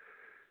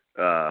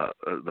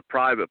the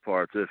private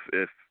parts if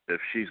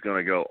she's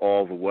going to go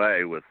all the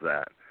way with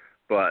that.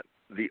 But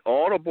the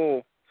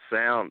audible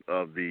sound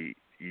of the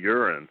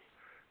urine,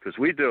 because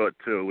we do it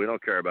too. We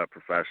don't care about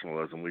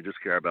professionalism. We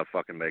just care about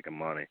fucking making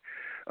money.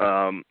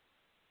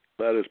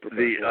 That is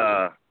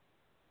professionalism.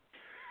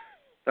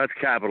 That's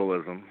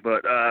capitalism,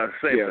 but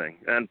same thing,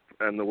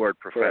 and the word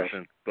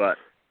profession. Right.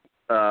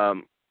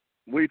 But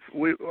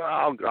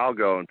I'll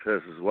go and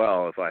piss as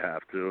well if I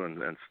have to,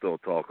 and still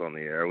talk on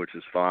the air, which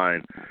is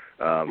fine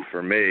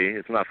for me.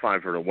 It's not fine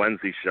for the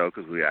Wednesday show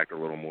because we act a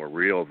little more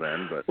real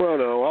then. But well,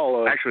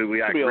 no, actually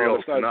we act real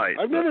tonight.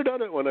 I've never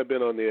done it when I've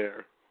been on the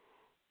air.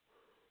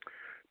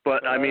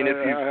 But I mean,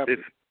 if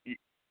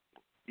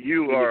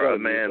you are a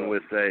man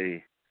with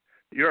a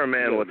You're a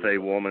man with a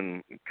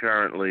woman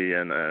currently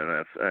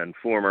and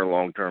former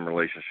long-term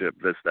relationship,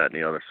 this, that, and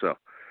the other. So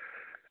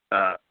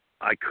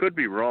I could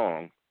be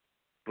wrong,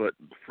 but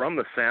from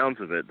the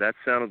sounds of it, that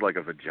sounded like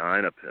a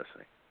vagina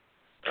pissing.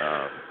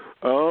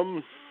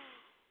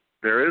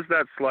 There is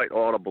that slight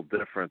audible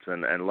difference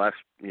and less,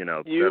 you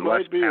less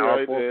might be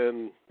powerful.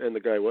 right, and the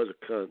guy was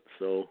a cunt,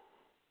 so.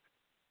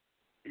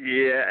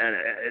 Yeah, and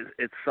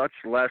it's such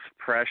less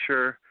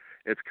pressure.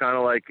 It's kind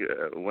of like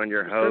when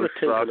your hose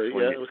sucks.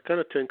 Yeah, it was kind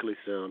of tinkly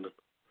sounding.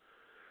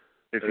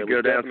 If you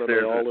go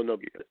downstairs,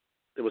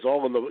 it was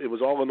all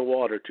in the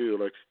water too.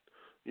 Like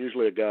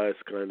usually a guy's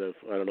kind of,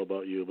 I don't know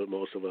about you, but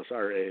most of us,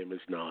 our aim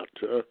is not,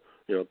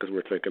 because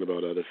we're thinking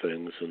about other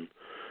things and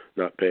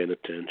not paying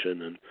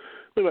attention, and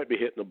we might be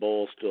hitting a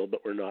bowl still,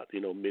 but we're not,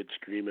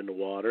 midstream in the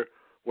water.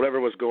 Whatever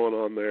was going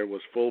on there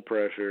was full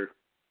pressure,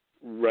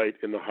 right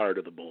in the heart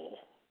of the bowl.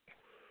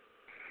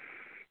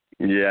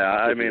 Yeah,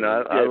 I mean, I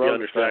love you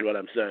understand what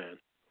I'm saying.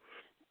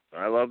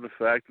 I love the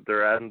fact that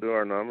they're adding to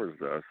our numbers,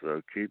 though.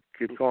 So keep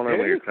calling in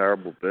with your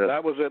terrible bit.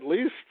 That was at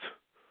least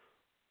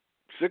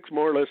 6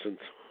 more listens.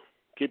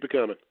 Keep it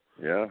coming.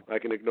 Yeah. I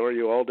can ignore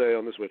you all day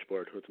on the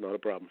switchboard. It's not a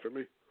problem for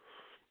me.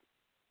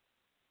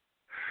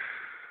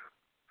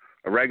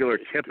 A regular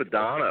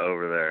Kimpadonna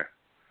over there.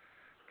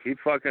 Keep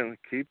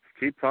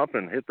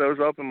pumping. Hit those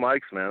open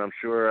mics, man. I'm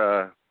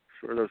sure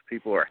those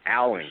people are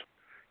howling.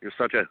 You're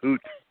such a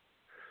hoot.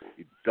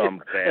 You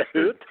dumb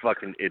bastard,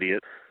 fucking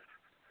idiot.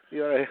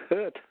 You're a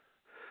hoot.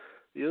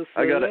 Yes,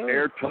 I got an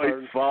airtight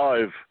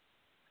 5,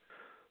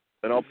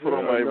 and I'll put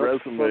on my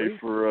resume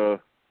for.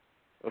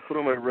 I'll put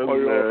on my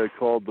resume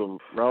called the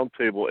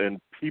Roundtable and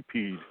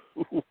PP.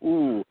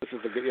 This is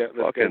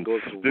this guy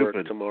goes to work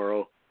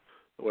tomorrow,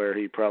 where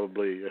he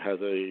probably has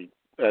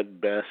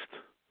at best.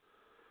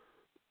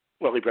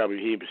 Well, he's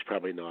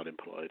probably not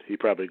employed. He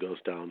probably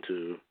goes down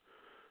to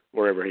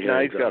wherever he.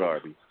 He's got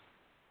Arby's.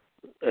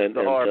 And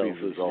Arby's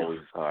is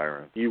always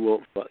hiring. You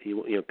won't,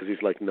 because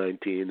he's like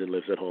 19 and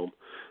lives at home.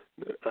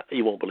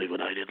 You won't believe what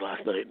I did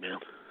last night, man.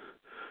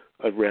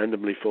 I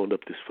randomly phoned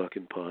up this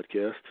fucking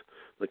podcast,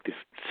 like this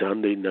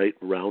Sunday night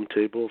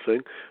roundtable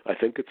thing. I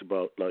think it's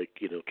about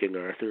King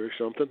Arthur or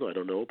something. I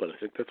don't know, but I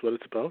think that's what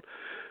it's about.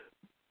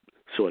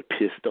 So I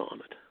pissed on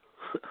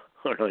it.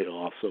 Aren't I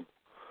awesome?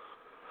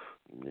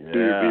 Yeah.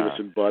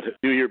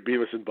 Do your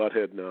Beavis and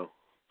Butthead now.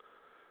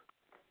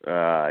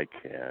 I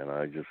can.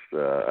 I just.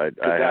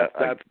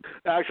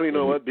 Actually, you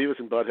know what? Beavis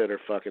and Butthead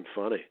are fucking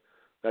funny.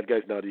 That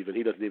guy's not even.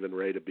 He doesn't even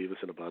rate a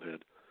Beavis and a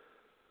Butthead.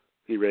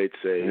 He rates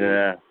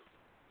Yeah.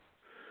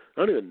 I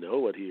don't even know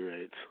what he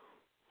rates.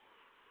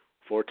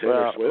 4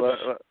 Taylor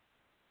Swifts.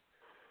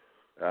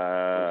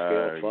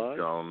 I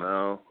don't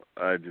know.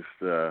 I just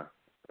know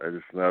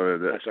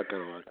that. Actually,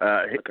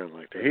 I kind of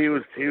like that. He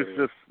was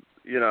just.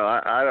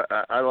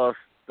 I lost.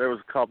 There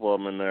was a couple of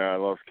them in there. I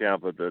lost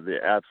count, but the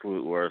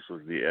absolute worst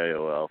was the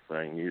AOL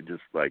thing. You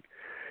just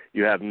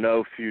you have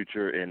no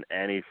future in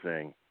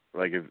anything.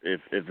 Like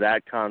if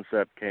that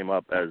concept came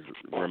up as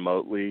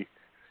remotely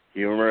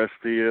humorous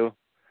to you,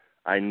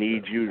 I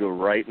need you to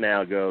right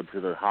now go to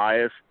the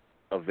highest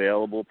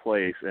available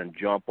place and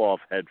jump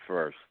off head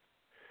first.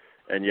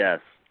 And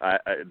yes,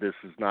 this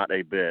is not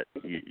a bit.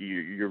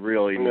 You're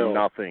really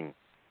nothing.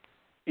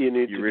 You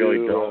need you to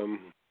really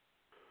don't.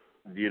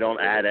 You don't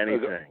add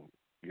anything.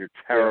 You're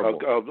terrible.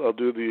 Yeah, I'll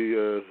do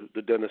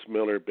the Dennis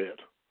Miller bit,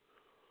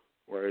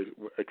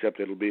 except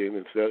it'll be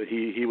instead.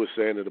 He was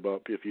saying it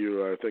about if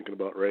you are thinking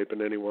about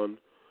raping anyone,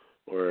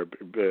 or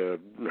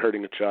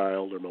hurting a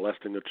child or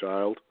molesting a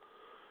child,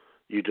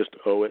 you just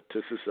owe it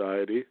to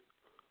society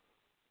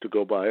to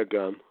go buy a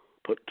gun,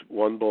 put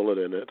one bullet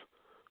in it,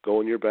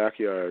 go in your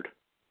backyard,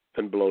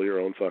 and blow your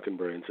own fucking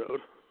brains out.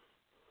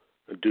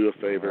 And do a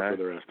favor for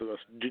the rest of us.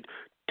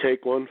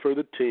 Take one for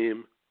the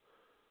team.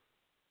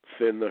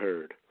 Thin the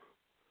herd.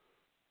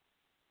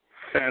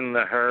 Thin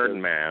the herd,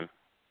 man.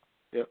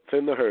 Yeah,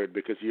 thin the herd,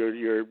 because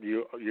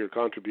your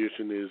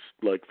contribution is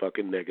like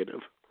fucking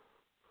negative.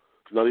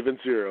 It's not even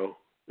zero.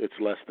 It's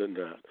less than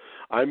that.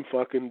 I'm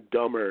fucking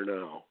dumber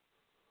now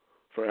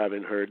for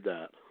having heard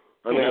that.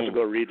 I'm gonna have to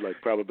go read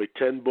like probably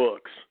 10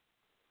 books,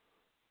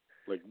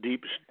 like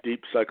deep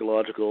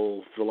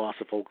psychological,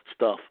 philosophical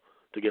stuff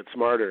to get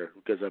smarter,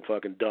 because I'm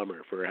fucking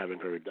dumber for having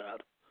heard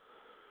that.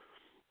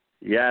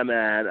 Yeah,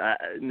 man.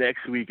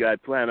 Next week I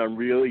plan on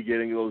really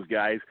getting those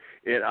guys,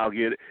 and I'll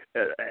get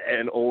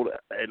an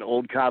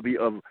old copy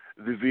of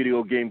the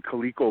video game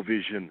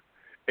ColecoVision,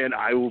 and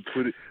I will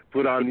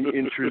put on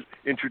the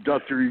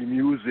introductory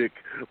music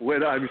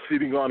when I'm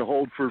sitting on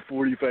hold for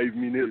 45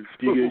 minutes.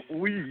 You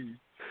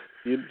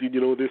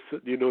know this?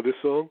 You know this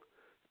song?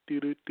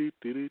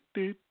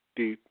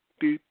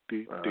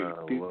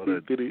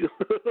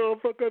 Oh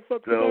fuck! I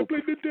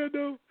played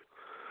Nintendo.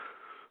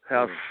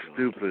 How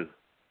stupid!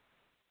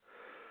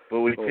 But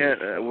we can't.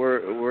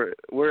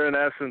 We're in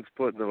essence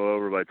putting them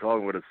over by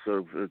talking about it.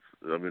 So it's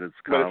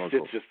comical. But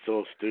it's just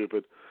so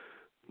stupid.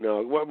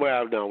 No,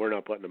 no, we're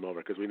not putting them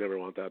over, because we never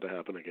want that to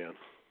happen again.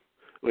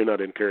 We're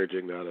not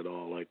encouraging that at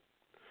all. Like,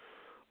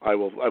 I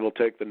will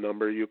take the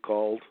number you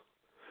called,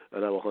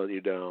 and I will hunt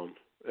you down,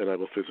 and I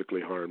will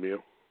physically harm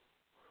you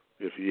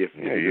if you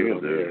do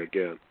it there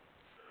again.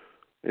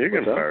 You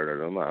can murder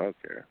them. I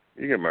don't care.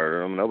 You can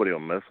murder them. Nobody will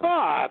miss them.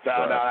 No,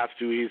 that's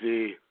too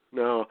easy.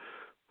 No.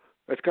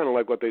 That's kind of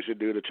like what they should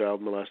do to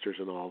child molesters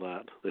and all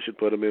that. They should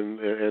put them in,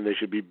 and they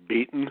should be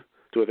beaten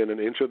to within an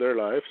inch of their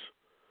lives.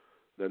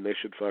 Then they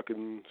should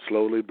fucking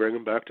slowly bring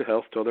them back to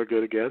health till they're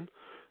good again,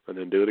 and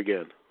then do it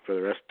again for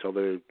the rest till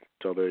they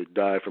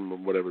die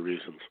from whatever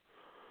reasons.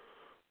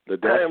 The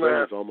death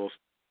is almost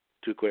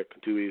too quick,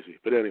 too easy.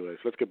 But anyways,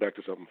 let's get back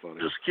to something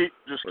funny. Just keep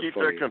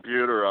their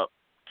computer up.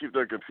 Keep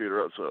their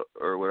computer up,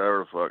 or whatever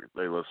the fuck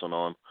they listen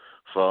on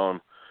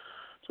phone.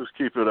 Just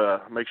keep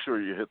it. Make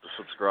sure you hit the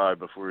subscribe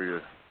before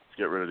you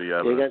get rid of the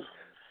evidence.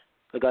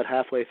 I got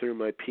halfway through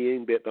my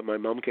peeing bit, but my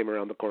mom came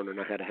around the corner and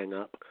I had to hang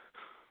up.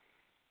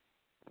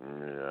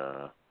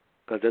 Yeah.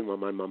 Because I didn't want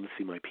my mom to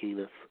see my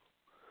penis.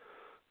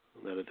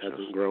 That it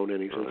hasn't grown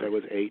any since I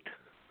was 8.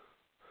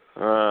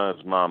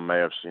 His mom may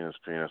have seen his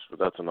penis, but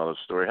that's another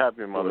story.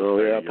 Happy Mother's Day. Oh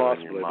yeah,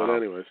 possibly. But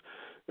anyways,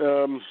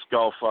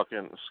 skull fuck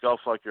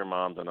your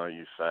mom tonight,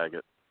 you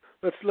faggot.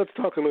 Let's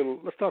talk a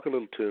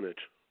little tunage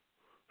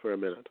for a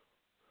minute.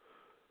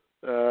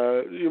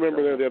 You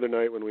remember the other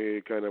night when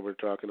we kind of were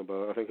talking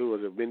about, I think, who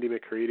was it, Mindy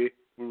McCready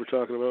we were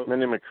talking about?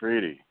 Mindy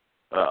McCready.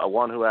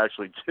 One who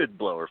actually did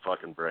blow her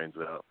fucking brains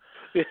out.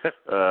 Yeah.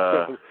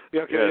 That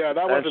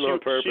wasn't on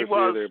purpose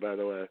either, by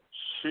the way.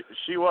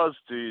 She was,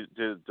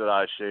 did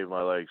I shave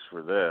my legs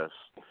for this,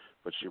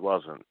 but she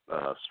wasn't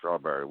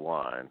Strawberry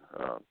Wine.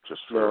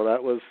 Just for no,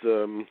 that was...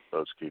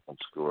 those keeping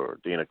score.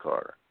 Dina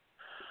Carter.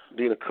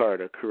 Dina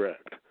Carter,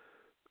 correct.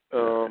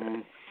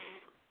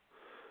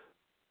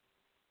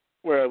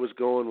 Where I was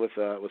going with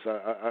that was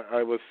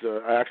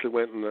I actually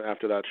went and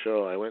after that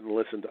show I went and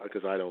listened,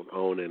 because I don't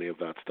own any of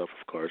that stuff,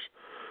 of course,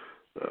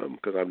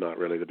 because I'm not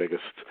really the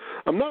biggest.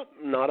 I'm not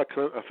a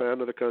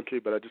fan of the country,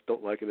 but I just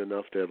don't like it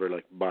enough to ever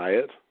like buy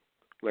it.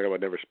 Like I would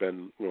never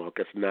spend. Well, I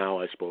guess now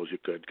I suppose you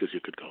could, because you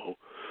could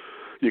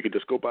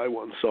just go buy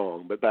one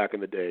song. But back in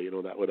the day,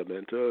 that would have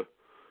meant a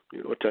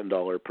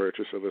 $10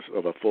 purchase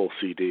of a full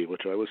CD,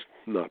 which I was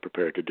not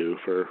prepared to do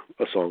for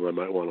a song I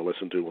might want to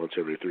listen to once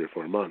every 3 or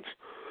 4 months.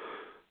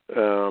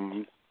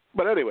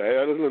 But anyway,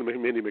 I listened to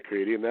Mindy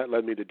McCready, and that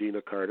led me to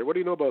Dina Carter. What do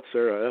you know about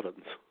Sarah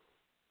Evans?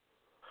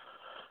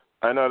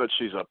 I know that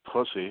she's a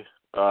pussy.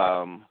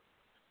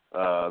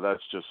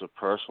 That's just a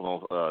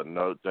personal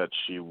note, that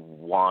she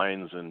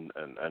whines and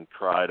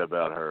cried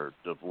about her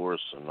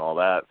divorce and all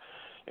that.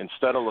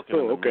 Instead of looking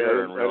in the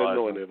mirror and realizing, I didn't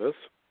know any of this.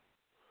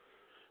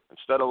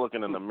 Instead of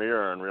looking in the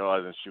mirror and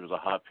realizing she was a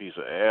hot piece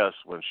of ass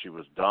when she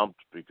was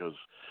dumped, because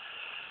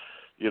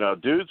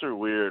dudes are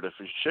weird. If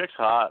a chick's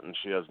hot and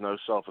she has no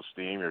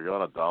self-esteem, you're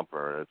going to dump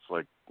her. It's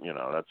like,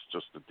 that's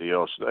just the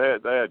deal. They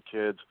had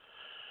kids,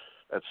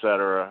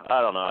 etc.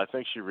 I don't know. I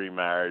think she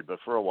remarried, but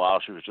for a while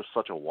she was just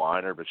such a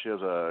whiner. But she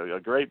has a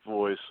great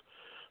voice,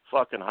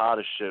 fucking hot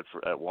as shit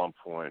at one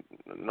point.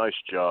 Nice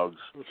jugs.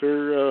 Was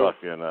her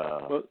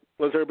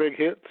was her big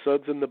hit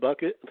Suds in the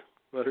Bucket?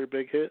 Was her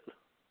big hit?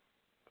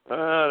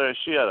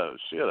 She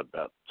had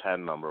about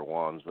 10 number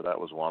ones, but that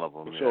was one of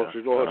them. So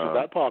she's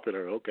that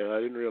popular. Okay, I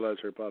didn't realize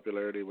her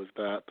popularity was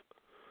that.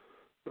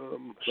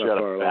 She had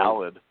a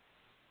ballad.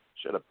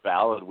 She had a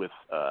ballad with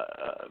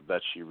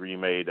that she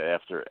remade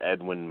after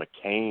Edwin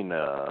McCain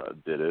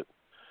did it.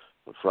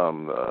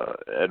 From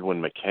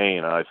Edwin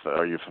McCain.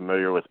 Are you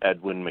familiar with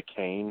Edwin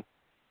McCain?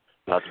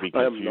 Not to be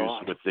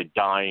confused with the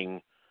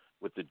dying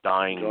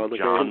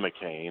John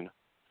McCain.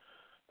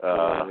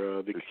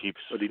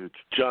 The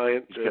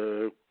giant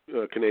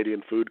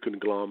Canadian food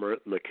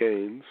conglomerate,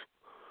 McCain's.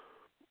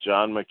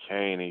 John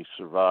McCain, he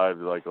survived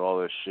like all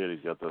this shit.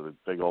 He's got the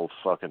big old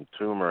fucking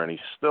tumor, and he's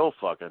still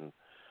fucking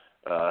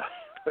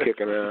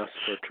kicking ass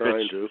for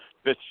trying to.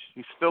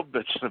 He's still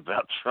bitching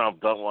about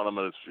Trump. Don't want him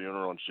at his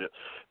funeral and shit.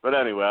 But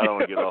anyway, I don't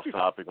want to get off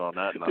topic on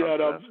that.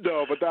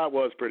 No, but that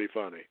was pretty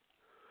funny.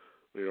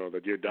 You know,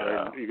 that you're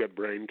dying, you got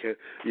brain cancer.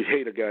 You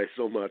hate a guy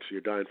so much,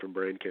 you're dying from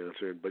brain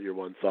cancer, but your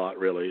one thought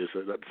really is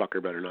that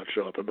fucker better not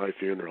show up at my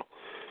funeral.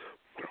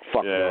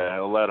 Fuck yeah,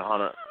 he'll let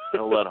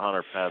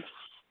Hunter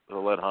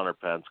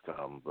Pence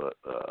come, but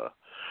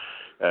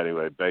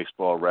anyway,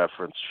 baseball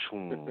reference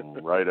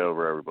right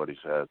over everybody's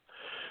head.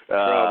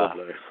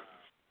 Probably.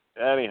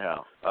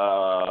 Anyhow,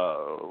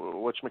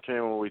 which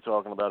McCain were we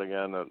talking about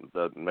again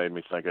that made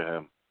me think of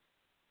him?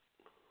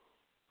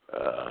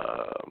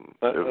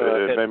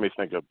 It made me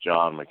think of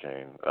John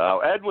McCain.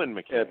 Edwin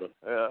McCain.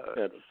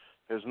 Edwin.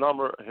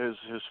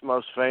 His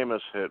most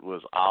famous hit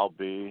was "I'll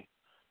Be."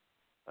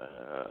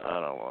 I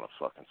don't want to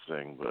fucking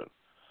sing, but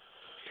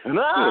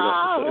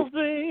I'll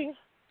be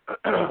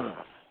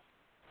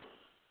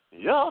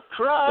your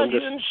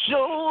crying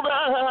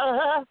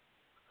shoulder.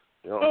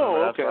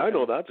 Oh, okay. I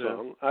know that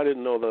song. I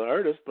didn't know the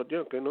artist, but yeah,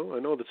 okay, I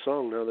know the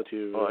song now that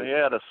you. Well, he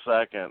had a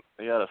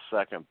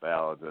second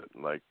ballad that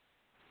like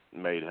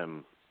made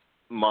him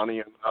money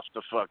enough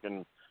to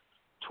fucking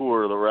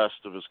tour the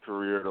rest of his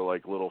career to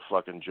like little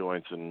fucking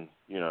joints and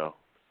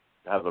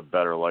have a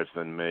better life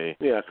than me.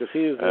 Yeah, because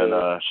he's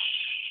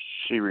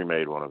she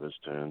remade one of his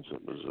tunes.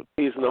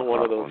 He's not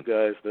one of those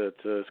guys that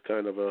is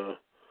kind of a.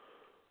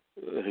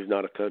 He's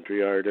not a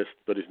country artist,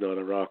 but he's not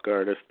a rock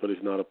artist, but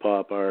he's not a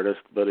pop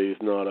artist, but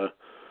he's not a.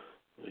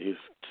 He's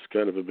just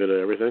kind of a bit of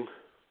everything.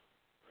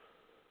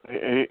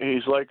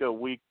 He's like a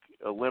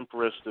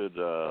limp-wristed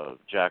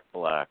Jack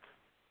Black.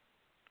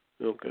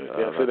 Okay.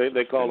 Yeah. So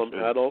they call him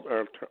adult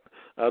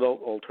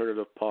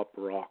alternative pop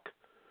rock.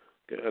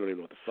 Okay, I don't even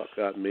know what the fuck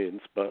that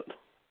means, but.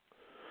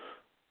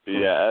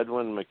 Yeah,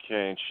 Edwin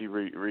McCain. She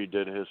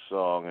redid his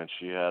song, and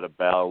she had a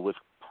ballad with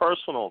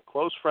personal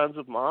close friends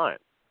of mine.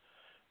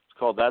 It's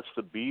called "That's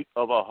the Beat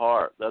of a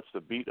Heart." That's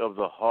the beat of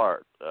the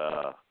heart.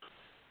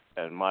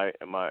 And my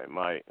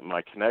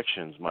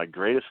connections, my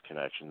greatest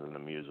connections in the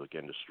music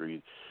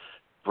industry,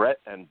 Brett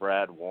and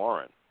Brad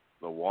Warren,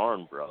 the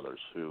Warren brothers,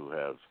 who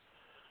have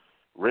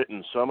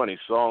written so many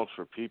songs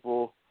for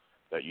people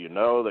that you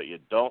know, that you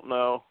don't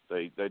know.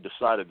 They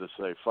decided to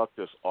say, fuck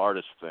this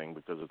artist thing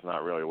because it's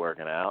not really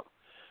working out.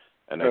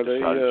 And they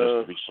decided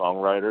just to be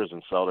songwriters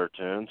and sell their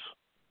tunes.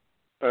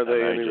 Are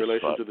they any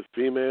relation to the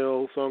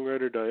female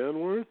songwriter Diane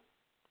Warren?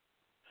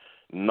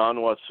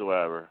 None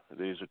whatsoever.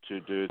 These are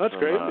two dudes. That's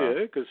crazy,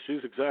 because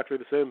she's exactly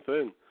the same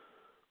thing.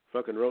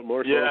 Fucking wrote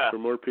more songs for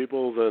more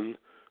people than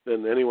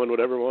anyone would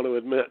ever want to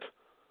admit.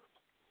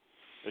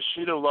 Is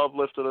she the love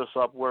lifted us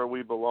up where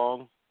we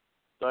belong,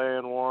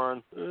 Diane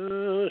Warren?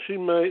 She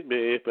might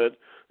be, but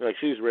like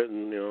she's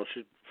written,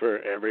 she for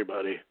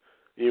everybody.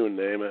 You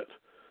name it.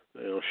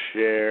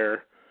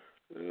 Cher,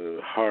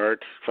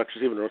 Heart. Fuck,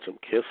 she's even wrote some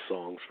Kiss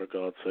songs, for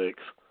God's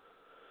sakes.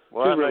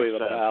 Well, she's really the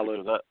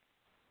ballad.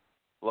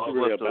 Love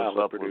Lifted Us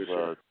Up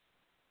was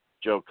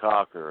Joe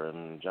Cocker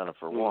and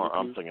Jennifer Warren.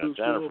 I'm thinking of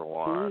Jennifer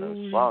Warren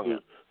who sung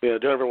it. Yeah,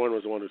 Jennifer Warren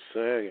was the one who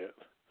sang it.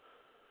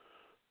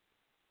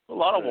 A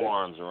lot of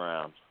Warrens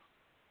around.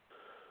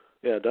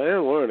 Yeah,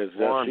 Diane Warren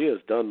she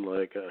has done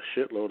like a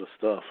shitload of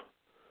stuff.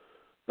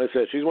 Like I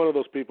said, she's one of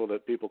those people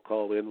that people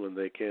call in when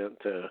they can't.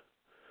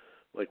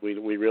 Like we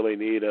really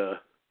need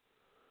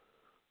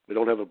we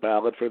don't have a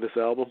ballad for this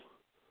album.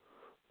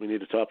 We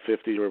need a top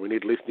 50, or we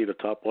at least need a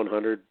top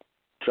 100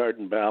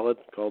 charting ballad.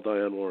 Call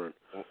Diane Warren.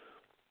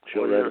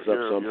 She'll write us up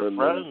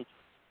something.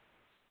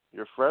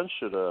 Your friends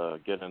should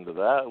get into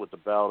that with the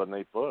ballad of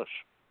Nate Bush.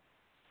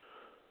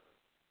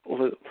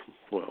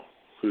 Well,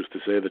 who's to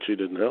say that she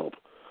didn't help?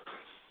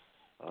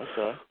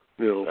 Okay.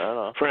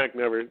 Frank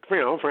never.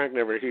 Frank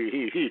never.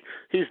 He's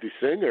the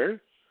singer.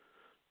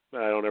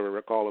 I don't ever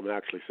recall him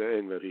actually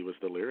saying that he was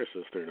the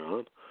lyricist or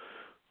not.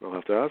 I'll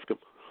have to ask him.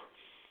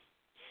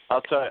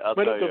 I'll tell you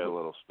a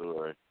little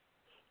story.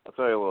 I'll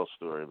tell you a little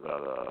story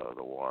about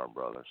the Warren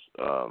brothers,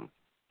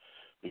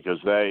 because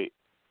they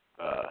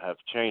have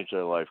changed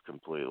their life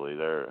completely.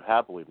 They're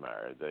happily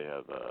married. They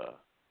have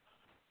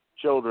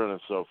children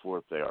and so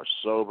forth. They are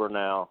sober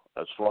now.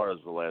 As far as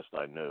the last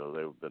I knew,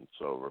 they've been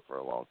sober for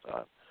a long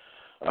time.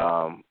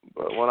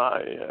 But when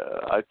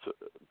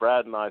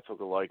Brad and I took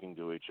a liking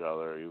to each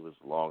other. He was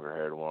the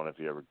longer-haired one, if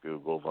you ever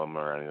Googled him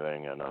or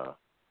anything, and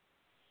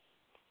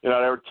they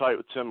were tight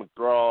with Tim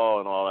McGraw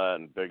and all that,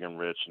 and Big and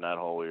Rich and that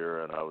whole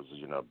era, and I was,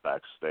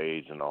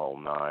 backstage and the whole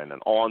nine,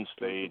 and on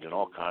stage and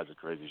all kinds of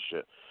crazy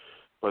shit.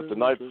 But the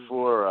night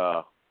before,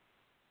 I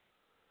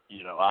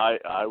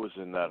was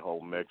in that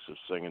whole mix of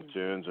singing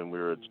tunes, and we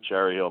were at the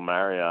Cherry Hill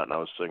Marriott, and I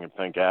was singing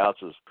Pink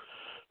Houses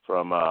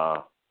from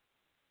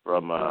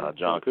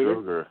John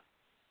Cougar,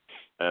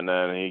 and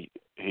then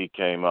he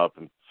came up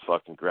and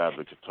fucking grabbed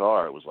the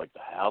guitar. It was like the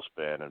house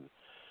band,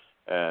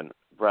 and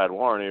Brad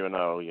Warren, even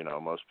though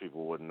most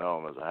people wouldn't know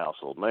him as a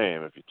household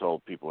name, if you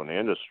told people in the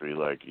industry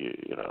like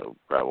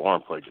Brad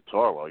Warren played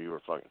guitar while you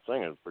were fucking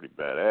singing, it's pretty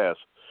badass.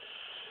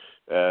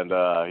 And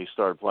he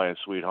started playing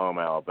Sweet Home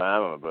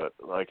Alabama, but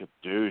like a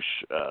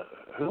douche.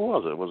 Who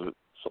was it? Was it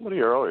somebody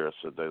earlier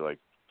said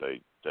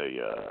they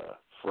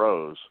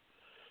froze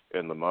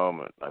in the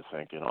moment? I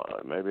think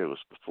maybe it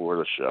was before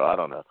the show. I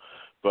don't know,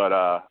 but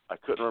I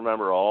couldn't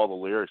remember all the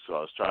lyrics, so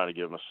I was trying to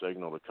give him a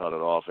signal to cut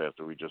it off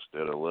after we just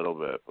did a little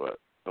bit. But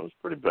it was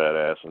pretty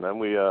badass. And then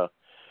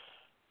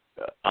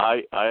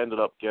I ended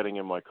up getting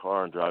in my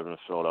car and driving to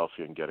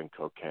Philadelphia and getting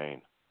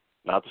cocaine.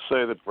 Not to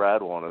say that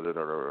Brad wanted it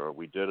or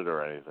we did it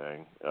or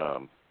anything,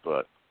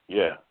 but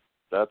yeah,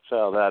 that's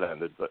how that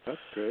ended. But that's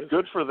great.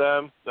 Good for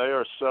them. They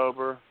are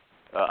sober.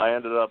 I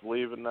ended up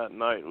leaving that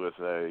night with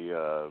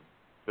a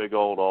big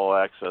old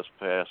all-access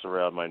pass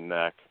around my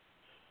neck,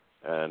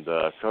 and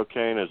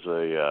cocaine is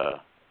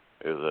a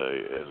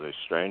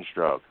strange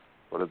drug.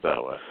 Put it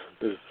that way.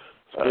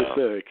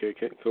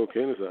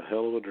 Cocaine is a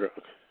hell of a drug.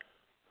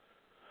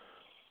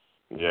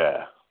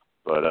 Yeah.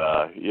 But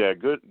yeah,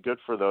 good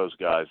for those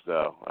guys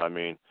though. I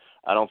mean,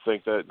 I don't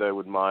think that they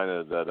would mind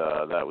that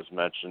that was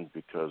mentioned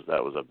because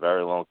that was a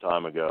very long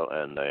time ago,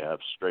 and they have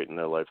straightened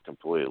their life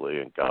completely,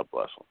 and God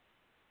bless them.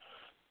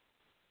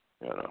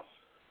 You know,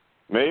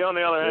 me on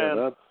the other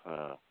hand,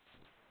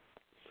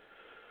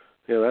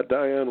 that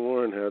Diane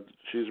Warren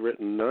she's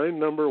written 9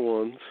 number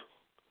ones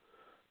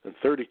and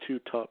 32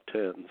 top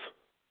 10s.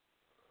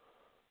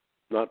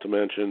 Not to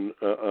mention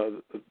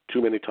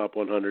too many top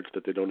 100s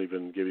that they don't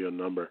even give you a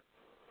number.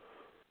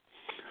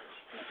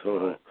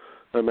 So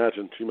I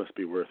imagine she must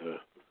be worth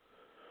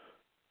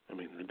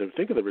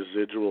think of the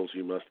residuals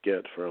you must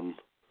get from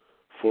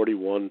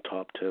 41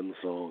 top 10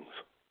 songs.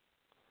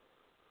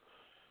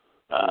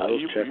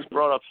 You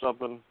brought up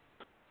something.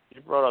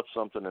 You brought up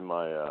something in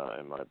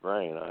my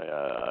brain.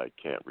 I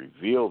can't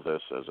reveal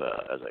this as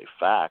a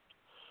fact,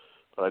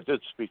 but I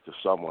did speak to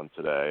someone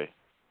today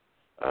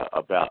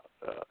about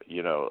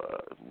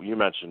you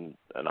mentioned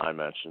and I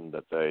mentioned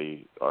that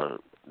they are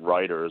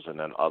writers, and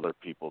then other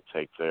people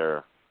take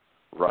their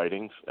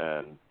writings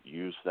and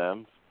use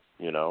them,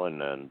 and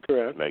then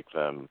Correct. Make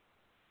them.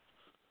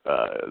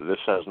 This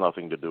has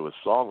nothing to do with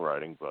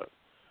songwriting, but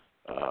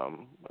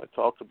I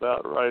talked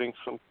about writing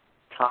some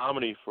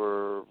comedy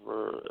for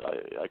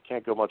I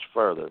can't go much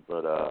further,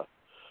 but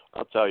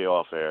I'll tell you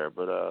off air.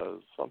 But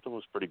something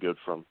was pretty good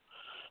from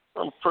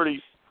a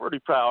pretty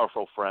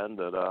powerful friend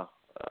that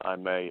I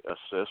may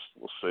assist.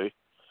 We'll see.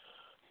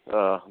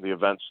 The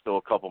event's still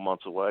a couple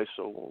months away,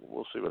 so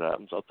we'll see what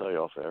happens. I'll tell you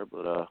off air,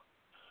 but.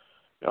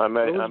 I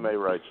may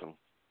write some.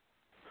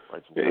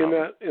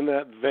 In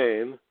that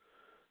vein,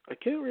 I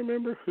can't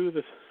remember who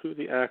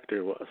the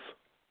actor was,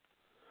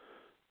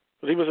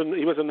 but he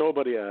was a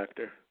nobody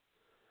actor,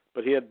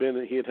 but he'd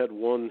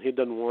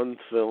done one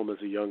film as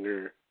a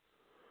younger,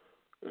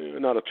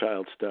 not a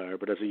child star,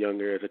 but as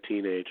a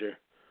teenager,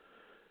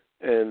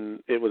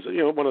 and it was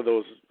one of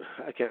those,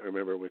 I can't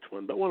remember which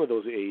one, but one of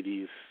those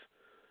 80s,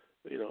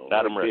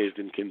 Adam Rich.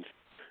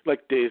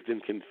 Dazed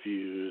and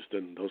Confused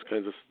and those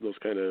kind of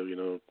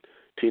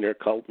teener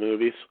cult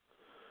movies.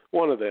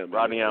 One of them.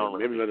 Rodney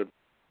Allen Rippey.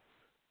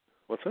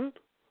 What's that?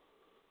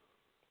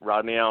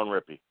 Rodney Allen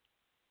Rippey.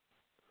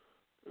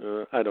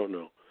 I don't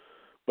know.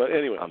 But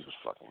anyway. I'm just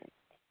fucking.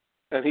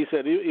 And he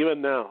said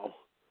even now,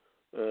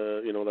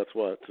 that's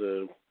what,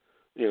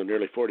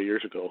 nearly 40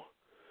 years ago,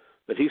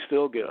 that he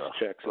still gets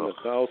checks in the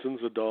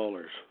thousands of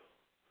dollars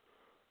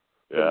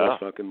from those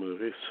fucking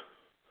movies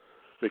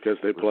because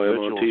they play them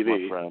on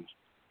TV. My friend.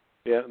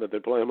 Yeah, that they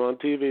play them on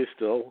TV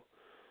still.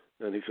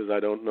 And he says, I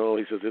don't know.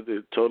 He says,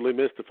 it totally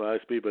mystifies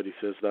me, but he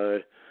says,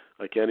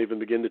 I can't even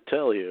begin to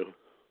tell you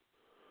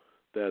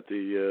that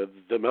the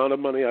amount of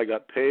money I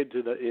got paid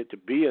to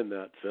be in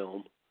that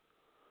film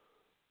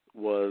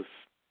was,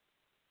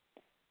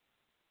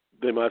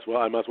 I might as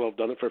well have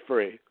done it for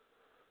free.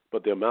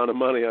 But the amount of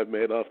money I've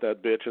made off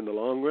that bitch in the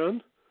long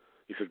run,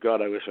 he said,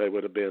 God, I wish I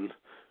would have been,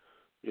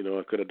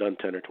 I could have done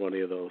 10 or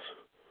 20 of those.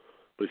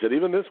 But he said,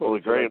 even this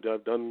one,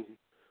 I've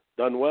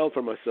done well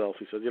for myself.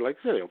 He said,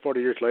 40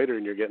 years later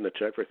and you're getting a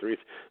check for I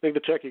think the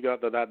check you got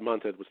that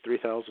month was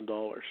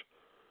 $3,000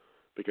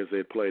 because they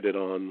had played it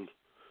on,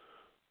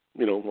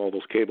 all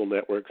those cable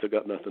networks that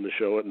got nothing to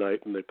show at night,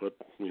 and they put,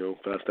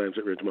 Fast Times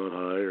at Ridgemont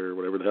High or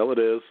whatever the hell it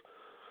is.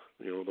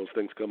 Those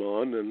things come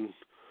on and,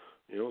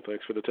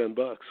 thanks for the $10.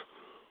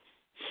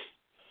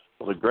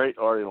 Well, the great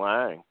Artie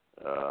Lang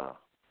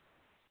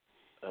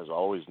has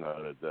always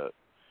noted that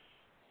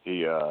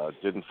he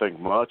didn't think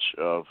much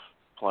of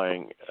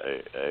playing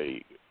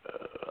a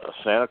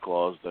Santa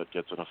Claus that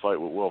gets in a fight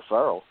with Will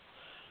Ferrell.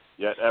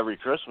 Yet every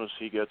Christmas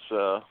he gets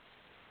a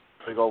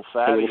big old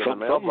fatty in the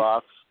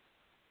mailbox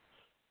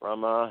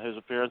from his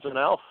appearance in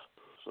Elf.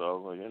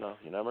 So you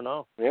never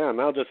know. Yeah,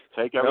 now just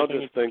think get.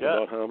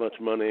 about how much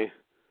money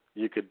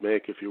you could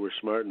make if you were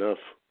smart enough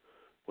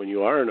when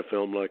you are in a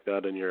film like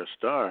that and you're a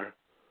star,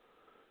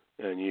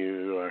 and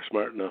you are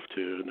smart enough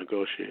to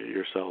negotiate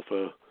yourself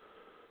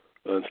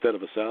instead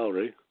of a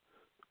salary.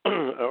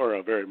 Or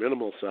a very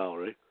minimal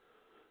salary,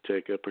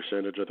 take a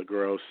percentage of the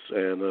gross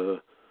and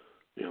 2%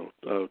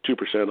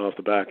 off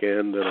the back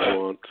end, and I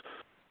want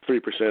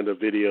 3% of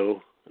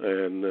video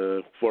and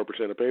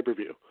 4% of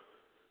pay-per-view.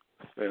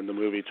 and the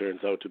movie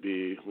turns out to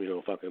be,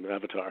 fucking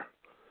Avatar.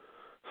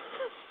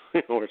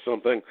 Or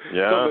something.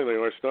 Yeah.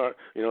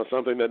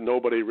 Something that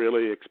nobody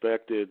really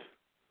expected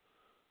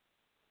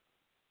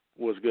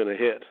was going to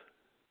hit.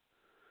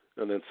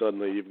 And then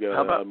suddenly you've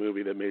got a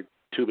movie that made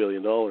 $2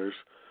 billion,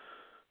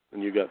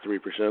 and you got 3%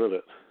 of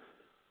it.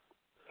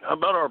 How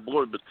about our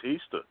boy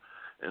Batista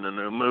in a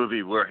new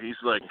movie where he's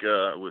like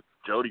with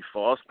Jodie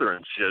Foster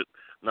and shit,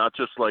 not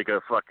just like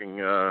a fucking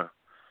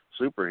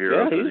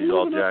superhero, but he's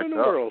all jacked in the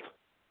up. World.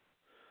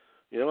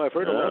 I've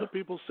heard a lot of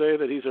people say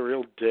that he's a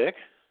real dick,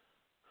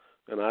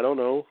 and I don't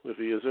know if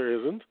he is or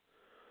isn't.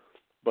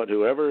 But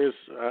whoever is,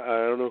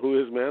 I don't know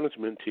who his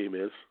management team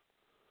is,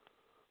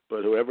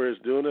 but whoever is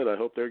doing it, I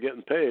hope they're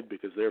getting paid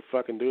because they're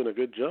fucking doing a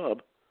good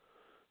job.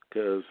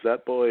 Because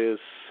that boy is,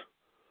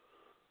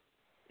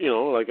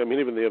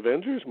 even the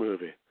Avengers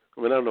movie.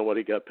 I don't know what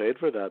he got paid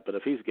for that, but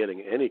if he's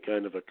getting any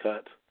kind of a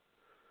cut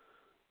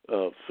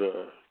of,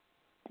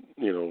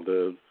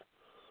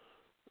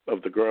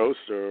 the gross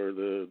or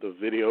the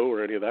video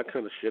or any of that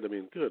kind of shit,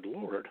 good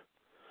Lord.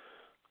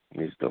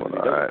 He's doing he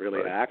all doesn't right.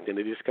 really act in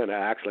it. He just kind of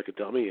acts like a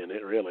dummy in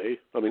it, really.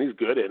 He's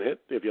good in it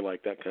if you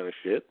like that kind of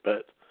shit,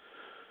 but...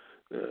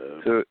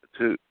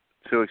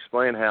 To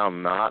explain how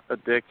not a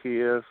dick he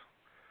is,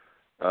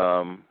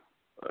 Cornette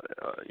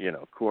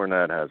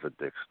has a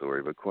dick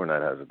story, but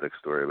Cornette has a dick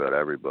story about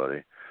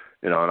everybody.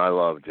 And I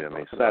love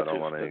Jimmy, so I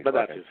don't want any... But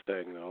that's his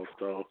thing, though,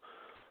 so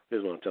he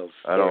doesn't want to tell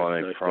stories. I don't want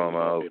any nice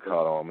promo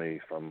cut on me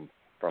from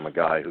a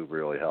guy who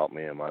really helped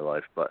me in my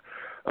life. But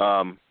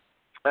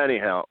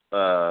anyhow,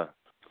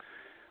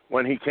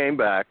 when he came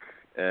back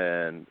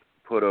and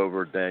put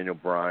over Daniel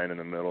Bryan in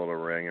the middle of the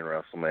ring in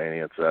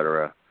WrestleMania,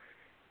 etc.,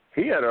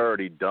 he had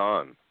already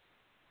done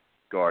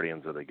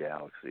Guardians of the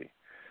Galaxy.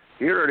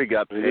 He already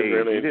got paid. He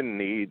didn't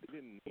need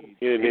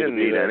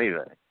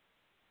anything.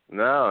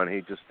 No, and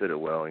he just did it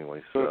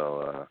willingly.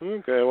 So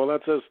okay, well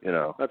that says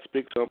that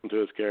speaks something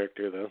to his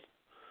character, though,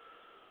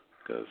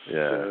 because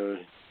a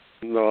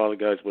lot of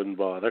guys wouldn't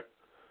bother.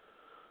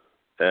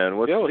 And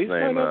what's his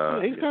name?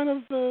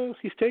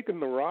 He's taken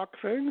the Rock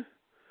thing.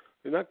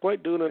 He's not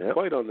quite doing it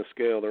quite on the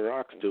scale the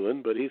Rock's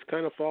doing, but he's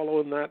kind of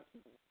following that.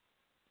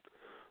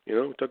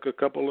 Took a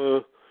couple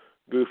of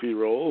goofy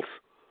roles,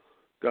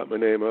 got my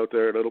name out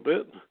there a little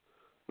bit,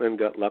 then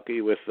got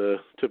lucky with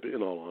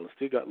in all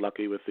honesty, got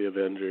lucky with the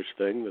Avengers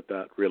thing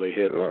that really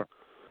hit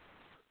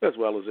as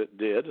well as it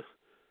did.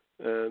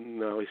 And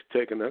now he's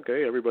taken,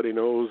 everybody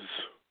knows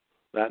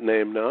that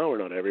name now, or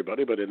not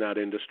everybody, but in that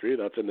industry,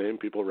 that's a name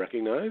people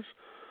recognize.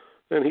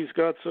 And he's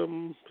got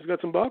some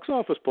box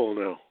office pull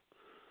now,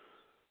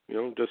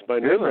 just by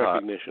name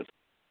recognition.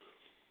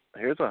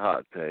 Here's a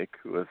hot take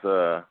with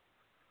The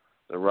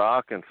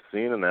Rock and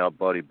Cena now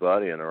buddy,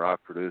 and The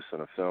Rock producing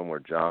a film where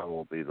John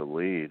will be the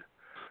lead,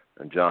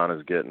 and John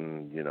is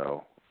getting,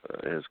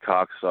 his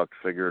cock sucked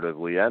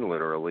figuratively and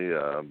literally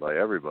by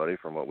everybody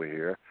from what we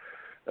hear.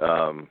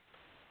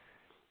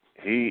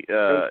 He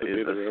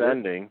is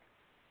ascending.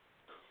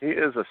 He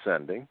is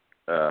ascending.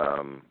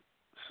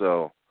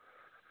 So,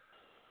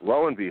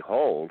 lo and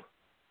behold,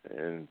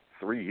 in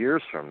 3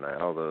 years from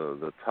now,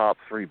 the top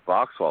 3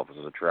 box office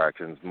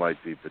attractions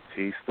might be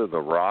Batista,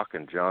 The Rock,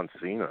 and John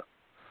Cena.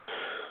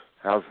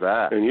 How's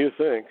that? And you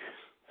think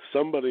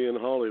somebody in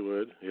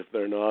Hollywood, if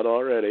they're not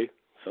already,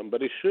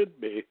 somebody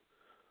should be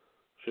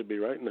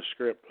writing a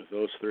script with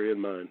those 3 in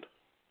mind.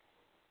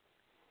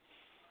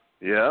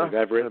 Yeah,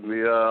 I've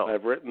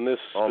written this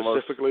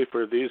specifically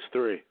for these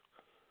 3.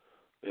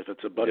 If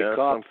it's a buddy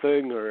cop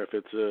thing, or if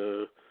it's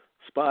a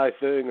spy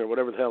thing, or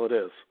whatever the hell it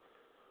is,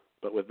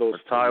 but with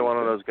those. Tie one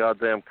of those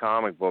goddamn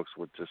comic books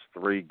with just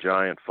 3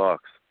 giant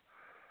fucks.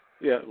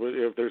 Yeah,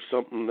 if there's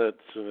something that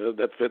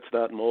fits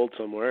that mold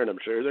somewhere, and I'm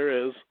sure there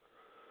is,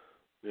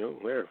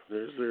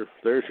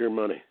 there's your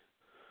money.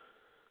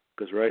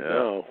 Because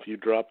now, if you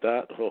drop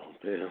that, oh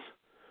man,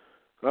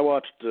 I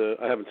watched.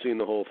 I haven't seen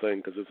the whole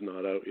thing because it's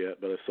not out yet,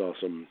 but I saw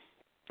some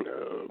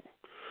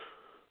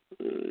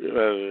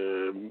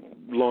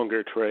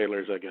longer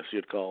trailers, I guess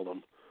you'd call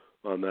them,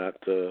 on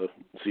that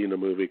Cena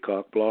movie,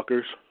 Cock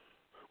Blockers.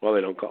 Well,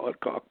 they don't call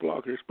it cock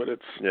blockers, but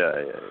it's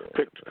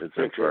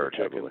picture of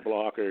chicken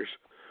blockers.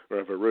 Or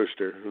of a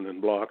rooster and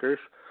then blockers.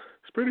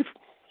 It's pretty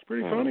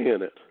funny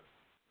in it.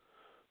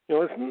 I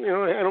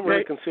don't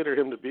really consider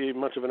him to be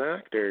much of an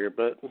actor,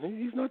 but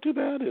he's not too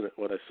bad in it.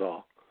 What I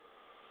saw.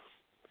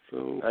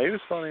 So he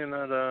was funny in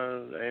that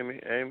Amy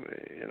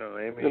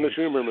in the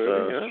Schumer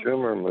movie.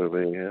 Schumer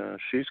movie. Yeah,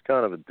 she's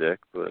kind of a dick,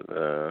 but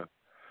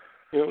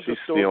she's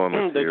stealing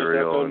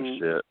material and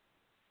shit.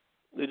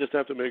 They just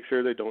have to make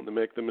sure they don't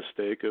make the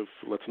mistake of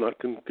let's not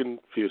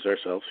confuse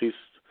ourselves. He's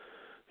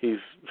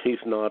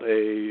not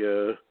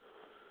a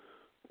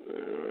I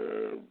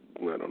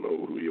don't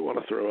know who you want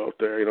to throw out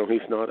there.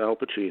 He's not Al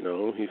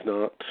Pacino. He's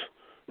not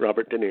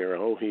Robert De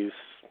Niro. He's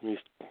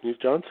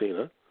John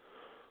Cena.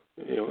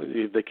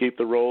 If they keep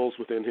the roles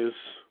within his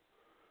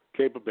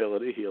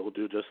capability, he'll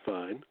do just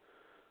fine.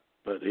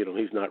 But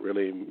he's not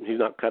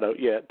cut out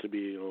yet to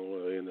be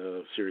in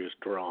a serious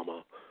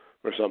drama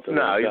or something.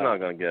 No, like he's that. not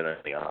going to get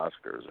any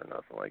Oscars or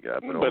nothing like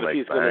that. But, But if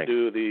he's going to bank.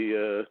 do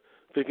the,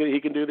 he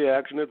can do the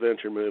action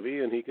adventure movie,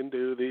 and he can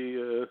do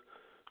the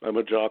I'm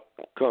a jock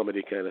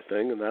comedy kind of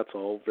thing, and that's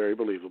all very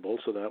believable.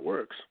 So that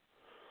works.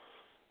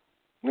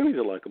 And he's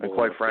a likable. And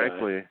quite enough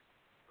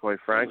guy.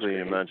 frankly,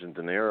 you mentioned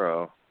De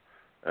Niro,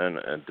 and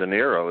De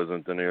Niro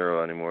isn't De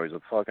Niro anymore. He's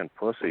a fucking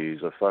pussy.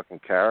 He's a fucking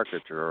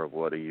caricature of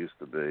what he used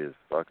to be. He's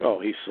fucking. Oh,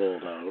 he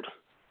sold out.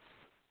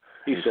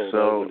 He sold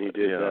out when he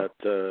did that.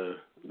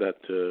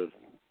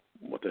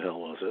 What the hell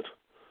was it?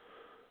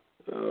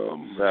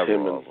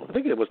 I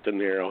think it was De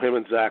Niro. Him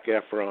and Zac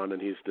Efron,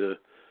 and he's the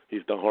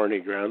horny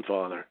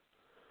grandfather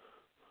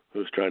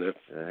who's trying to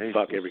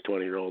fuck every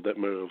 20-year-old that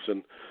moves.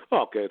 And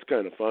okay, it's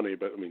kind of funny,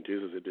 but I mean,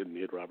 Jesus, it didn't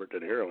need Robert De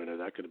Niro in it.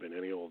 That could have been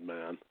any old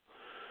man.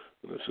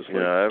 And it's just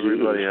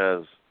everybody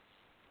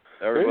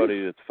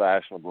that's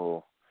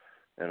fashionable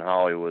in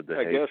Hollywood that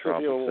I hates guess Trump.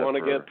 if you want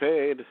to get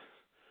paid,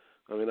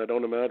 I mean, I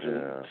don't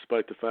imagine,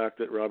 despite the fact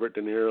that Robert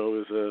De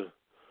Niro is a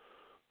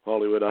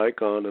Hollywood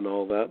icon and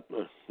all that.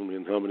 I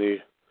mean, how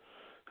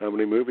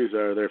many movies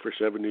are there for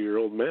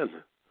 70-year-old men?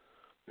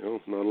 You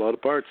know, not a lot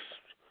of parts.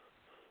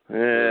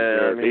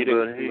 Yeah,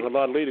 a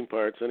lot of leading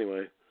parts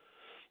anyway.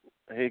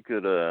 He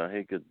could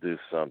do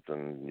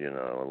something,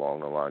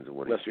 along the lines of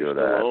what Unless he's good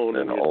at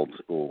in old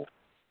school.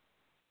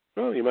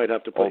 Well, you might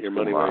have to put your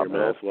money where your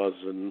mouth was,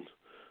 and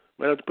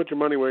might have to put your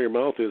money where your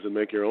mouth is and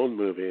make your own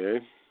movie, eh?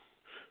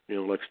 You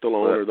know, like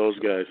Stallone or those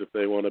guys, if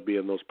they want to be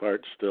in those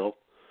parts still.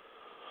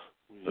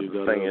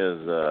 The thing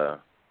is,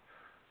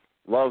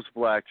 loves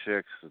black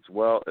chicks.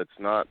 It's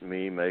not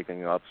me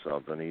making up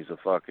something. He's a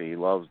fucker. He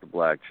loves the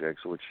black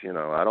chicks, which,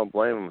 I don't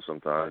blame him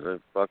sometimes. They're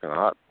fucking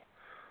hot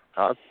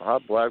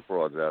black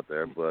broads out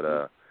there.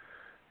 But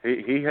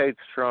he hates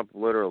Trump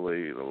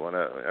literally when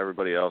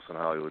everybody else in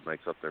Hollywood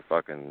makes up their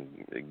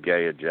fucking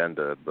gay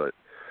agenda. But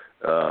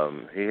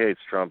he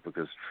hates Trump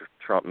because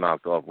Trump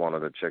knocked off one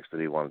of the chicks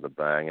that he wanted to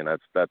bang, and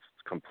that's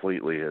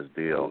completely his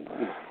deal.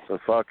 So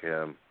fuck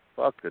him.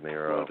 Fuck De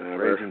Niro.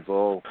 Raging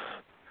Bull.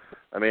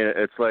 I mean,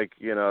 it's like,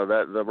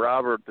 that the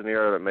Robert De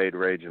Niro that made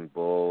Raging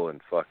Bull and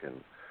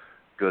fucking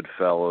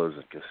Goodfellas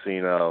and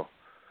Casino,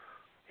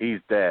 he's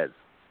dead.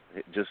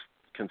 Just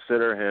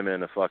consider him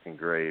in a fucking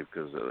grave,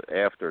 because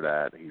after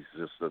that, he's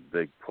just a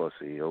big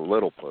pussy, a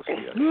little pussy.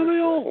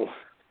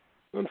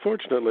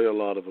 Unfortunately, a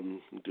lot of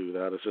them do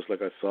that. It's just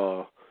like I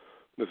saw,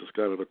 this is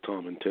kind of a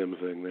Tom and Tim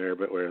thing there,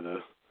 but where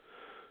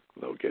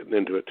without getting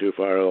into it too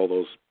far,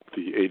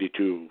 the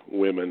 82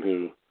 women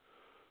who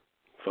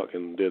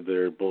fucking did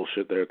their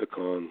bullshit there at the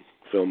Cannes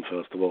Film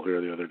Festival here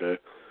the other day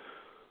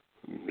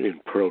in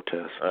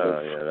protest.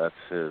 Oh yeah, that's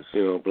his.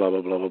 Blah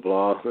blah blah blah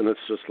blah, and it's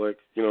just like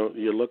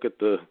you look at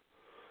the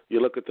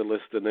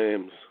list of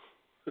names.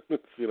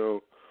 It's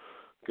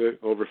okay,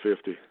 over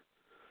 50,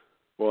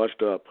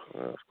 washed up,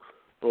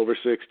 over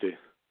 60,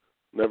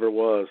 never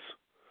was.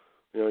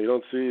 You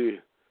don't see.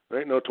 There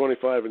ain't no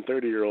 25 and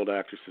 30-year-old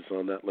actresses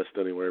on that list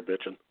anywhere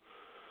bitching.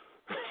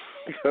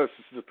 Because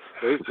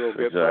they still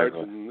get parts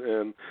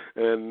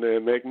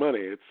and make money.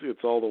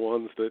 It's all the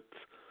ones that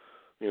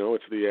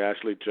it's the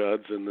Ashley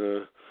Judds and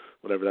the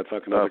whatever that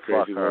fucking other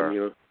crazy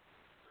one.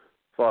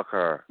 Fuck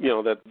her.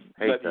 That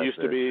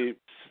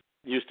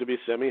used to be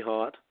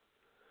semi-hot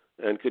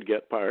and could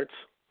get parts,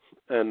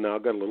 and now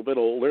got a little bit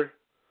older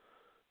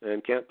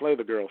and can't play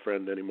the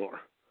girlfriend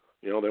anymore.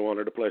 They want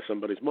her to play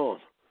somebody's mom,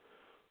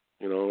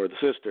 or the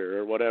sister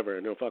or whatever.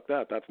 And fuck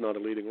that. That's not a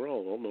leading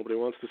role. Well, nobody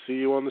wants to see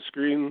you on the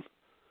screen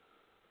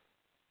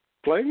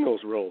playing those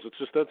roles. It's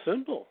just that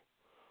simple.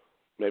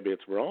 Maybe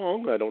it's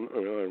wrong. I don't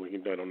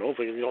know if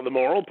the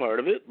moral part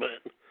of it, but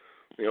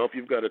if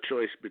you've got a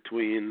choice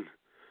between,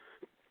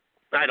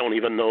 I don't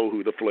even know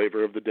who the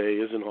flavor of the day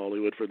is in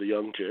Hollywood for the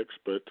young chicks,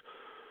 but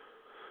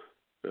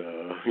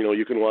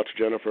you can watch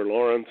Jennifer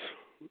Lawrence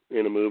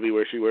in a movie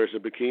where she wears a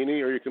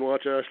bikini, or you can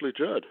watch Ashley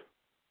Judd.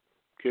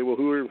 Okay, well,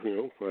 who are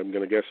I'm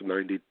going to guess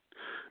 95%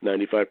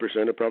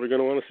 are probably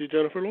going to want to see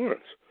Jennifer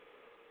Lawrence.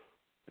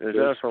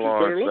 Jennifer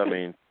Lawrence, I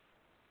mean,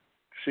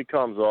 she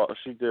comes off.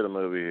 She did a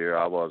movie here.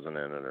 I wasn't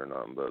in it or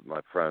nothing, but my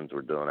friends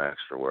were doing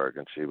extra work,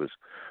 and she was,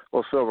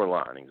 Silver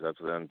Linings. That's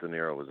and De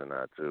Niro was in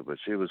that too. But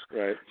she was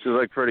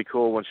like pretty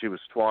cool when she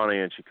was 20,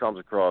 and she comes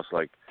across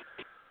like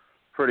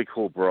pretty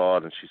cool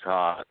broad, and she's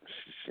hot.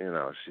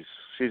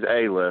 She's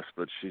A-list,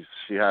 but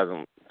she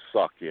hasn't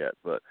sucked yet.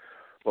 But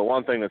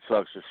one thing that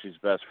sucks is she's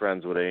best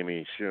friends with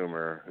Amy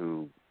Schumer,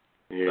 who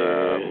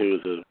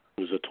who's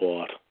a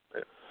twat.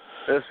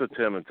 It's a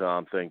Tim and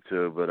Tom thing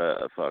too, but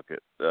fuck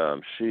it.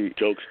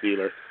 Joke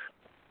stealer.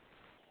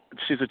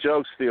 She's a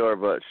joke stealer,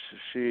 but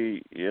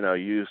she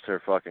used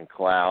her fucking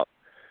clout,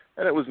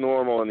 and it was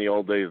normal in the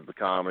old days of the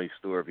Comedy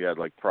Store if you had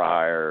like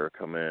Pryor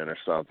come in or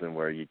something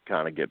where you'd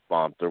kind of get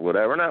bumped or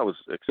whatever, and that was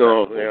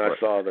acceptable. Oh yeah, I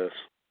saw this.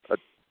 A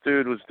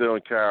dude was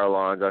doing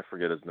Caroline's. I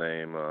forget his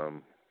name.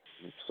 I'm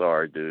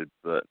sorry, dude,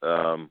 but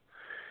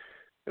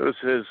it was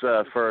his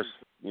first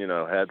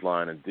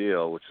headline and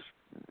deal, which is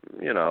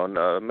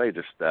a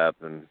major step,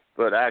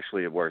 but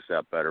actually it works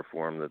out better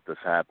for him that this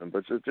happened.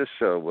 But it just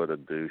showed what a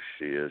douche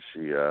she is.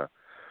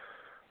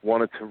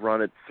 wanted to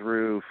run it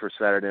through for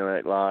Saturday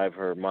Night Live,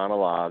 her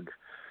monologue,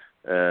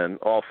 and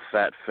all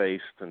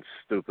fat-faced and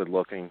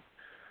stupid-looking.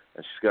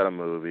 And she's got a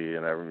movie,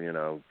 and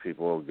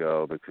people will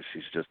go because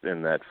she's just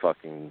in that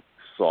fucking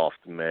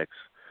soft mix.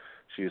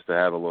 She used to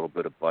have a little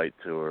bit of bite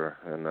to her,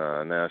 and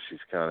now she's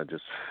kind of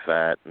just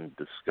fat and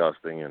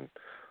disgusting and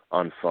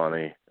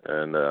unfunny,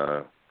 and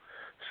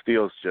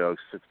steals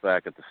jokes, sits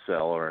back at the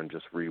cellar, and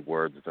just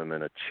rewords them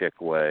in a chick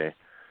way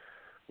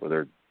with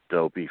her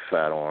dopey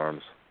fat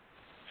arms.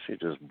 She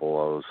just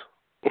blows.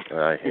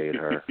 I hate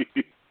her.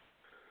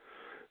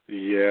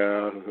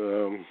 Yeah.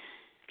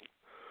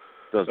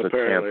 Does the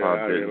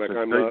tampon business.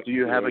 I'm not, do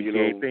you have a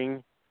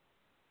gaping?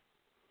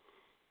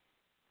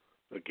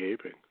 A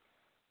gaping?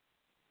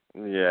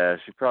 Yeah,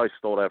 she probably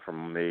stole that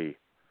from me,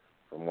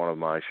 from one of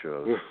my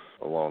shows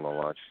along the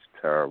line.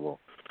 She's terrible.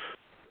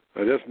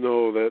 I just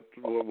know that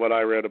what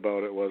I read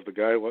about it was the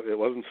guy, it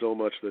wasn't so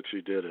much that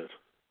she did it.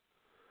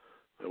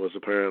 It was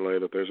apparently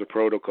that there's a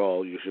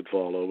protocol you should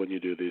follow when you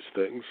do these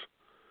things.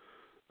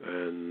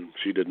 And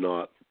she did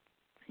not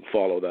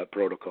follow that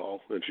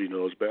protocol, and she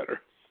knows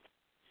better.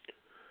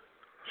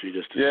 She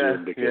just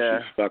assumed because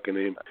she's fucking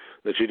Amy,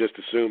 that she just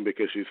assumed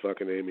because she's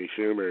fucking Amy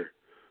Schumer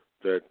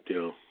that,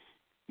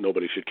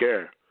 nobody should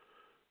care.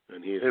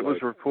 And it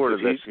was reported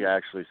that she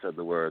actually said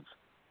the words,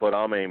 "But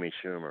I'm Amy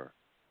Schumer."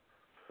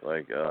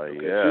 Like,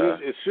 yeah.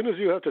 As soon as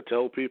you have to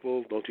tell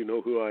people, "Don't you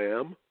know who I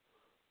am?"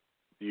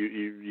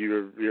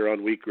 You're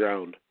on weak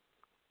ground.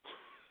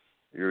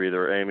 You're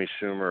either Amy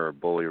Schumer or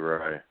Bully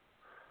Ray.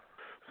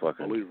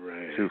 Fucking Bully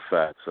Ray. Two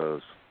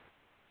fatsos.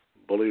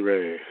 Bully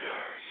Ray.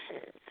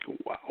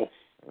 Wow.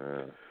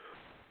 Yeah.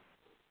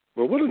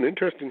 Well, what an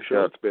interesting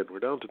show it's been. We're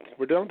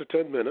down to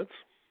 10 minutes.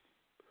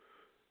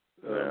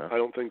 Yeah. I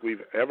don't think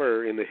we've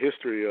ever, in the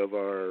history of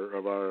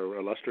our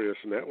illustrious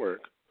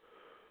network,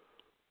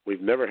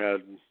 we've never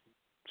had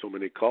so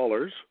many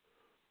callers,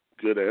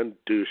 good and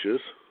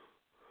douches.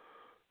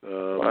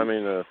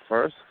 The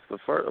first.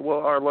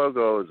 Well, our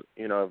logo is,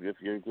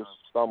 if you just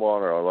stumble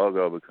on our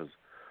logo because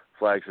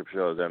flagship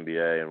show is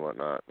NBA and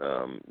whatnot.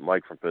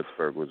 Mike from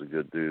Pittsburgh was a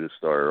good dude to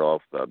start it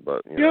off that,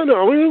 but we don't.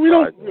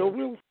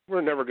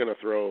 We're never going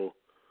to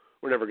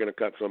We're never going to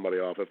cut somebody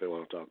off if they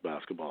want to talk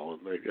basketball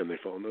and they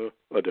phone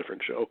a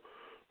different show.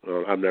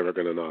 I'm never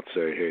going to not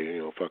say, hey,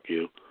 fuck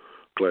you,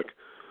 click.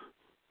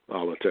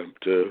 I'll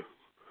attempt to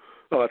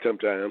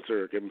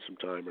answer or give them some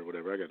time or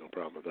whatever. I got no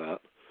problem with that.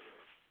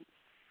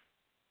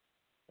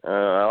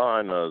 All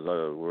I know is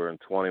we're in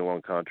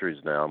 21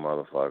 countries now,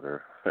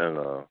 motherfucker,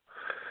 and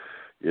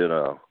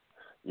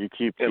you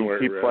keep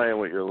playing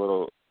with your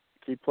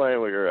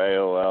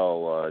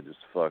AOL. Just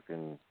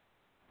fucking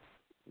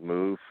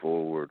move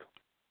forward.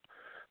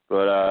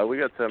 But we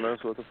got 10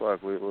 minutes. What the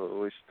fuck? We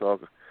should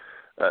talk.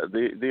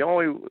 The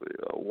only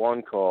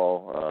one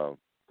call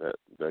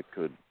that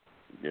could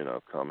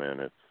come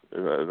in.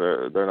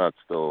 They're not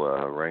still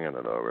ringing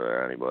it over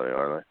there. Anybody,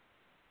 are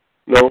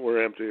they? No,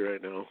 we're empty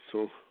right now.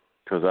 So.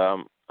 Because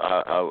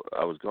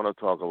I was going to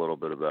talk a little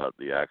bit about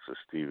the Access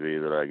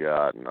TV that I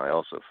got, and I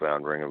also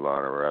found Ring of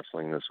Honor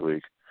Wrestling this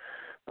week.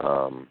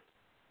 But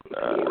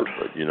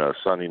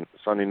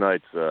Sunday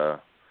nights,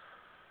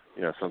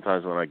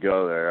 sometimes when I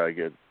go there, I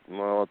get,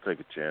 I'll take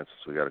a chance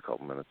since we got a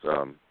couple minutes.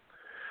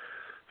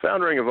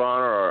 Found Ring of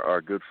Honor,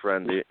 our good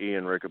friend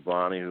Ian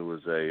Riccaboni, who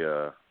was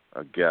a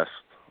guest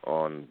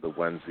on the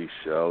Wednesday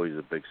show. He's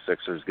a big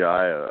Sixers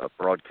guy, a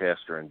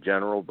broadcaster in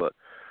general, but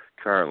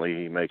currently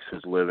he makes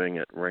his living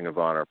at Ring of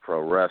Honor Pro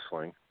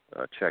Wrestling.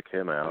 Check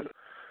him out.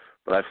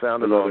 But I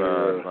found it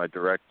on my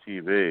Direct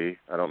TV.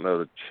 I don't know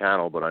the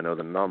channel, but I know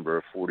the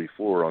number,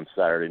 44 on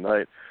Saturday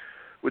night,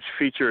 which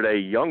featured a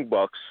Young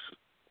Bucks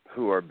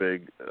who are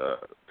big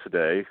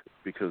today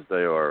because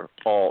they are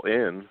all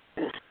in.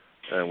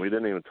 And we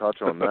didn't even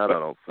touch on that, I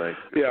don't think.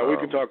 Yeah, we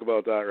can talk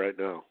about that right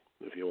now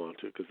if you want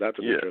to, because that's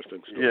an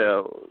interesting story.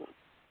 Yeah.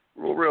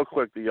 Well, real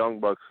quick, the Young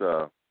Bucks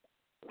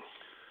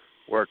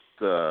worked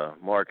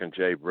Mark and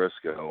Jay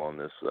Briscoe on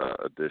this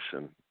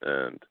edition,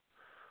 and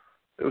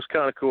it was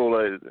kind of cool.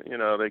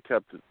 They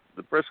kept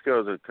the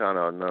Briscoes are kind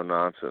of no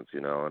nonsense,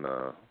 and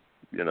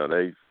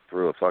they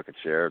threw a fucking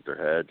chair at their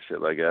head,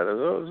 shit like that.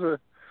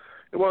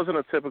 It wasn't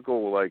a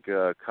typical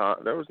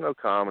there was no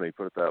comedy,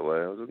 put it that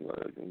way. It was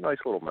a nice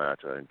little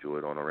match I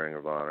enjoyed on a Ring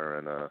of Honor,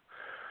 and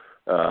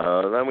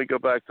then we go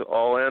back to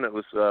All In. It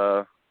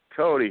was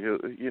Cody, who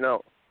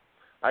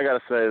I got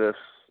to say this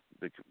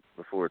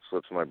before it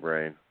slips my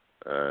brain.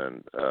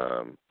 And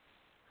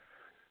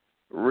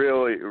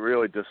really,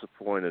 really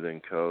disappointed in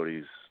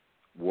Cody's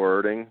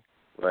wording.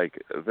 Like,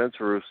 Vince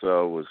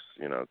Russo was,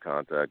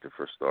 contacted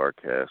for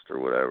StarCast or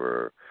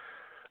whatever.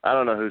 I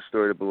don't know whose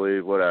story to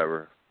believe,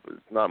 whatever.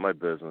 It's not my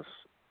business.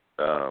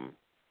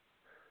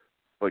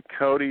 But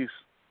Cody's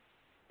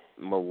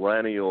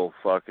millennial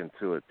fucking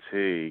to a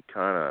T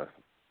kind of,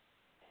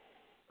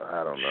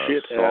 I don't know,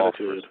 shit soft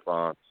attitude.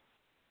 Response.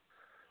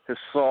 His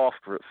soft,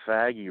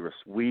 faggy,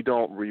 we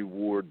don't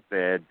reward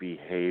bad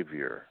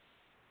behavior.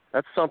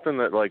 That's something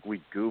that,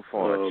 we goof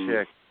on a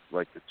chick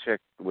like the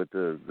chick with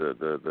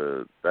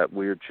the that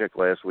weird chick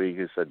last week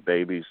who said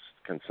baby's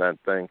consent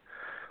thing.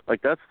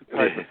 Like that's the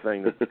type of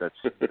thing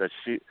that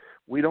she.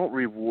 We don't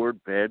reward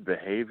bad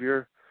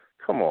behavior.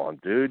 Come on,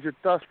 dude. You're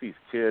Dusty's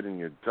kid and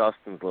you're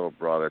Dustin's little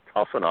brother.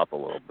 Toughen up a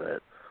little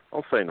bit.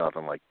 Don't say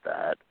nothing like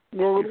that.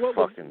 Well,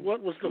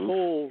 what was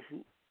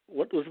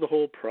the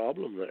whole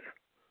problem there?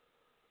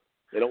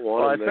 They don't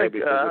want him there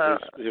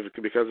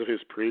because of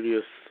his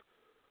previous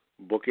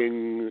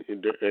booking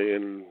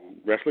in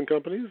wrestling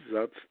companies.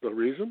 That's the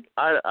reason.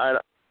 I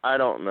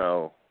don't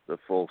know the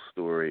full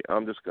story.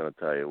 I'm just going to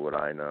tell you what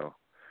I know.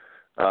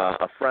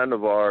 A friend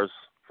of ours,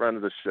 friend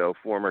of the show,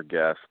 former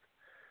guest,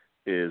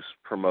 is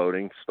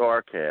promoting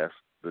StarCast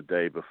the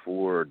day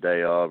before or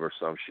day of or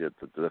some shit,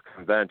 the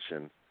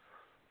convention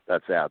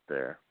that's out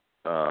there.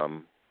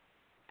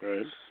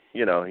 Right.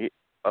 You know,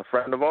 a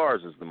friend of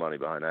ours is the money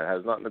behind that. It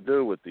has nothing to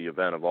do with the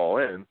event of All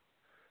In.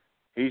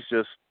 He's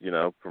just,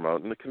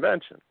 promoting the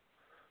convention.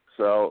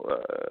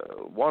 So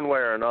one way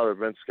or another,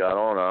 Vince got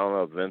on. I don't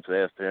know if Vince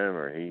asked him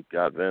or he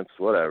got Vince,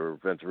 whatever,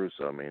 Vince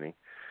Russo meaning.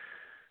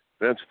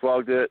 Vince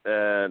plugged it,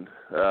 and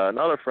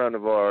another friend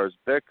of ours,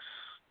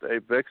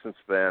 Dave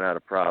Bixenspan, had a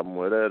problem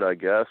with it, I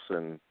guess,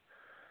 and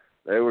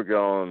they were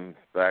going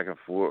back and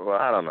forth. Well,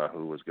 I don't know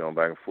who was going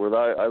back and forth.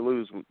 I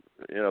lose,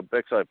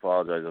 Bix, I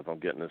apologize if I'm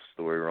getting this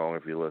story wrong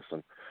if you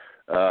listen.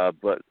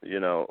 But,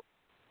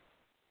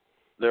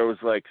 there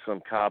was like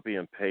some copy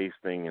and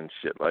pasting and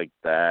shit like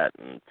that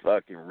and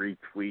fucking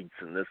retweets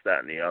and this, that,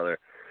 and the other.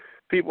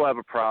 People have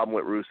a problem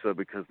with Russo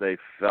because they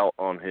felt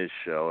on his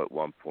show at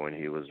one point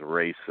he was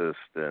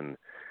racist and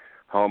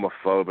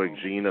homophobic,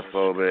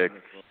 xenophobic,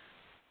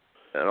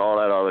 and all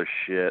that other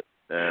shit.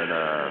 And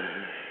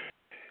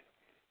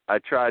I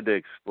tried to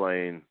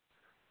explain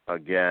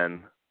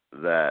again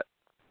that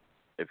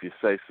if you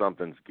say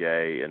something's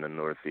gay in the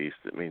Northeast,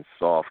 it means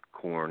soft,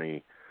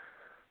 corny,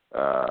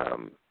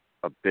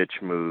 a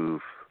bitch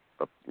move.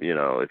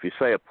 If you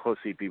say a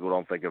pussy, people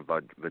don't think of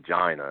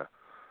vagina.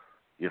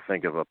 You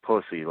think of a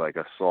pussy like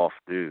a soft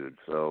dude.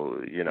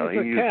 So, he used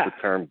the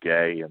term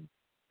gay and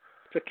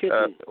it's a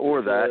kitten.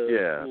 Or that,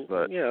 yeah.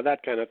 But yeah,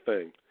 that kind of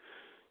thing.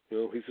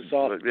 He's a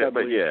soft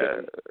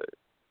kitten.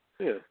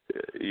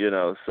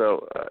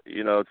 So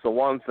it's the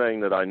one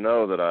thing that I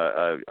know that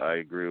I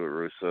agree with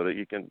Russo, that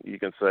you can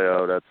say,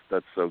 oh,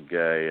 that's so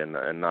gay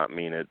and not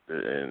mean it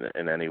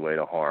in any way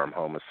to harm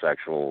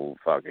homosexual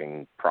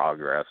fucking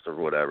progress or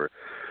whatever.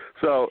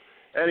 So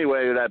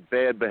anyway, that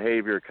bad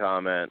behavior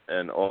comment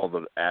and all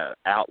the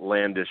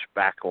outlandish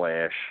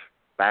backlash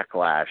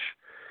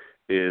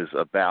is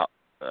about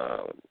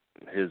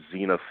his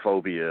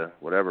xenophobia,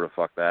 whatever the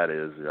fuck that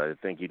is. I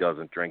think he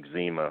doesn't drink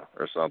Zima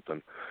or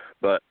something.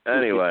 But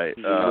anyway,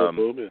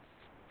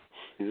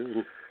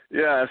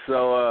 yeah.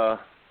 So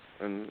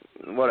and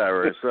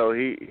whatever. So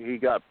he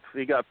got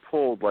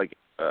pulled like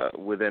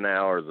within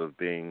hours of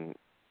being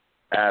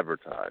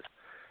advertised.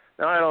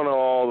 Now I don't know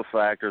all the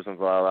factors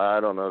involved. I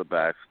don't know the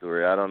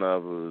backstory. I don't know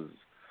if it was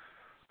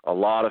a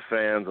lot of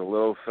fans, a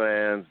little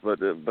fans, but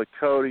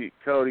Cody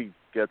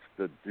gets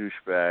the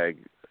douchebag,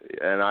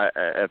 and I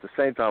at the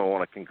same time I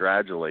want to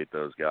congratulate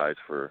those guys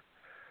for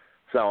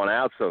selling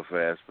out so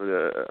fast, but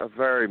a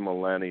very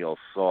millennial,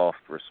 soft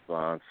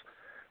response.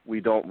 We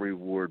don't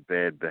reward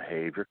bad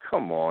behavior.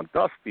 Come on,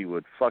 Dusty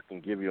would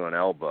fucking give you an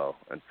elbow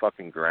and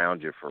fucking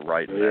ground you for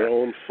writing your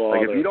own father.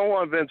 Like if you don't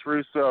want Vince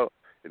Russo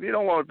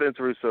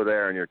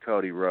there and you're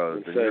Cody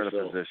Rhodes, and you're in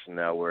a position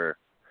now where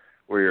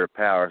you're a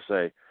power,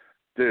 say,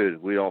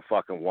 dude, we don't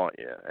fucking want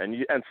you,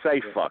 and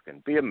say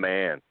fucking, be a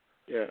man.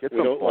 Yeah, get we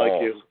some don't balls.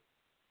 like you,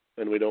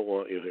 and we don't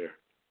want you here.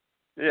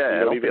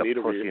 Yeah, don't be a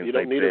pussy and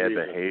say bad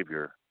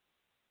behavior.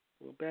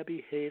 Well, bad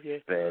behavior.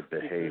 Bad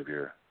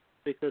behavior.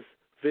 Because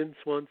Vince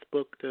once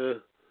booked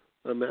a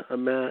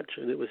match,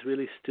 and it was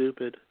really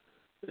stupid.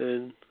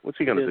 And what's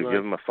he going to do,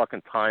 give him a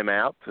fucking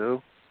timeout,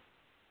 too?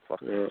 I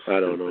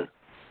don't know.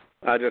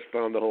 I just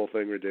found the whole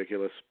thing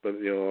ridiculous. But,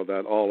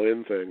 that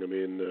all-in thing, I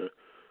mean,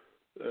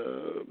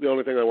 the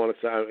only thing I want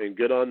to say, I mean,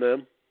 good on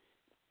them.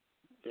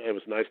 It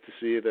was nice to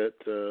see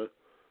that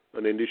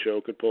an indie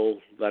show could pull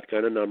that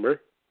kind of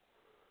number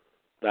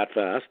that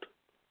fast.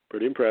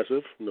 Pretty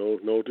impressive.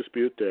 No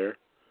dispute there.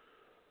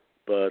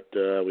 But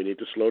we need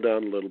to slow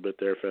down a little bit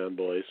there,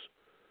 fanboys.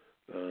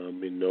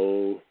 In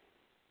no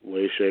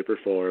way, shape, or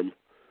form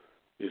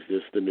is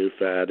this the new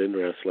fad in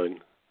wrestling.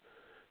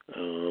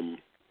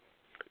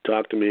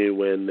 Talk to me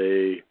when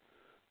they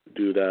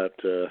do that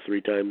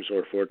 3 times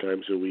or 4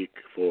 times a week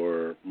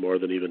for more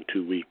than even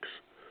 2 weeks.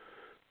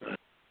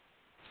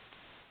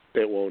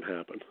 It won't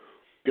happen.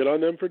 Good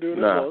on them for doing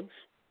it once.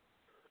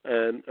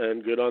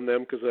 And good on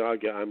them because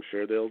I'm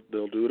sure they'll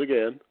do it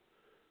again.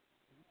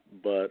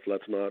 But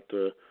let's not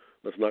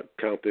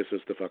count this as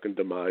the fucking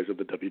demise of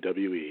the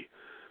WWE.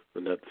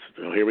 And that's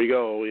here we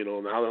go.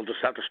 Now they'll just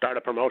have to start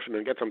a promotion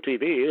and get some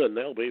TV, and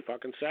they'll be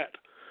fucking set.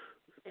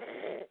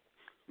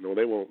 No,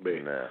 they won't be.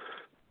 Nah.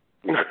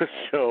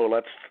 So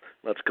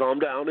let's calm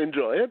down,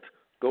 enjoy it,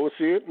 go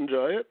see it,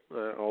 enjoy it.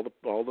 All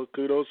the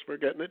kudos for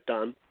getting it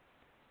done.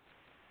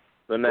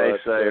 The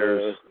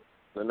naysayers.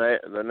 The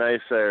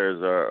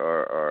naysayers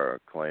are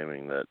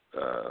claiming that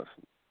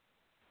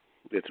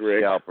it's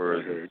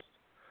rigged.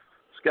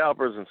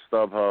 Scalpers and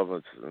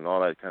StubHub and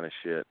all that kind of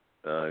shit.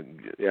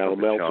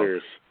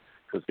 Meltzer's.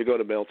 If you go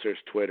to Meltzer's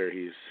Twitter,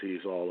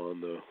 he's all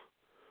on the.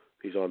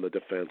 He's on the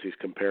defense. He's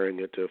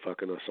comparing it to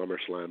fucking a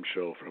SummerSlam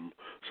show from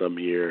some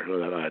year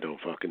that I don't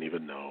fucking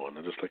even know. And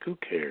I'm just like, who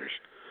cares?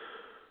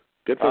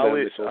 Good for them.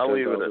 They sold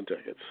 10,000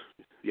 tickets.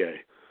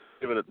 Yay.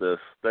 Leave it at this.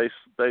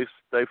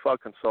 They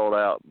fucking sold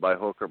out by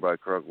hook or by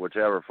crook,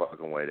 whichever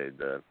fucking way they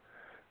did.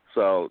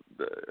 So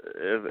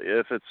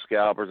if it's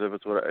scalpers, if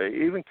it's whatever,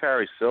 even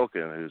Carrie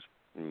Silken, who's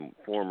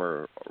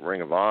former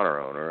Ring of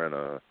Honor owner,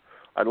 and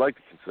I'd like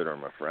to consider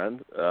him a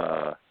friend.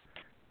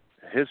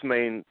 His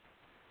main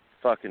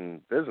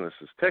fucking business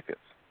is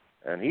tickets,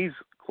 and he's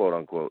quote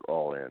unquote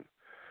all in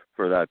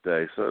for that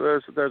day. So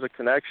there's a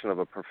connection of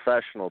a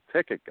professional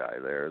ticket guy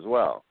there as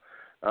well.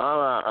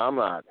 I'm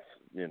not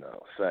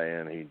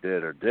saying he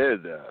did or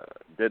didn't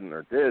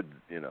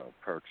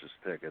purchase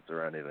tickets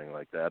or anything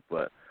like that,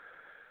 but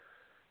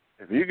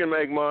if you can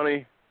make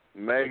money,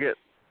 make it.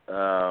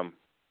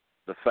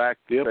 The fact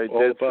that they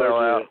did sell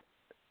out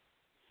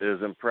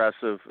is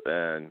impressive,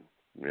 and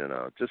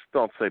just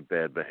don't say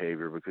bad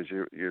behavior, because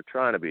you're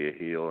trying to be a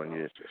heel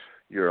and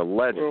you're a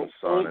legend,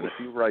 son. And if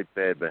you write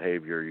bad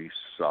behavior, you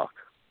suck.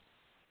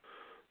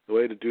 The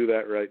way to do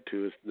that right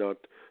too is not.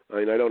 I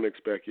mean, I don't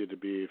expect you to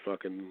be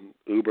fucking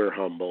uber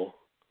humble,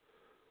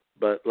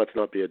 but let's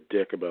not be a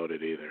dick about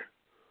it either.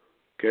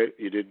 Okay,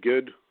 you did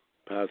good.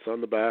 Pass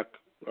on the back.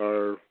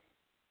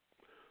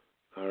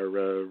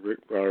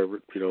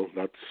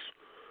 That's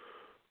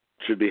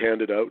should be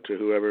handed out to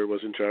whoever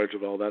was in charge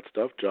of all that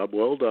stuff. Job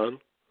well done.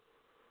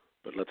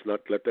 But let's not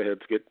let the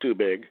heads get too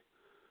big.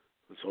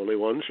 It's only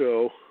one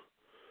show.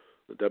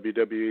 The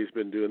WWE's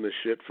been doing this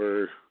shit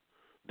for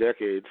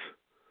decades,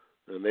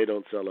 and they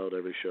don't sell out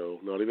every show,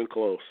 not even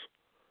close.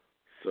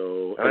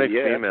 So How many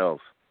females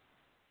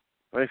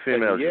do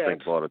you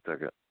think bought a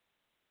ticket?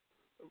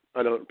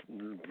 I don't,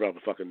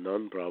 probably fucking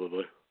none,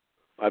 probably.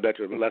 I bet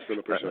you less than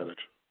a percentage.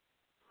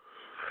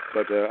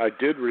 But I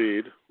did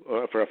read,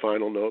 for a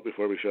final note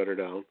before we shut her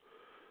down,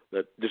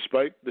 that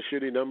despite the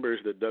shitty numbers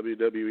that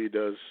WWE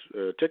does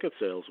ticket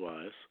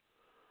sales-wise,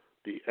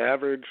 the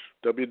average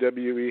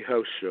WWE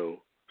house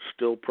show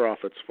still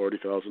profits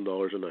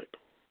 $40,000 a night.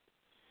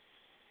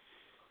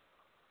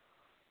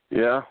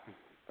 Yeah,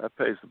 that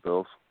pays the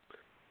bills.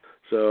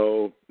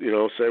 So,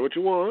 say what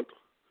you want,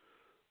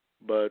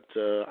 but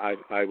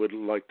I would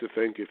like to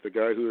think if the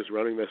guy who is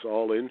running this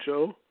all-in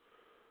show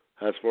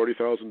has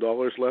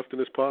 $40,000 left in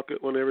his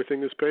pocket when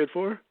everything is paid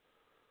for,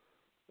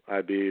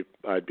 I'd be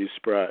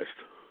surprised.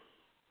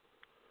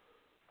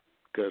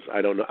 Because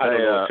I don't know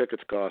what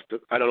tickets cost.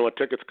 I don't know what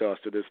tickets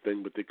cost to this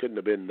thing, but they couldn't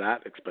have been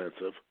that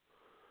expensive.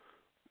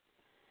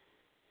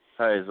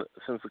 Hey,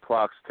 since the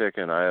clock's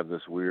ticking, I have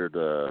this weird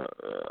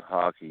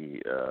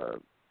hockey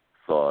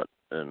thought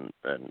and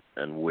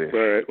wish. All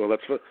right. Well,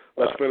 let's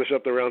finish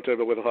up the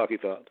roundtable with a hockey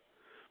thought.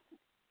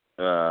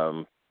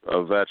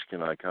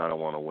 Ovechkin, I kind of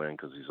want to win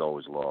because he's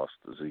always lost.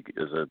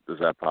 Is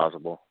that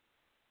possible?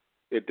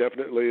 It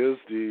definitely is.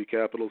 The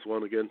Capitals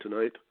won again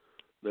tonight.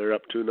 They're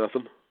up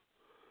 2-0.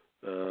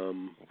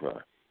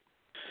 Right.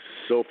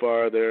 So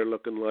far, they're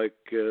looking like,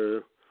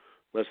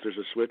 unless there's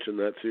a switch in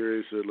that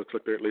series, it looks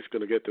like they're at least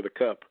going to get to the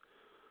Cup.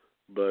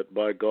 But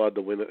by God,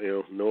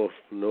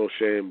 no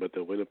shame, but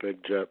the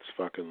Winnipeg Jets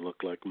fucking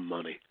look like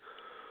money.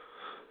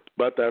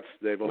 But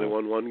they've only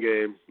won one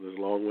game. There's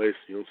a long ways,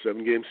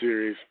 7-game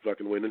series.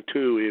 Fucking winning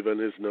 2 even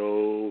is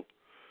no,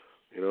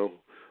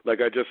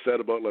 like I just said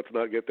about let's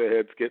not get the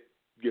heads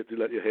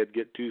let your head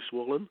get too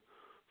swollen.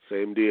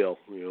 Same deal,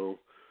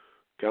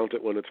 count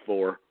it when it's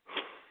 4,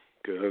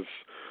 because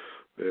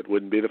it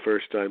wouldn't be the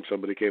first time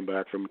somebody came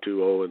back from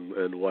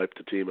 2-0 and wiped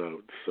the team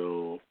out.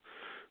 So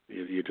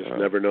you just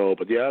never know.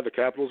 But yeah, the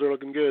Capitals are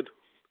looking good.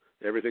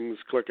 Everything's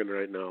clicking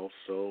right now,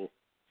 so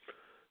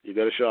you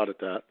got a shot at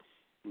that.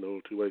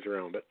 No two ways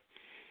around it.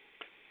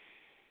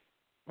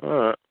 All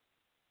right.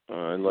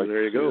 I'd like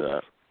there you go.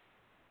 That.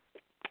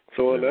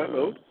 So on that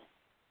note,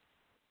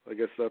 I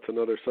guess that's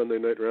another Sunday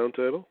night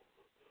roundtable.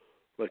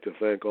 I'd like to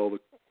thank all the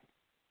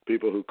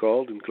people who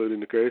called,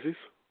 including the Crazies,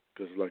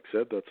 because like I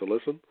said, that's a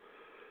listen.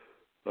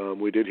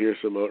 We did hear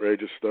some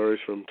outrageous stories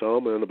from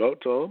Tom and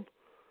about Tom.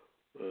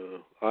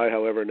 I,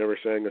 however, never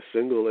sang a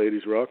single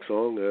 80s rock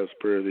song as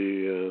per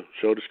the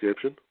show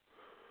description.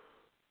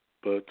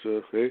 But,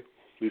 hey,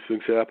 these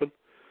things happen.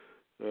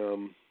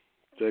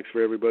 Thanks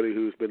for everybody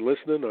who's been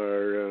listening.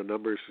 Our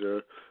numbers,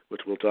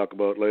 which we'll talk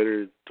about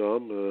later,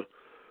 Tom,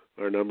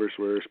 our numbers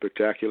were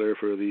spectacular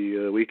for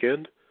the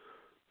weekend.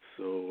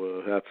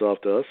 So hats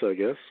off to us, I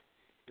guess.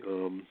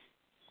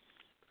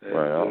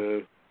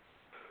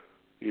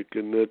 You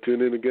can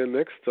tune in again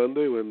next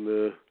Sunday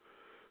when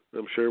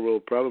I'm sure we'll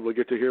probably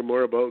get to hear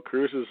more about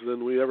cruises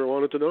than we ever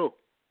wanted to know.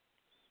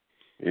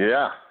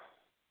 Yeah.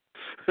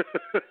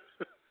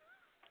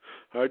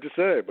 Hard to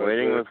say. But,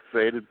 waiting with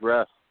bated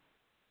breath.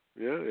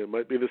 Yeah, it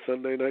might be the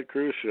Sunday night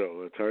cruise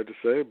show. It's hard to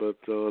say, but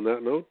on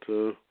that note,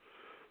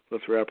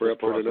 let's wrap her up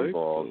for tonight.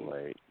 Balls,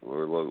 mate.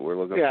 We're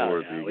looking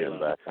forward to you getting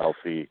back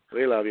healthy.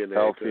 We love you, Nate.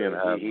 Healthy and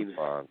having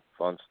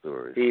fun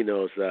stories. He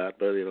knows that,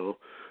 but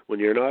when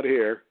you're not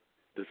here,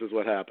 this is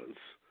what happens.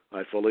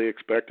 I fully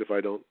expect if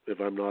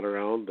I'm not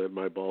around, that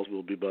my balls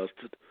will be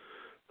busted.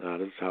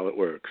 That is how it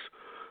works.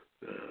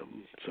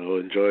 So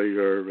enjoy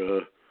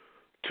your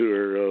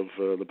tour of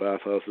the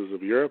bathhouses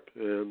of Europe,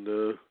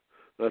 and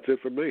that's it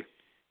from me.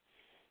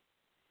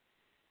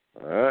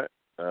 All right,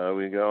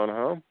 we going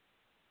home?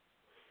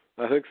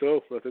 I think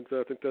so. I think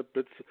that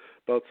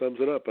about sums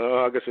it up.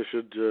 I guess I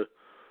should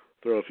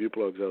throw a few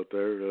plugs out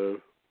there.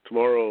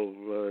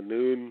 Tomorrow,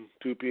 noon,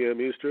 2 p.m.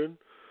 Eastern,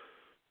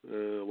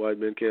 Wide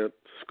Men Can't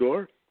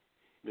Score.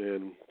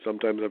 And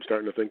sometimes I'm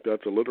starting to think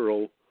that's a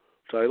literal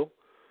title.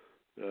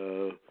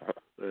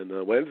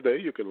 And Wednesday,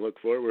 you can look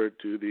forward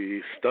to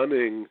the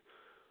stunning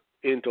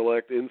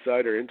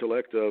insider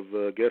intellect of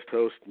guest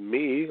host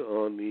me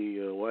on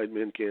the Wide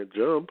Men Can't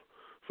Jump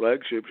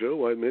flagship show,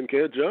 Wide Men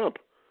Can't Jump,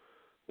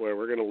 where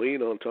we're going to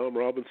lean on Tom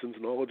Robinson's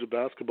knowledge of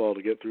basketball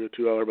to get through a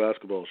 2-hour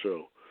basketball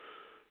show.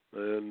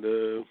 And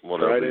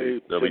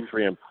Friday, there'll be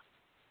three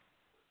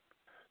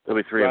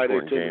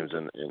important games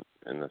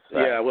in the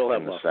sack. Yeah, we'll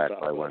have lots of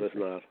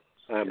talk.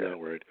 I'm not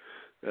worried.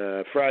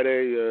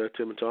 Friday,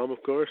 Tim and Tom,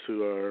 of course,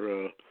 who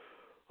are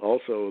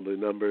also, the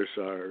numbers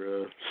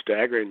are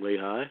staggeringly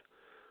high.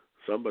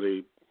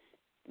 Somebody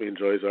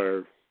enjoys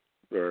or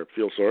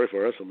feels sorry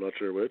for us. I'm not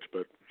sure which,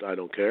 but I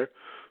don't care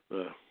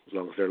as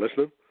long as they're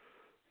listening.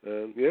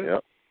 And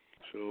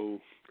so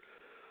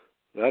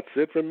that's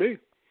it from me.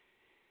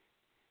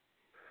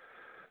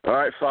 All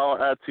right, follow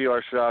at TR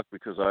Shock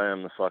because I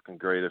am the fucking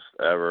greatest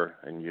ever,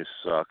 and you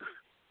suck.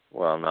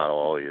 Well, not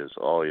all yous.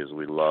 All yous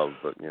we love,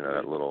 but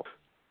that little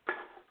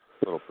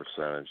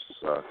percentage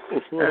sucks.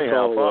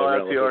 Anyhow, follow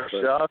at TR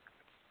Shock,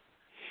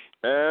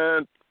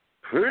 and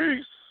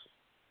peace.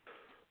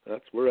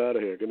 We're out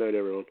of here. Good night,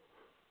 everyone.